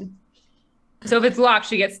and go in. So if it's locked,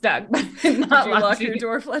 she gets stuck. But if it's Did not you locked, lock she your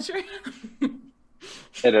door, Fletcher?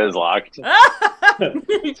 It is locked.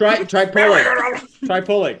 Try pulling. Try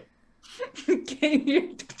pulling. Can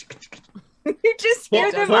you- You just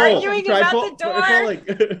hear them Pull. arguing Try about pull- the try door.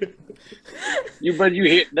 pulling. But you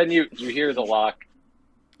hear the lock.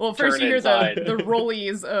 Well, first Turn you hear inside. the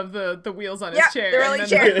rollies of the wheels on his Yeah, chair. the rolly and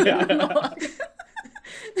chair. then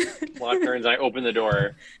Lock turns. I open the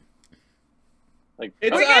door. Like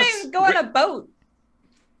It's We're us. gonna go on a boat.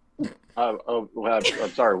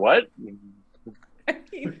 I'm sorry. What?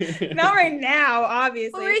 Not right now,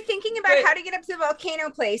 obviously. Well, we were thinking about how to get up to the volcano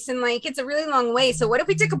place, and like it's a really long way. So what if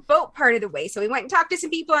we took a boat part of the way? So we went and talked to some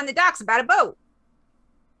people on the docks about a boat.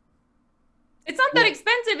 It's not that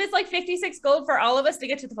expensive. It's like 56 gold for all of us to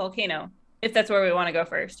get to the volcano. if that's where we want to go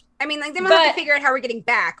first. I mean, like, then we'll have to figure out how we're getting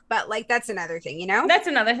back, but, like, that's another thing, you know? That's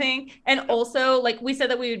another thing. And also, like, we said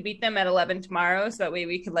that we would beat them at 11 tomorrow, so that way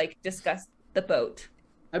we could, like, discuss the boat.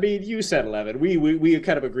 I mean, you said 11. We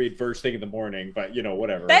kind of agreed first thing in the morning, but, you know,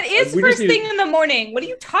 whatever. That is first thing in the morning. What are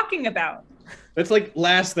you talking about? That's like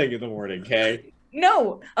last thing in the morning, okay?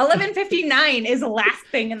 No, 11:59 is the last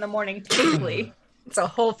thing in the morning, typically. It's a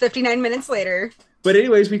whole 59 minutes later. But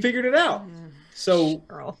anyways, we figured it out. So,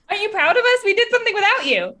 Girl. Are you proud of us? We did something without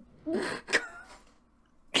you.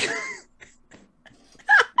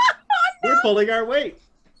 we're pulling our weight.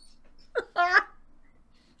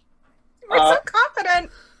 We're so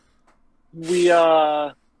confident.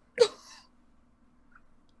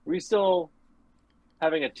 We still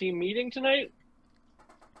having a team meeting tonight?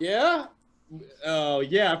 Yeah? Oh,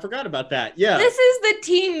 yeah, I forgot about that. Yeah. This is the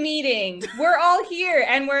team meeting. We're all here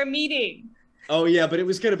and we're meeting. Oh, yeah, but it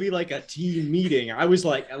was going to be like a team meeting. I was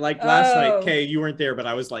like last night, Kay, you weren't there, but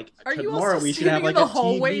I was like, Are you tomorrow also we should have like in the a team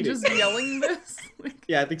hallway meeting. just yelling this?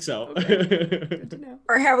 Yeah, I think so. Okay. Good to know.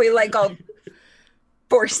 Or how we, like, all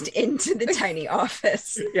forced into the tiny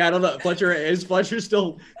office. Yeah, I don't know. Is Fletcher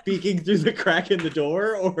still peeking through the crack in the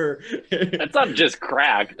door, or? That's not just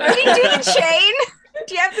crack. Can you do the chain?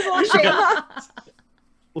 Do you have the little chain lock?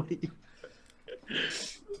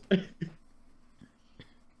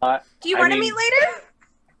 Do you want to meet later?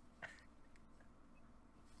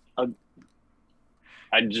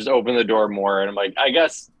 I just open the door more, and I'm like, I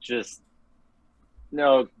guess just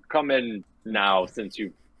no, come in now since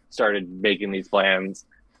you started making these plans.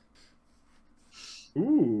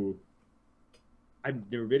 Ooh,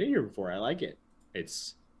 I've never been in here before. I like it.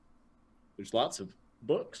 There's lots of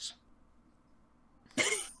books.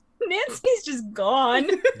 Nancy's just gone.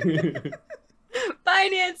 Bye,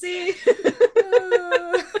 Nancy.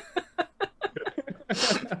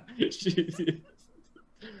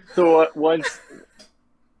 So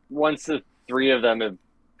once the three of them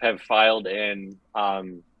have filed in,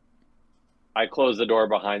 I close the door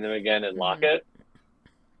behind them again and lock it.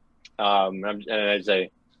 And I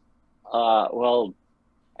say, well,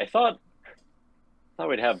 I thought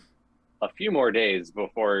we'd have a few more days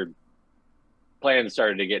before plans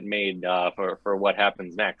started to get made for what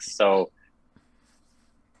happens next. So,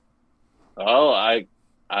 well,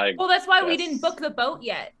 That's why we Yes. didn't book the boat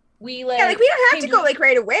yet. We We don't have to go like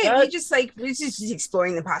right away. That- We're just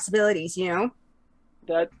exploring the possibilities, you know?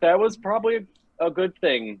 that was probably a good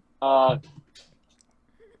thing, because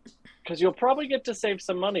you'll probably get to save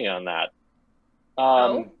some money on that.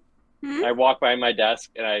 I walk by my desk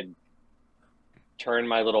and I turn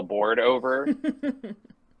my little board over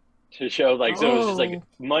to show, like, so it's just like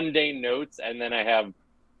mundane notes, and then I have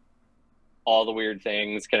all the weird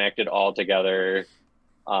things connected all together.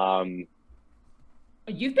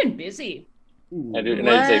 You've been busy. And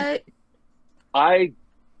I'd say, I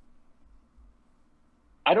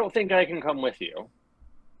don't think I can come with you.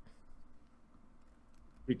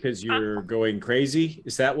 Because you're going crazy?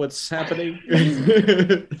 Is that what's happening?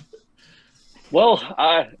 Well,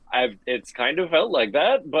 it's kind of felt like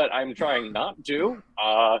that, but I'm trying not to.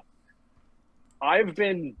 I've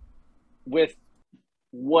been, with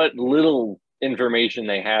what little information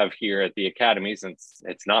they have here at the academy, since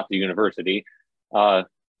it's not the university, I've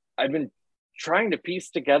been trying to piece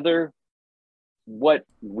together what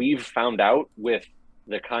we've found out with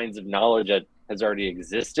the kinds of knowledge that has already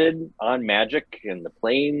existed on magic and the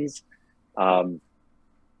planes. And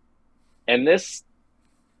this,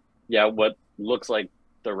 what looks like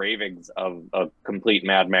the ravings of a complete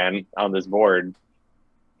madman on this board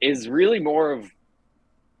is really more of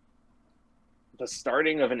the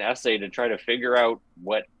starting of an essay to try to figure out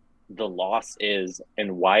what the loss is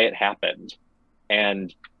and why it happened,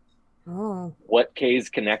 and what Kay's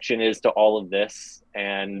connection is to all of this,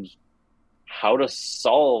 and how to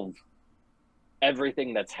solve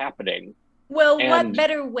everything that's happening. Well, And- what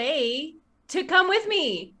better way to come with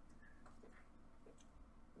me?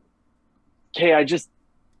 Kay,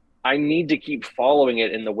 I need to keep following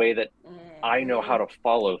it in the way that I know how to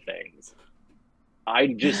follow things. I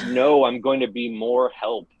just know I'm going to be more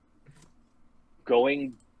help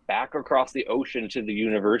going back across the ocean to the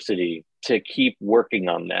university to keep working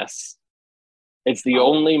on this. It's the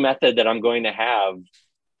only method that I'm going to have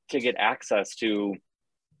to get access to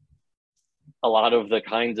a lot of the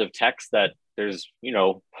kinds of text that there's,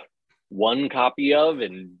 one copy of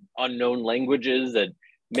in unknown languages that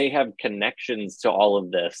may have connections to all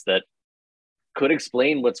of this that could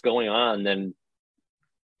explain what's going on and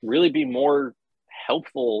really be more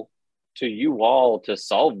helpful to you all to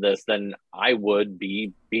solve this than I would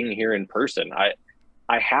be being here in person.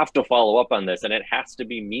 I have to follow up on this, and it has to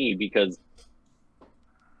be me, because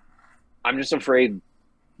I'm just afraid,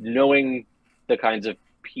 knowing the kinds of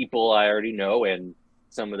people I already know and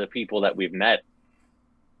some of the people that we've met,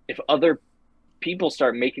 if other people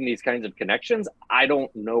start making these kinds of connections, I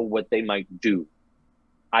don't know what they might do.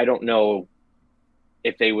 I don't know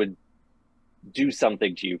if they would do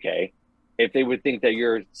something to you, Kay, if they would think that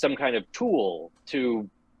you're some kind of tool to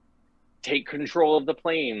take control of the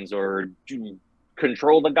planes or to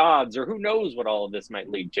control the gods, or who knows what all of this might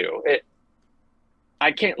lead to.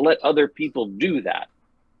 I can't let other people do that.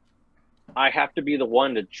 I have to be the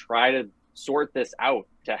one to try to sort this out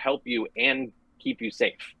to help you and keep you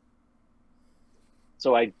safe.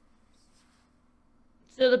 So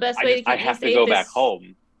the best way to keep I you have safe to go is back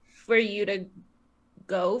home. for you to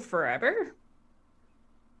go forever?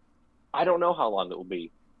 I don't know how long it will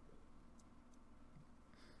be.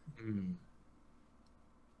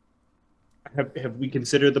 Have we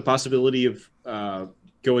considered the possibility of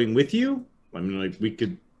going with you? I mean, like we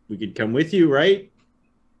could come with you, right?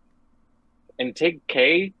 And take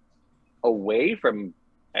Kay away from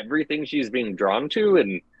everything she's being drawn to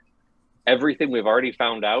and everything we've already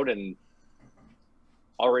found out, and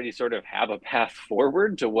already sort of have a path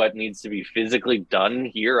forward to what needs to be physically done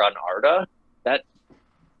here on Arda. That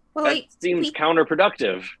seems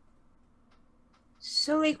counterproductive.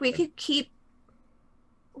 So, like, we could keep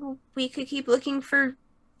looking for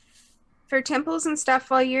temples and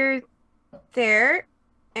stuff while you're there,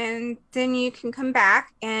 and then you can come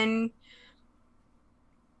back and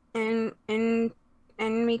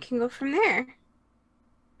we can go from there,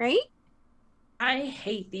 right? I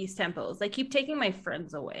hate these temples. They keep taking my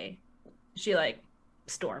friends away. She like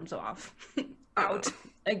storms off out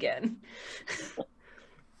again.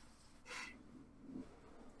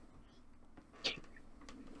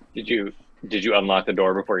 Did you unlock the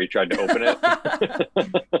door before you tried to open it?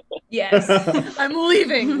 Yes. I'm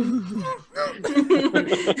leaving.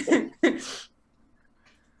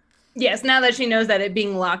 Yes, now that she knows that it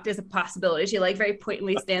being locked is a possibility, she like very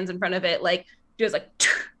pointedly stands in front of it, like just like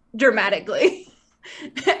dramatically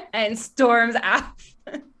and storms out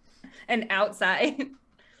and outside.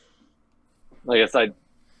 I guess I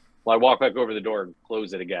walk back over the door and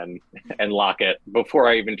close it again and lock it before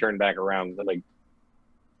I even turn back around. I'm like,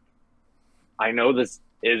 I know this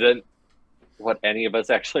isn't what any of us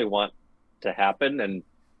actually want to happen, and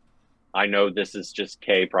I know this is just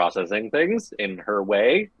Kay processing things in her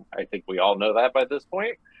way. I think we all know that by this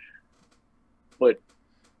point. But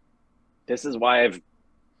this is why I've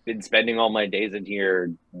been spending all my days in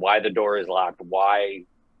here, why the door is locked, why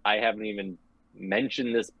I haven't even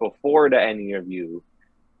mentioned this before to any of you.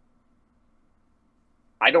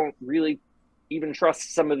 I don't really even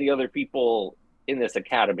trust some of the other people in this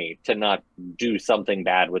academy to not do something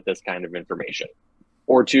bad with this kind of information,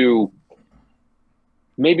 or to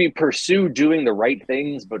maybe pursue doing the right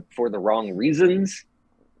things, but for the wrong reasons.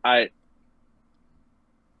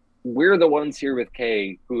 We're the ones here with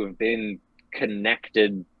Kay who have been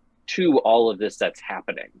connected to all of this that's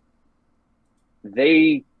happening.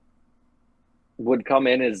 They would come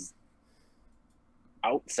in as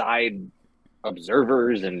outside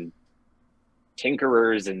observers and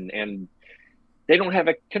tinkerers, and they don't have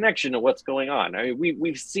a connection to what's going on. I mean,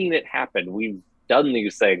 we've seen it happen. We've done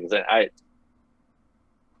these things. And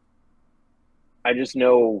I just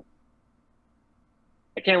know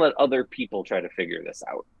I can't let other people try to figure this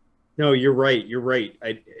out. No, you're right. You're right.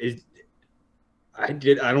 I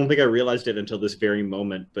don't think I realized it until this very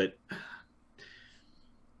moment, but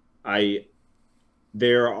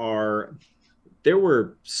there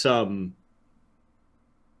were some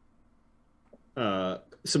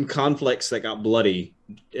conflicts that got bloody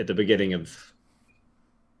at the beginning of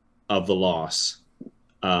the loss.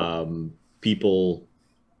 People,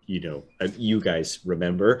 you guys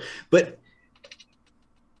remember, but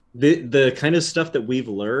the kind of stuff that we've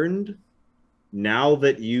learned now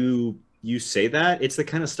that you say that, it's the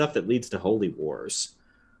kind of stuff that leads to holy wars.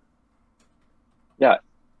 Yeah.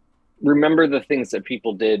 Remember the things that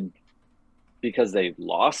people did because they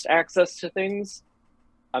lost access to things?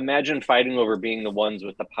 Imagine fighting over being the ones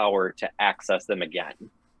with the power to access them again.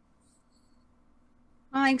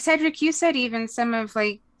 Well, like Cedric, you said even some of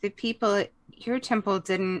like the people at your temple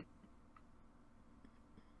didn't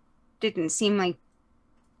seem like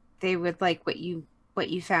they would like what you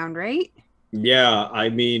found, right? Yeah, I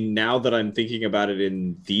mean, now that I'm thinking about it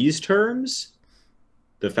in these terms,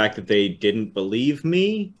 the fact that they didn't believe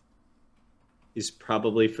me is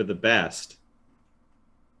probably for the best.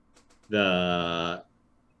 The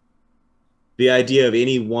idea of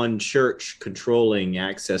any one church controlling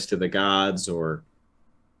access to the gods, or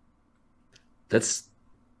that's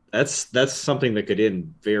something that could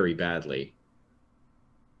end very badly.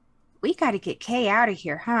 We got to get Kay out of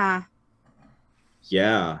here, huh?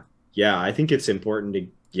 Yeah. Yeah, I think it's important to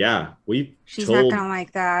we She's not told gonna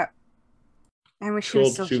like that. I wish she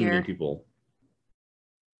was told still too many here. people.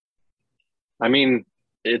 I mean,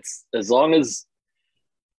 it's as long as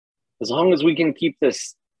we can keep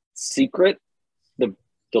this secret, the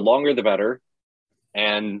longer the better,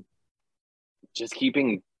 and just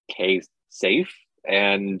keeping Kay safe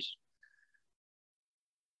and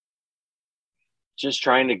just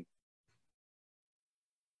trying to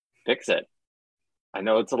fix it. I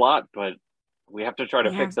know it's a lot, but we have to try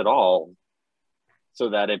to Yeah. fix it all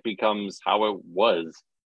so that it becomes how it was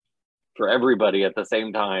for everybody at the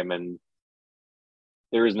same time. And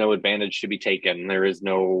there is no advantage to be taken. There is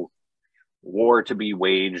no war to be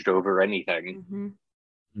waged over anything. Mm-hmm.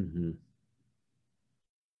 Mm-hmm.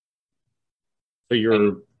 So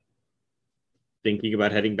you're thinking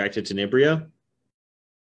about heading back to Tenebria?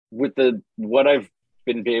 With what I've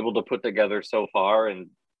been able to put together so far, and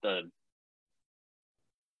the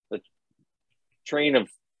train of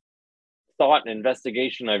thought and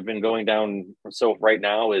investigation I've been going down so right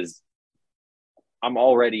now, is I'm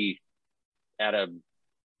already at a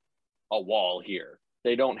wall here.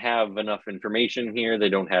 They don't have enough information here. They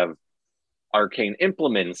don't have arcane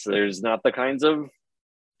implements. There's not the kinds of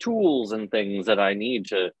tools and things that I need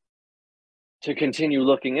to continue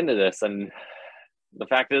looking into this. And the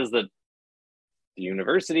fact is that the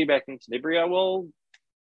university back in Tenebria will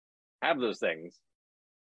have those things.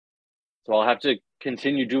 So I'll have to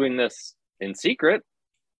continue doing this in secret,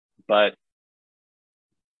 but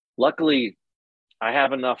luckily I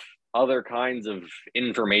have enough other kinds of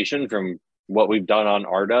information from what we've done on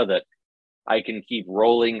Arda that I can keep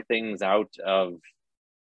rolling things out of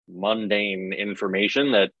mundane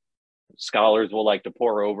information that scholars will like to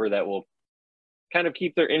pore over, that will kind of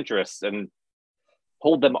keep their interest and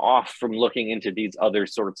hold them off from looking into these other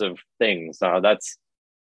sorts of things. That's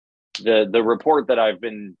the report that I've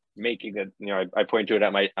been making. That I point to it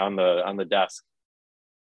at on the desk.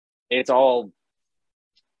 It's all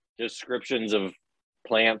descriptions of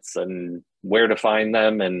plants and where to find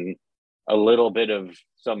them, and a little bit of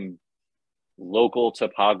some local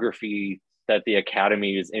topography that the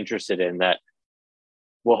academy is interested in, that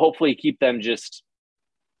will hopefully keep them just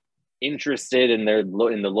interested in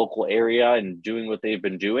in the local area and doing what they've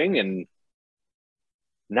been doing and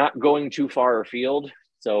not going too far afield.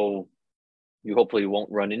 So you hopefully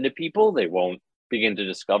won't run into people. They won't begin to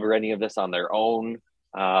discover any of this on their own.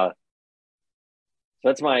 So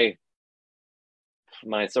that's my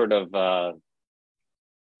sort of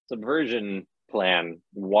subversion plan,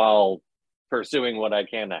 while pursuing what I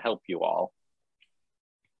can to help you all.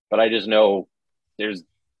 But I just know there's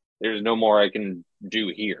no more I can do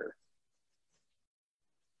here.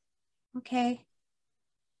 Okay.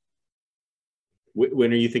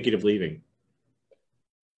 When are you thinking of leaving?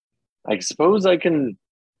 I suppose I can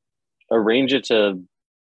arrange it to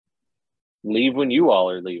leave when you all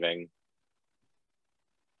are leaving.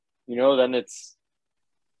 Then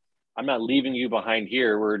I'm not leaving you behind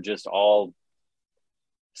here. We're just all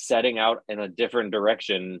setting out in a different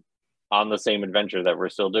direction on the same adventure that we're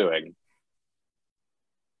still doing.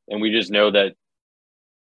 And we just know that,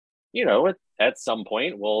 at some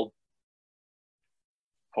point we'll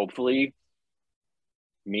hopefully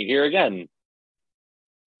meet here again.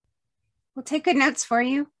 We'll take good notes for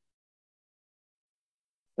you.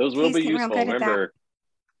 Those will be Kay's getting real useful. good at that. Remember,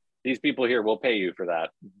 these people here will pay you for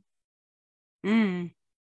that. Mm.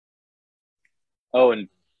 Oh, and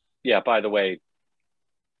yeah, by the way,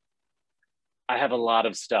 I have a lot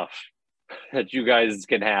of stuff that you guys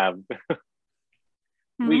can have.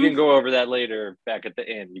 We can go over that later back at the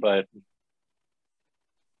inn, but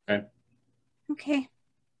Okay.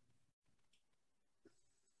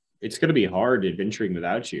 It's going to be hard adventuring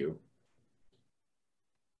without you.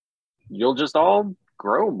 you'll just all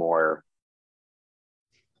grow more.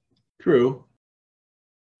 True.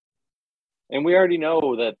 And we already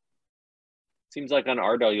know that seems like on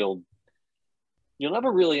Arda you'll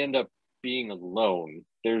never really end up being alone.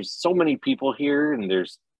 There's so many people here, and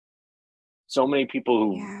there's so many people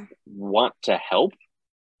who want to help,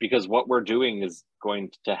 because what we're doing is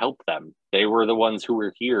going to help them. They were the ones who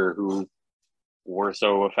were here who were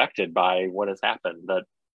so affected by what has happened, that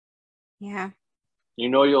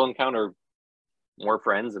you'll encounter more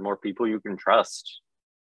friends and more people you can trust.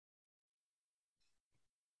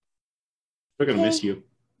 We're going to miss you.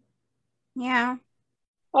 Yeah.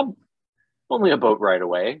 I'm only a boat ride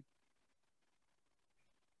away.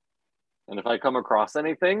 And if I come across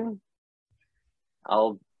anything,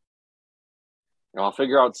 I'll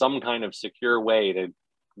figure out some kind of secure way to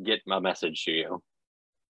get my message to you.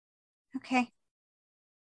 Okay.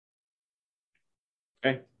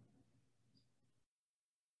 Okay.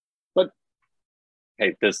 But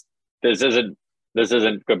hey, this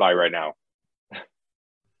isn't goodbye right now.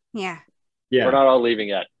 Yeah. Yeah. We're not all leaving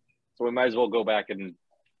yet, so we might as well go back and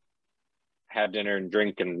have dinner and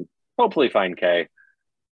drink and hopefully find Kay.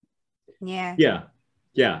 Yeah. Yeah.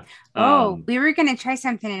 Yeah. Oh, we were gonna try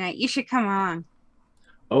something tonight. You should come on.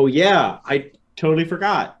 Oh yeah, I totally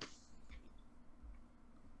forgot.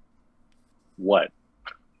 What?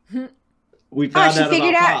 We found she out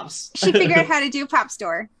figured about out- Pops. She figured out how to do Pop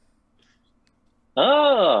Store.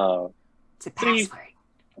 Oh, It's a See? password.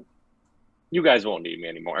 you guys won't need me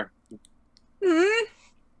anymore. Hmm?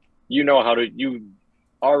 You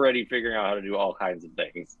already figuring out how to do all kinds of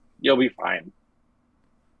things. You'll be fine.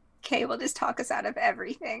 Kay will just talk us out of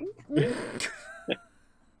everything.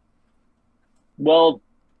 Well,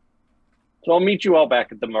 so I'll meet you all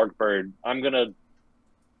back at the Mark Bird.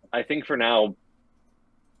 I think for now,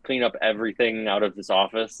 clean up everything out of this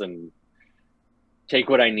office and take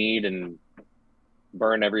what I need and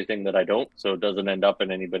burn everything that I don't, so it doesn't end up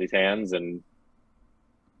in anybody's hands. And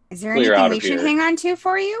Is there Clear anything out we of should here. hang on to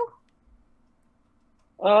for you?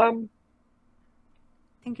 I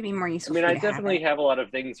I think it'd be more useful. mean, for I you to have definitely it. have a lot of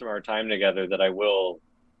things from our time together that I will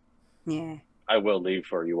Yeah. leave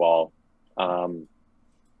for you all. But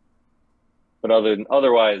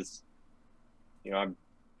otherwise, I'm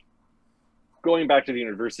going back to the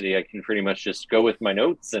university. I can pretty much just go with my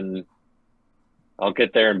notes and I'll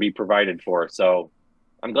get there and be provided for. So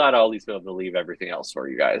I'm glad I'll at least be able to leave everything else for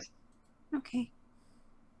you guys. Okay.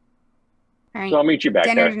 All right. So I'll meet you back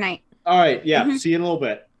Dinner there. tonight. All right. Yeah. Mhm. See you in a little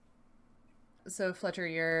bit. So Fletcher,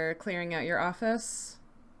 you're clearing out your office.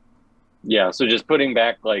 Yeah. So just putting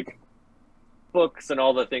back like books and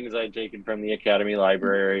all the things I'd taken from the academy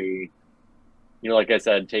library. Like I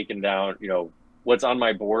said, taking down, what's on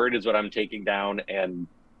my board is what I'm taking down and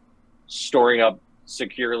storing up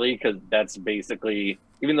securely, because that's basically,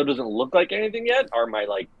 even though it doesn't look like anything yet, are my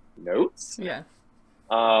like notes. Yeah.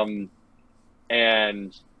 And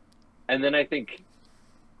then I think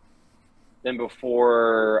then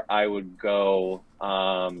before I would go,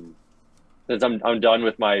 since I'm done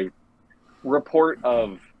with my report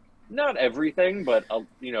of not everything, but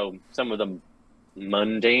some of the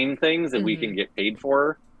mundane things that we can get paid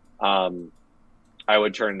for, I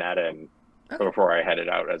would turn that in before I headed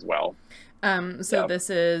out as well. So this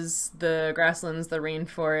is the grasslands, the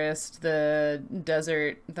rainforest, the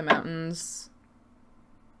desert, the mountains.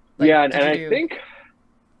 Yeah, and I think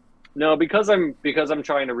no, because I'm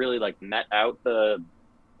trying to really like net out the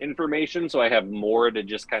information, so I have more to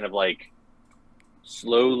just kind of like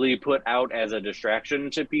slowly put out as a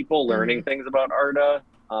distraction to people learning things about Arda.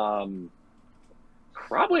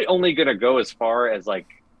 Probably only gonna go as far as like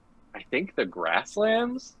I think the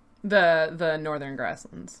grasslands, the northern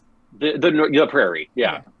grasslands, the prairie,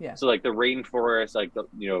 yeah. So like the rainforest, like the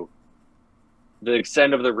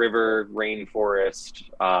extent of the river, rainforest,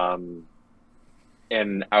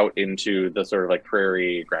 and out into the sort of like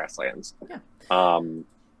prairie grasslands. Do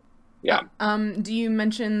you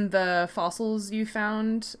mention the fossils you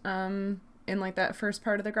found in like that first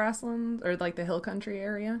part of the grasslands or like the hill country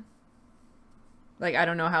area? Like, I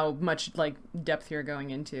don't know how much like depth you're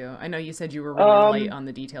going into. I know you said you were really light on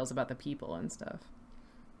the details about the people and stuff.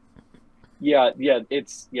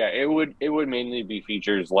 It would mainly be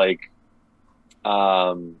features like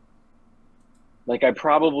I think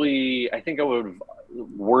I would have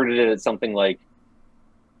worded it as something like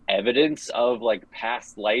evidence of like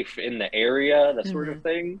past life in the area, that sort of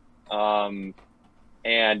thing. And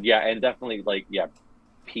definitely like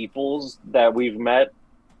peoples that we've met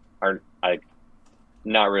are like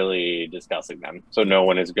not really discussing them, so no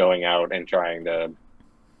one is going out and trying to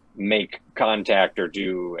make contact or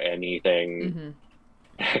do anything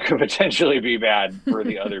that could potentially be bad for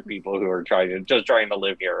the other people who are trying to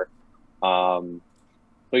live here.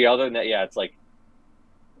 But other than that, it's like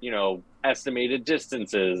estimated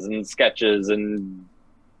distances and sketches and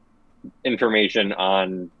information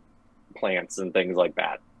on plants and things like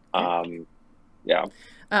that.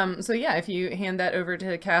 So if you hand that over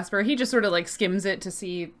to Casper, he just sort of like skims it to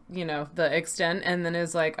see, the extent, and then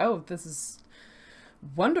is like, oh, this is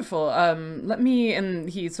wonderful. And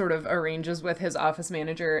he sort of arranges with his office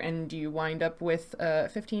manager, and you wind up with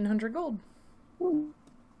 1,500 gold.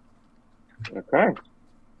 Okay.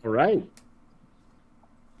 All right.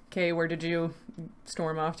 Okay, where did you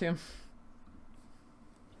storm off to?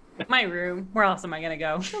 My room. Where else am I gonna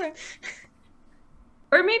go?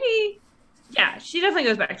 Or maybe, she definitely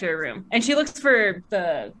goes back to her room and she looks for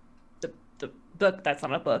the book. That's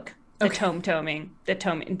not a book. The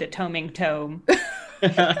toming tome.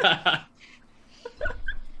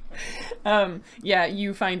 Yeah,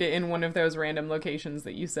 you find it in one of those random locations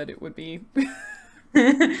that you said it would be.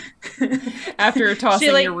 After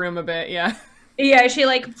tossing your room a bit, yeah. Yeah, she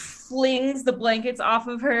like flings the blankets off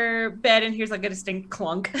of her bed and here's like a distinct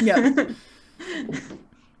clunk. Yep.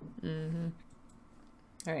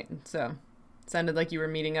 All right, so sounded like you were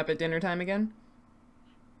meeting up at dinner time again?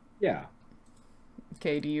 Yeah.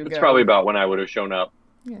 Okay, do you go? It's probably about when I would have shown up.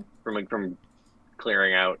 Yeah. From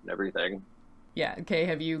clearing out and everything. Yeah, okay,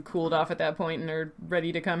 have you cooled off at that point and are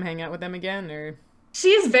ready to come hang out with them again, or? She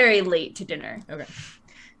is very late to dinner. Okay.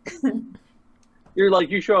 You're like,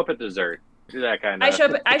 you show up at dessert. Do that kind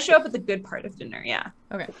of. I show up at the good part of dinner, yeah.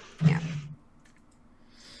 Okay. Yeah.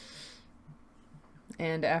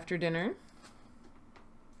 And after dinner?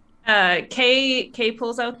 Kay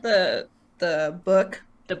pulls out the book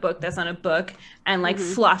that's on a book and like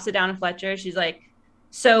flops it down to Fletcher. She's like,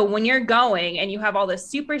 so when you're going and you have all this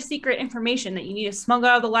super secret information that you need to smuggle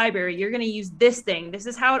out of the library, you're going to use this thing. This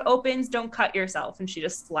is how it opens. Don't cut yourself. And she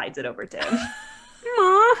just slides it over to him.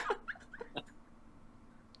 Aww.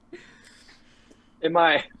 Am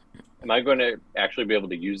I going to actually be able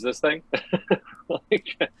to use this thing?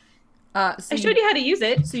 Like, I showed you how to use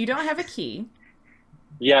it. So you don't have a key.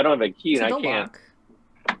 Yeah, I don't have a key to and the I can't.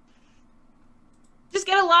 lock. Just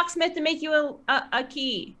get a locksmith to make you a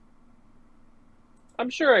key. I'm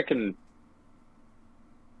sure I can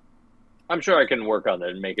work on it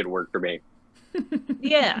and make it work for me.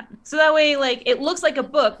 Yeah. So that way, like, it looks like a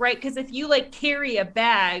book, right? Because if you, like, carry a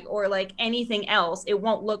bag or, like, anything else, it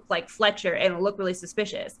won't look like Fletcher and it'll look really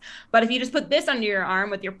suspicious. But if you just put this under your arm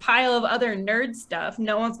with your pile of other nerd stuff,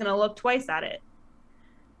 no one's going to look twice at it.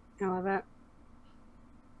 I love that.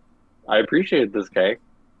 I appreciate this, Kay.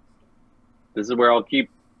 This is where I'll keep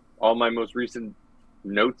all my most recent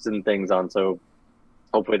notes and things on, so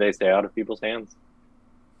hopefully they stay out of people's hands.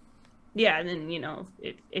 Yeah, and then, you know,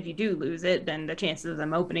 if you do lose it, then the chances of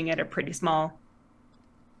them opening it are pretty small.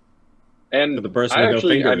 And For the person with no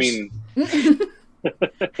fingers. I mean,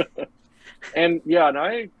 and yeah, and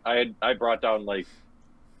I brought down like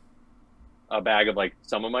a bag of like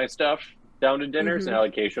some of my stuff down to dinner. So now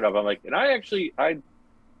like Kay showed up, I'm like, and I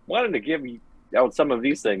wanted to give out some of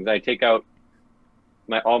these things. I take out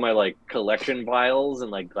all my like collection vials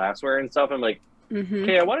and like glassware and stuff. I'm like,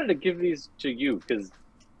 okay, I wanted to give these to you because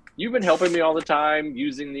you've been helping me all the time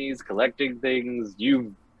using these, collecting things.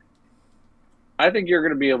 I think you're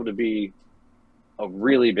going to be able to be a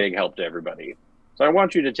really big help to everybody. So I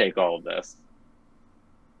want you to take all of this.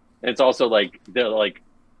 And it's also like the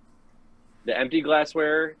empty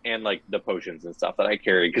glassware and like the potions and stuff that I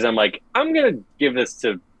carry. Because I'm like, I'm going to give this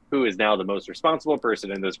to who is now the most responsible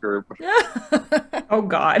person in this group. Oh,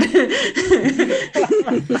 God. You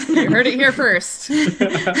heard it here first.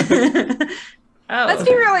 Oh. Let's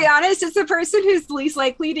be really honest. It's the person who's least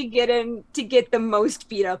likely to get the most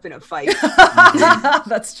beat up in a fight.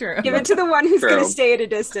 That's true. Give it to the one who's True. going to stay at a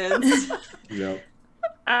distance. Yep.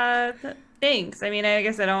 Thanks. I mean, I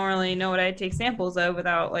guess I don't really know what I'd take samples of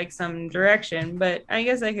without like some direction, but I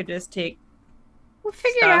guess I could just take. We'll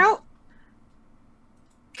figure it out.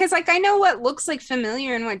 Because, like, I know what looks like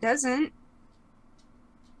familiar and what doesn't.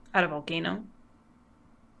 Out of volcano.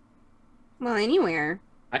 Well, anywhere.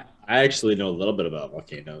 I actually know a little bit about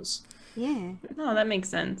volcanoes. Yeah. Oh, that makes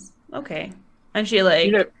sense. Okay. And she like.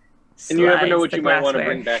 And you never know what slides you the might want to glassware.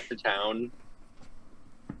 bring back to town.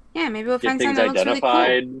 Yeah, maybe we'll Get find things something that looks really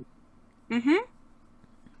identified. cool. Mm-hmm.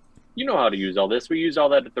 You know how to use all this. We used all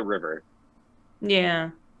that at the river.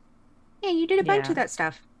 Yeah. Yeah, you did a bunch Yeah. of that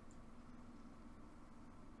stuff.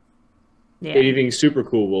 Yeah. Anything super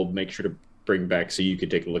cool, we'll make sure to bring back so you can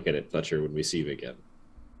take a look at it, Fletcher, when we see you again.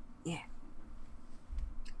 Yeah.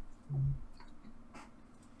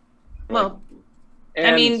 Well, I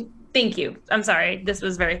And- mean, thank you. I'm sorry. This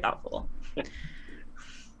was very thoughtful.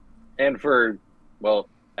 and for, well,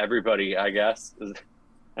 everybody, I guess. And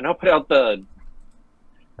I put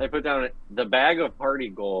down the bag of party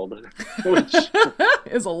gold, which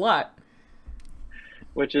Is a lot.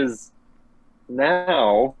 which is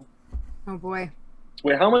now. Oh, boy.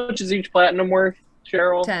 Wait, how much is each platinum worth,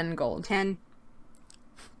 Cheryl? 10 gold. 10.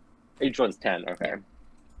 Each one's 10. Okay.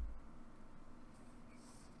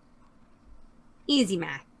 Easy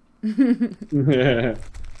math.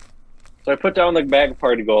 So I put down the bag of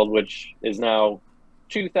party gold, which is now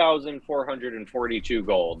 2,442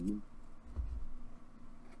 gold.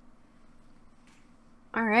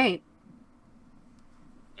 All right.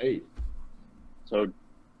 Hey. So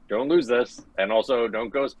don't lose this, and also don't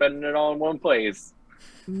go spending it all in one place.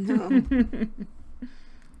 No.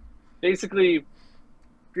 Basically, if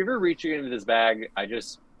you're ever reaching into this bag, I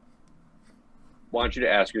just want you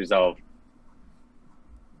to ask yourself,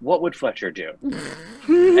 what would Fletcher do? And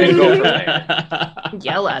go from there.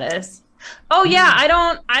 Yell at us. Oh yeah, I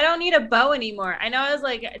don't need a bow anymore. I know I was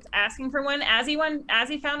like asking for one.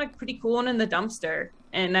 Azzy found a pretty cool one in the dumpster,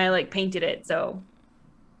 and I like painted it, so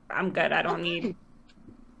I'm good. I don't need.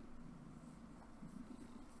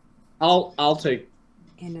 I'll take.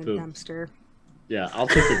 In a Boom. dumpster. Yeah, I'll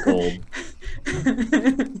take the gold.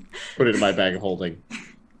 Put it in my bag of holding.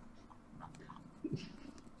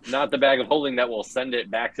 Not the bag of holding that will send it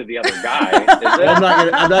back to the other guy. Is it?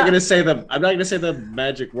 Well, I'm not gonna say the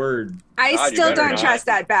magic word. I God, you still better don't not. trust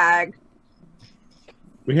that bag.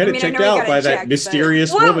 We had I it mean, I checked know we out gotta by check, that but-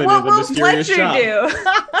 mysterious What woman in the will mysterious Fletcher shop.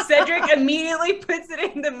 do? Cedric immediately puts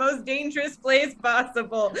it in the most dangerous place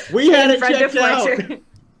possible. We had in it front of checked out. Fletcher.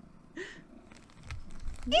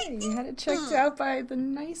 Yeah, you had it checked out by the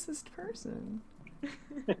nicest person.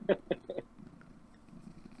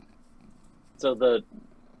 So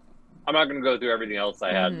I'm not going to go through everything else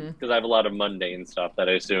I had because I have a lot of mundane stuff that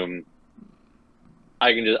I assume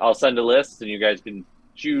I'll send a list and you guys can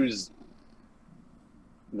choose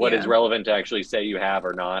what is Yeah. relevant to actually say you have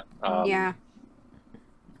or not. Yeah.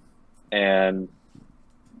 And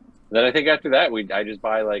then I think after that, I just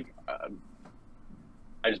buy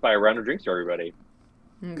a round of drinks for everybody.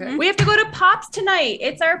 Okay. We have to go to Pops tonight.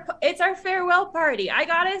 It's our farewell party. I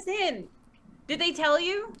got us in. Did they tell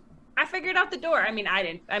you? I figured out the door. I mean, I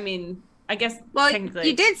didn't. I mean, I guess Well, technically.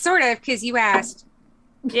 you did sort of because you asked.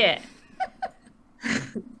 Yeah.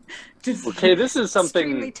 Just Okay, this is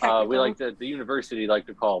something Extremely we like at the university like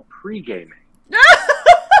to call pre-gaming.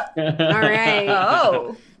 All right.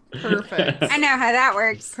 Oh. Perfect. I know how that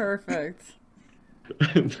works. Perfect.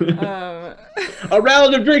 A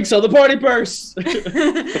round of drinks on the party purse. On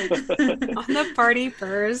the party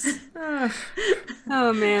purse.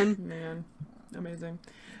 Oh man. Man, amazing.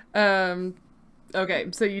 Okay,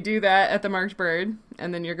 so you do that at the Marked Bird,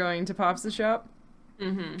 and then you're going to Pops' shop?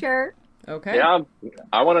 Mm-hmm. Sure. Okay. Yeah,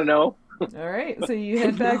 I want to know. All right, so you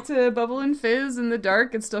head back to Bubble and Fizz in the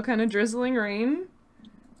dark. It's still kind of drizzling rain.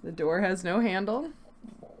 The door has no handle.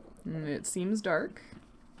 And it seems dark.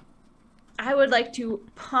 I would like to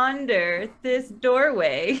ponder this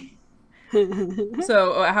doorway.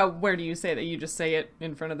 So, where do you say that? You just say it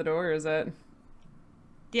in front of the door, or is that?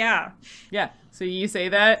 Yeah. Yeah, so you say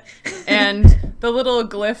that, and the little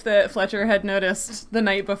glyph that Fletcher had noticed the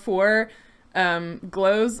night before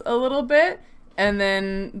glows a little bit, and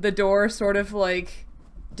then the door sort of like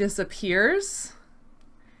disappears,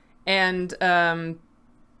 and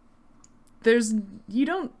you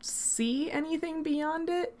don't see anything beyond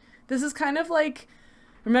it. This is kind of like,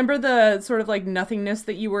 remember the sort of like nothingness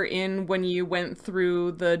that you were in when you went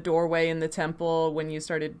through the doorway in the temple when you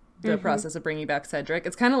started the process of bringing back Cedric?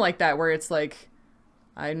 It's kind of like that, where it's like,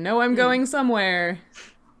 I know I'm going somewhere,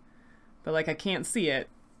 but like I can't see it.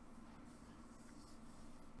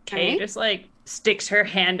 Kay Okay. just like sticks her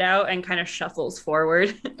hand out and kind of shuffles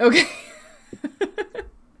forward. Okay.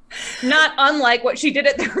 Not unlike what she did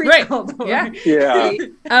at the Right. recall door. Yeah. Yeah.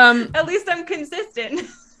 At least I'm consistent.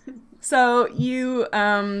 So you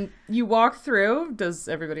walk through. Does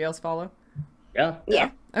everybody else follow? Yeah. Yeah.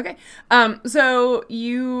 Okay. So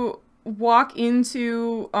you walk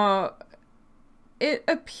into it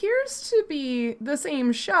appears to be the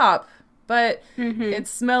same shop, but it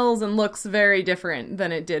smells and looks very different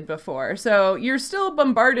than it did before. So you're still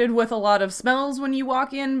bombarded with a lot of smells when you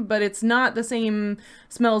walk in, but it's not the same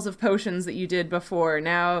smells of potions that you did before.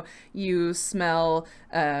 Now you smell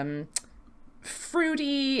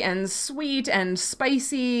fruity and sweet and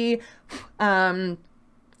spicy.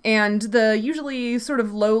 And the usually sort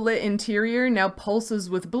of low-lit interior now pulses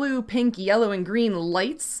with blue, pink, yellow, and green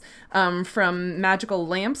lights from magical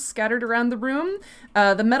lamps scattered around the room.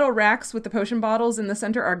 The metal racks with the potion bottles in the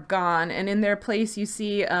center are gone, and in their place you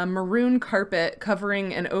see a maroon carpet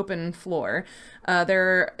covering an open floor.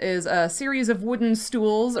 There is a series of wooden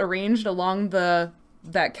stools arranged along that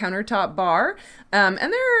countertop bar, and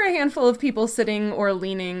there are a handful of people sitting or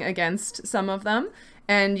leaning against some of them.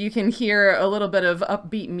 And you can hear a little bit of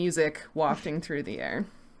upbeat music wafting through the air.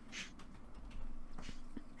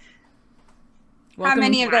 How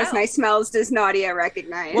many of those nice smells does Nadia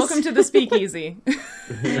recognize? Welcome to the speakeasy.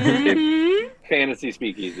 Fantasy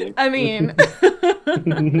speakeasy. I mean.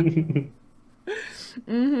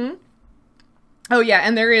 Oh yeah,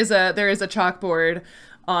 and there is a chalkboard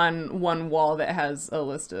on one wall that has a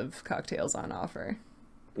list of cocktails on offer.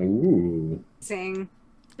 Ooh. Sing.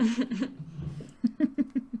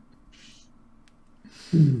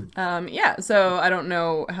 Yeah, so I don't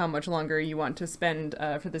know how much longer you want to spend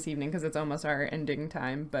for this evening because it's almost our ending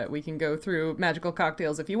time, but we can go through magical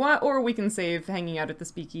cocktails if you want, or we can save hanging out at the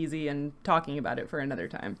speakeasy and talking about it for another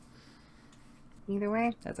time. Either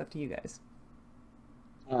way. That's up to you guys.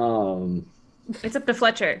 It's up to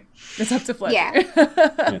Fletcher. It's up to Fletcher.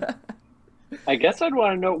 Yeah. I guess I'd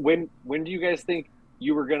want to know when do you guys think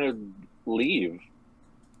you were gonna leave?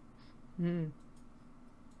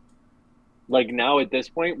 Like now at this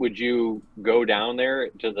point, would you go down there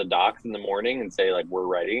to the docks in the morning and say like we're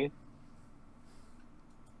ready?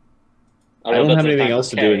 I don't have anything else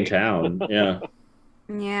to do in town. Yeah.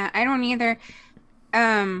 Yeah, I don't either.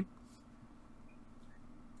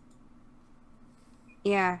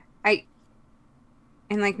 Yeah,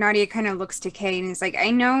 and like Nadia kind of looks to Kay and is like, I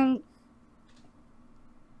know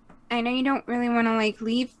you don't really want to like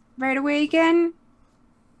leave right away again,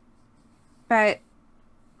 but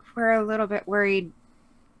we're a little bit worried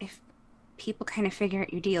if people kind of figure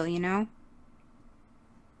out your deal, you know?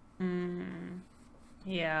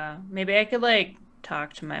 Yeah, maybe I could like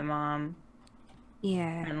talk to my mom.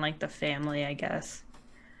 Yeah. And like the family, I guess.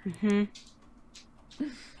 Mm-hmm.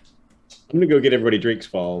 I'm gonna go get everybody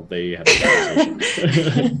drinks while they have a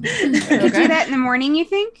conversation. We could do that in the morning, you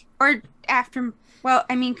think? Or after? Well,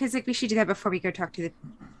 I mean, because like we should do that before we go talk to the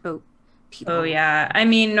boat people. Oh yeah, I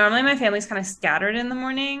mean, normally my family's kind of scattered in the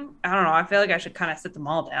morning. I don't know. I feel like I should kind of sit them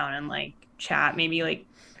all down and like chat. Maybe like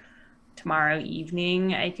tomorrow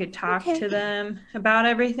evening, I could talk to them about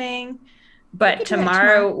everything. But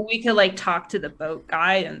tomorrow we could like talk to the boat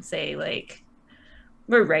guy and say like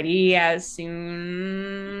we're ready as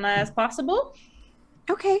soon as possible.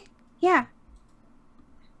 Okay. Yeah.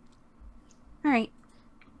 All right.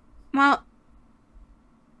 Well,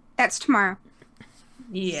 that's tomorrow.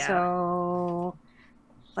 Yeah. So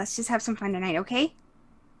let's just have some fun tonight, okay?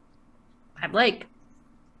 I've like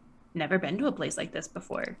never been to a place like this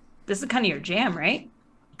before. This is kind of your jam, right?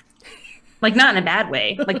 Like not in a bad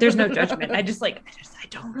way. Like there's no judgment. I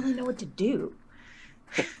don't really know what to do.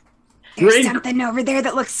 There's something over there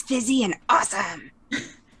that looks fizzy and awesome.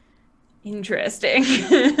 Interesting.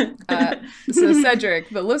 So Cedric,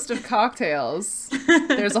 the list of cocktails,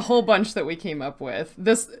 there's a whole bunch that we came up with.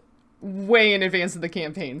 This way in advance of the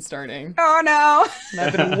campaign starting. Oh no. And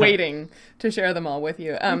I've been waiting to share them all with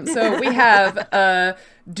you. So we have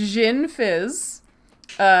Gin Fizz,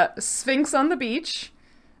 Sphinx on the Beach,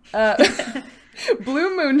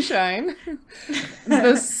 Blue Moonshine,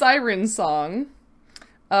 the Siren Song,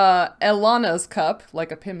 Elana's Cup,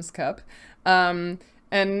 like a Pim's Cup, an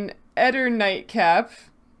Eder Nightcap,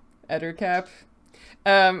 Edercap,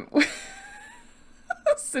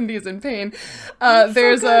 Cindy's in pain.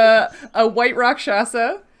 There's a White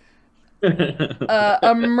Rakshasa,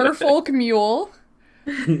 a Merfolk Mule,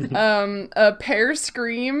 a Pear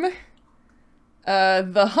Scream,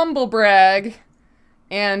 the Humble Brag,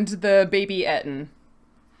 and the Baby Etten.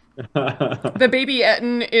 The Baby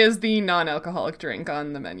Etten is the non-alcoholic drink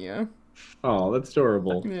on the menu. Oh, that's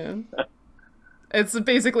adorable. Yeah. It's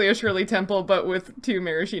basically a Shirley Temple, but with 2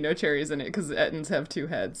 maraschino cherries in it, because Ettens have 2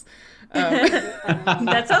 heads.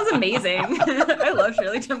 That sounds amazing. I love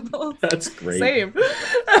Shirley Temple. That's great. Same.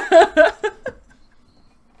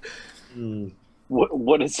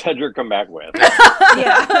 What does Cedric come back with?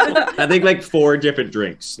 Yeah. I think like 4 different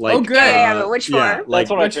drinks. Like, Oh, good. Yeah, but which 4? Yeah, like,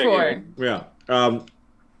 That's what I Which 4? figured. yeah.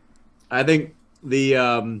 I think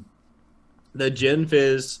the Gin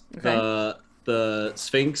Fizz, Okay. the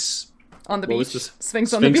Sphinx On the what was beach. this?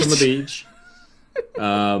 Sphinx on the beach. beach.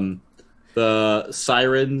 The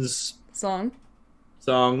Sirens Song.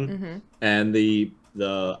 song, Mm-hmm. and the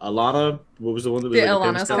Alana. What was the one that was The like a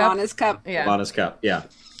Alana's Pim's Cup? Alana's Cup. Yeah. Alana's Cup. Yeah.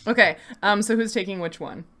 Okay. So who's taking which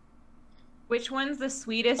one? Which one's the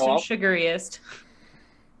sweetest Oh. and sugariest?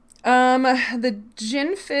 The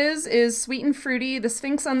Gin Fizz is sweet and fruity. The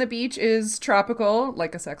Sphinx on the Beach is tropical,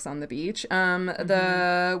 like a sex on the beach.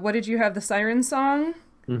 The what did you have? The Siren Song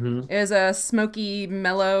is a smoky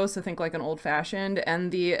mellow, so think like an old fashioned.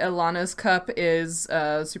 And the Ilana's Cup is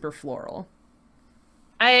super floral.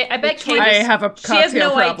 I bet Kate I have a she has no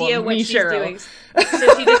cocktail problem. idea what Me, she's Cheryl. doing.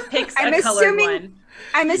 So she just picks I'm a colored assuming- one.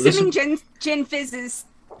 I'm assuming Gin Fizz is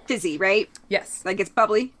fizzy, right? Yes. Like it's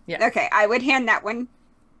bubbly? Yeah. Okay, I would hand that one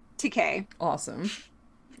to Kay. Awesome.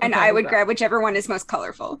 And Okay. I would grab whichever one is most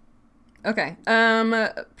colorful. Okay.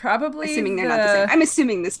 Probably Assuming they're not the same. I'm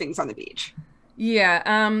assuming this thing's on the beach. Yeah,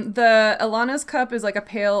 the Ilana's Cup is like a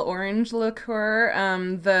pale orange liqueur.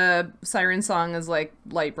 The Siren Song is like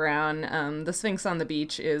light brown. The Sphinx on the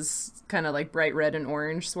Beach is kind of like bright red and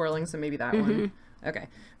orange swirling, so maybe that one. Okay,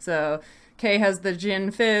 so Kay has the Gin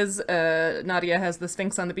Fizz, Nadia has the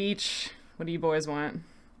Sphinx on the Beach. What do you boys want?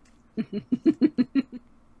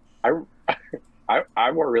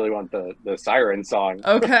 I more really want the siren song.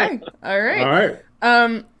 Okay. All right. All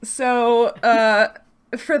right. So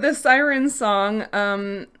for the siren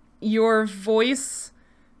song, your voice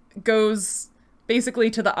goes basically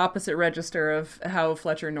to the opposite register of how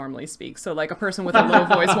Fletcher normally speaks. So like a person with a low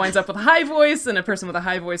voice winds up with a high voice, and a person with a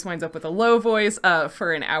high voice winds up with a low voice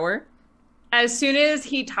for an hour. As soon as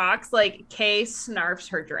he talks, like, Kay snarfs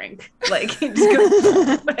her drink. Like, it just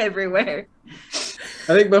goes everywhere.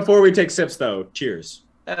 I think before we take sips, though, cheers.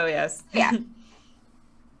 Oh, yes. Yeah.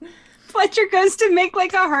 Fletcher goes to make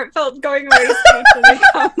like a heartfelt going away speech and it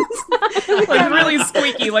comes. Like really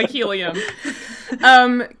squeaky, like helium.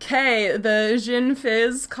 Kay, the Gin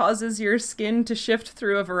Fizz causes your skin to shift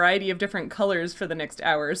through a variety of different colors for the next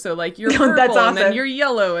hour. So like you're purple, That's awesome. and then you're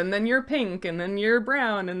yellow, and then you're pink, and then you're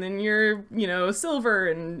brown, and then you're, silver,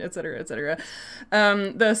 and et cetera, et cetera.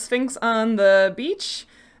 The Sphinx on the beach,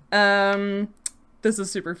 this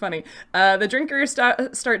is super funny. The drinker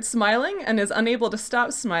starts smiling and is unable to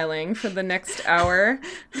stop smiling for the next hour.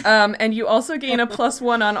 And you also gain a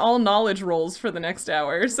 +1 on all knowledge rolls for the next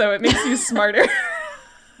hour, so it makes you smarter.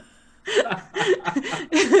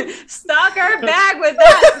 Stock our bag with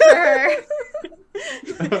that for her.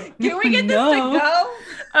 Can we get this to go?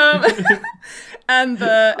 And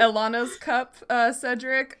the Elana's Cup,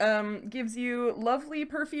 Cedric, gives you lovely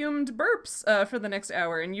perfumed burps for the next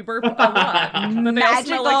hour, and you burp a lot, but they all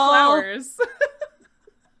smell like flowers.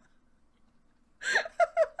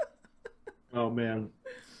 Oh, man.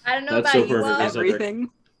 I don't know That's about so you perfect. all, Everything.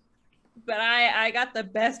 but I got the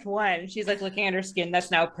best one. She's like looking at her skin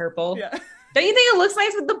that's now purple. Yeah. Don't you think it looks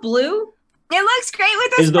nice with the blue? It looks great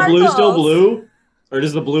with the Is the blue still blue? Or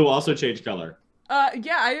does the blue also change color?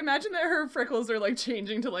 Yeah, I imagine that her freckles are like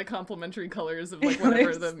changing to like complementary colors of like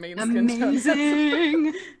whatever the main skin tone is.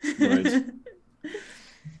 Amazing. Right.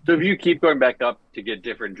 So if you keep going back up to get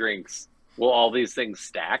different drinks, will all these things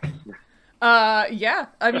stack? Yeah,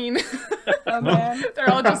 I mean, Oh, man. they're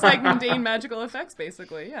all just like mundane magical effects,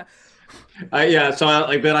 basically. Yeah. So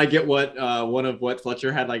then I get what one of what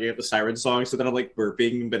Fletcher had, like I get the siren song, so then I'm like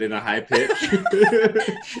burping but in a high pitch.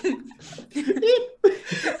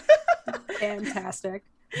 Fantastic.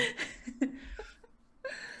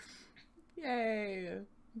 Yay!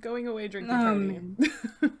 Going away drinking Oh, party. man.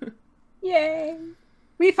 Yay.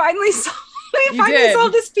 We finally solved did.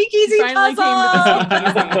 the speakeasy Finally puzzle. came to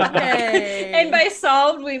the speakeasy. Yay! And by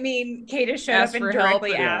solved, we mean Kata showed Asked up and for help.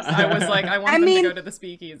 directly asked. I was like, I want them to go to the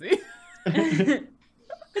speakeasy.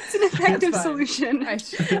 It's an effective That's fine. solution. I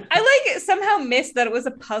like somehow missed that it was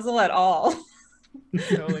a puzzle at all.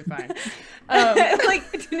 Totally fine. I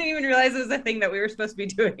didn't even realize it was a thing that we were supposed to be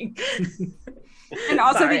doing. And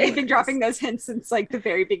also Sorry. that you've been dropping those hints since like the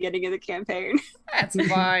very beginning of the campaign. That's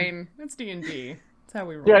fine. It's D&D. That's how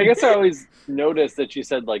we roll. Yeah, I guess I always noticed that she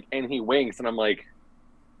said like, and he winks, and I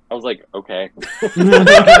was like, okay. It's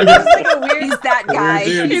like a weird. He's that guy.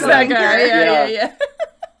 Weird dude. He's a that winker. guy. Yeah.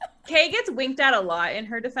 Kay gets winked at a lot in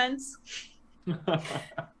her defense.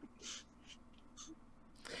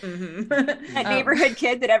 Mm-hmm. That neighborhood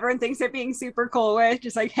kid that everyone thinks they're being super cool with,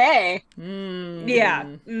 just like, hey. Mm. Yeah.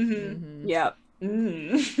 Mm-hmm. Mm-hmm. Yep.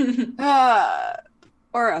 Mm.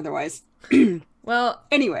 Or otherwise. Well,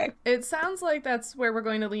 Anyway. it sounds like that's where we're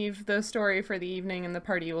going to leave the story for the evening, and the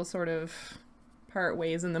party will sort of part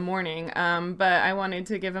ways in the morning. But I wanted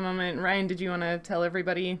to give a moment. Ryan, did you want to tell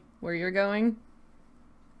everybody where you're going?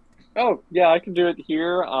 Oh, yeah, I can do it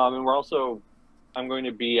here. And I'm going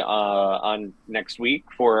to be on next week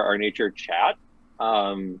for our nature chat.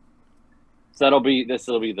 So this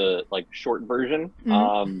will be the like short version.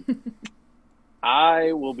 Mm-hmm.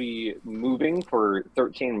 I will be moving for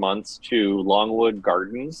 13 months to Longwood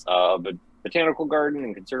Gardens, botanical garden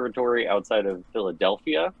and conservatory outside of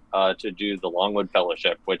Philadelphia, to do the Longwood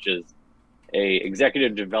Fellowship, which is a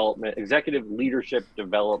executive leadership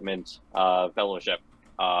development fellowship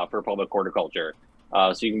for public horticulture.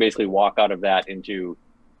 So you can basically walk out of that into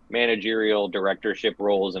managerial directorship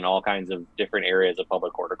roles in all kinds of different areas of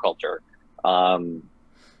public horticulture.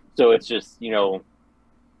 So it's just, it's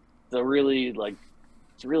a really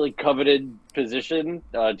coveted position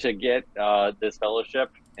to get this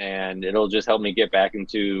fellowship, and it'll just help me get back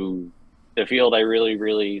into the field I really,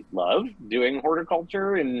 really love, doing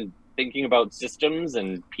horticulture and thinking about systems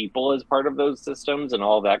and people as part of those systems and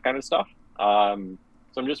all that kind of stuff. So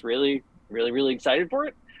I'm just really, really, really excited for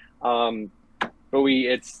it. But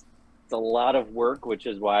it's a lot of work, which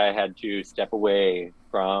is why I had to step away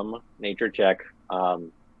from Nature Check, because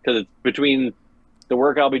it's between the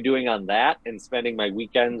work I'll be doing on that and spending my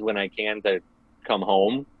weekends when I can to come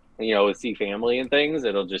home, see family and things.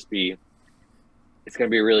 It'll just be it's going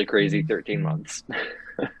to be a really crazy 13 months.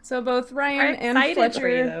 So both Ryan We're and excited for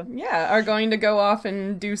you, Fletcher, though. are going to go off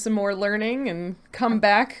and do some more learning and come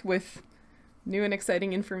back with new and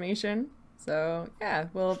exciting information. So yeah,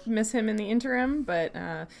 we'll miss him in the interim, but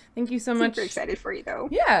thank you so much. Super excited for you, though.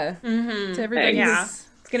 Yeah, to everybody. Yeah, who's-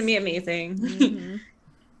 it's gonna be amazing. Mhm.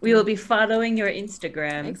 We will be following your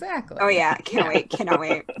Instagram. Exactly. Oh yeah, can't wait, cannot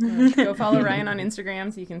wait. Go follow Ryan on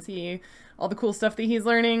Instagram so you can see all the cool stuff that he's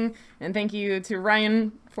learning. And thank you to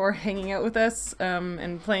Ryan for hanging out with us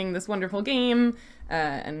and playing this wonderful game.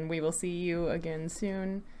 And we will see you again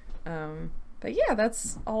soon. But yeah,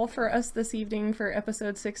 that's all for us this evening for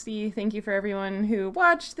episode 60. Thank you for everyone who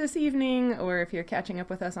watched this evening, or if you're catching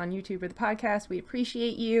up with us on YouTube or the podcast, we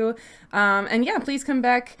appreciate you. And yeah, please come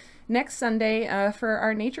back next Sunday for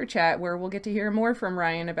our nature chat, where we'll get to hear more from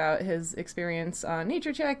Ryan about his experience on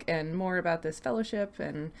Nature Check and more about this fellowship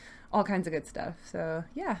and all kinds of good stuff. So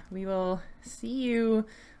yeah, we will see you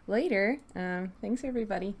later. Thanks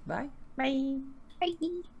everybody. Bye. Bye.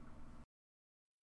 Bye.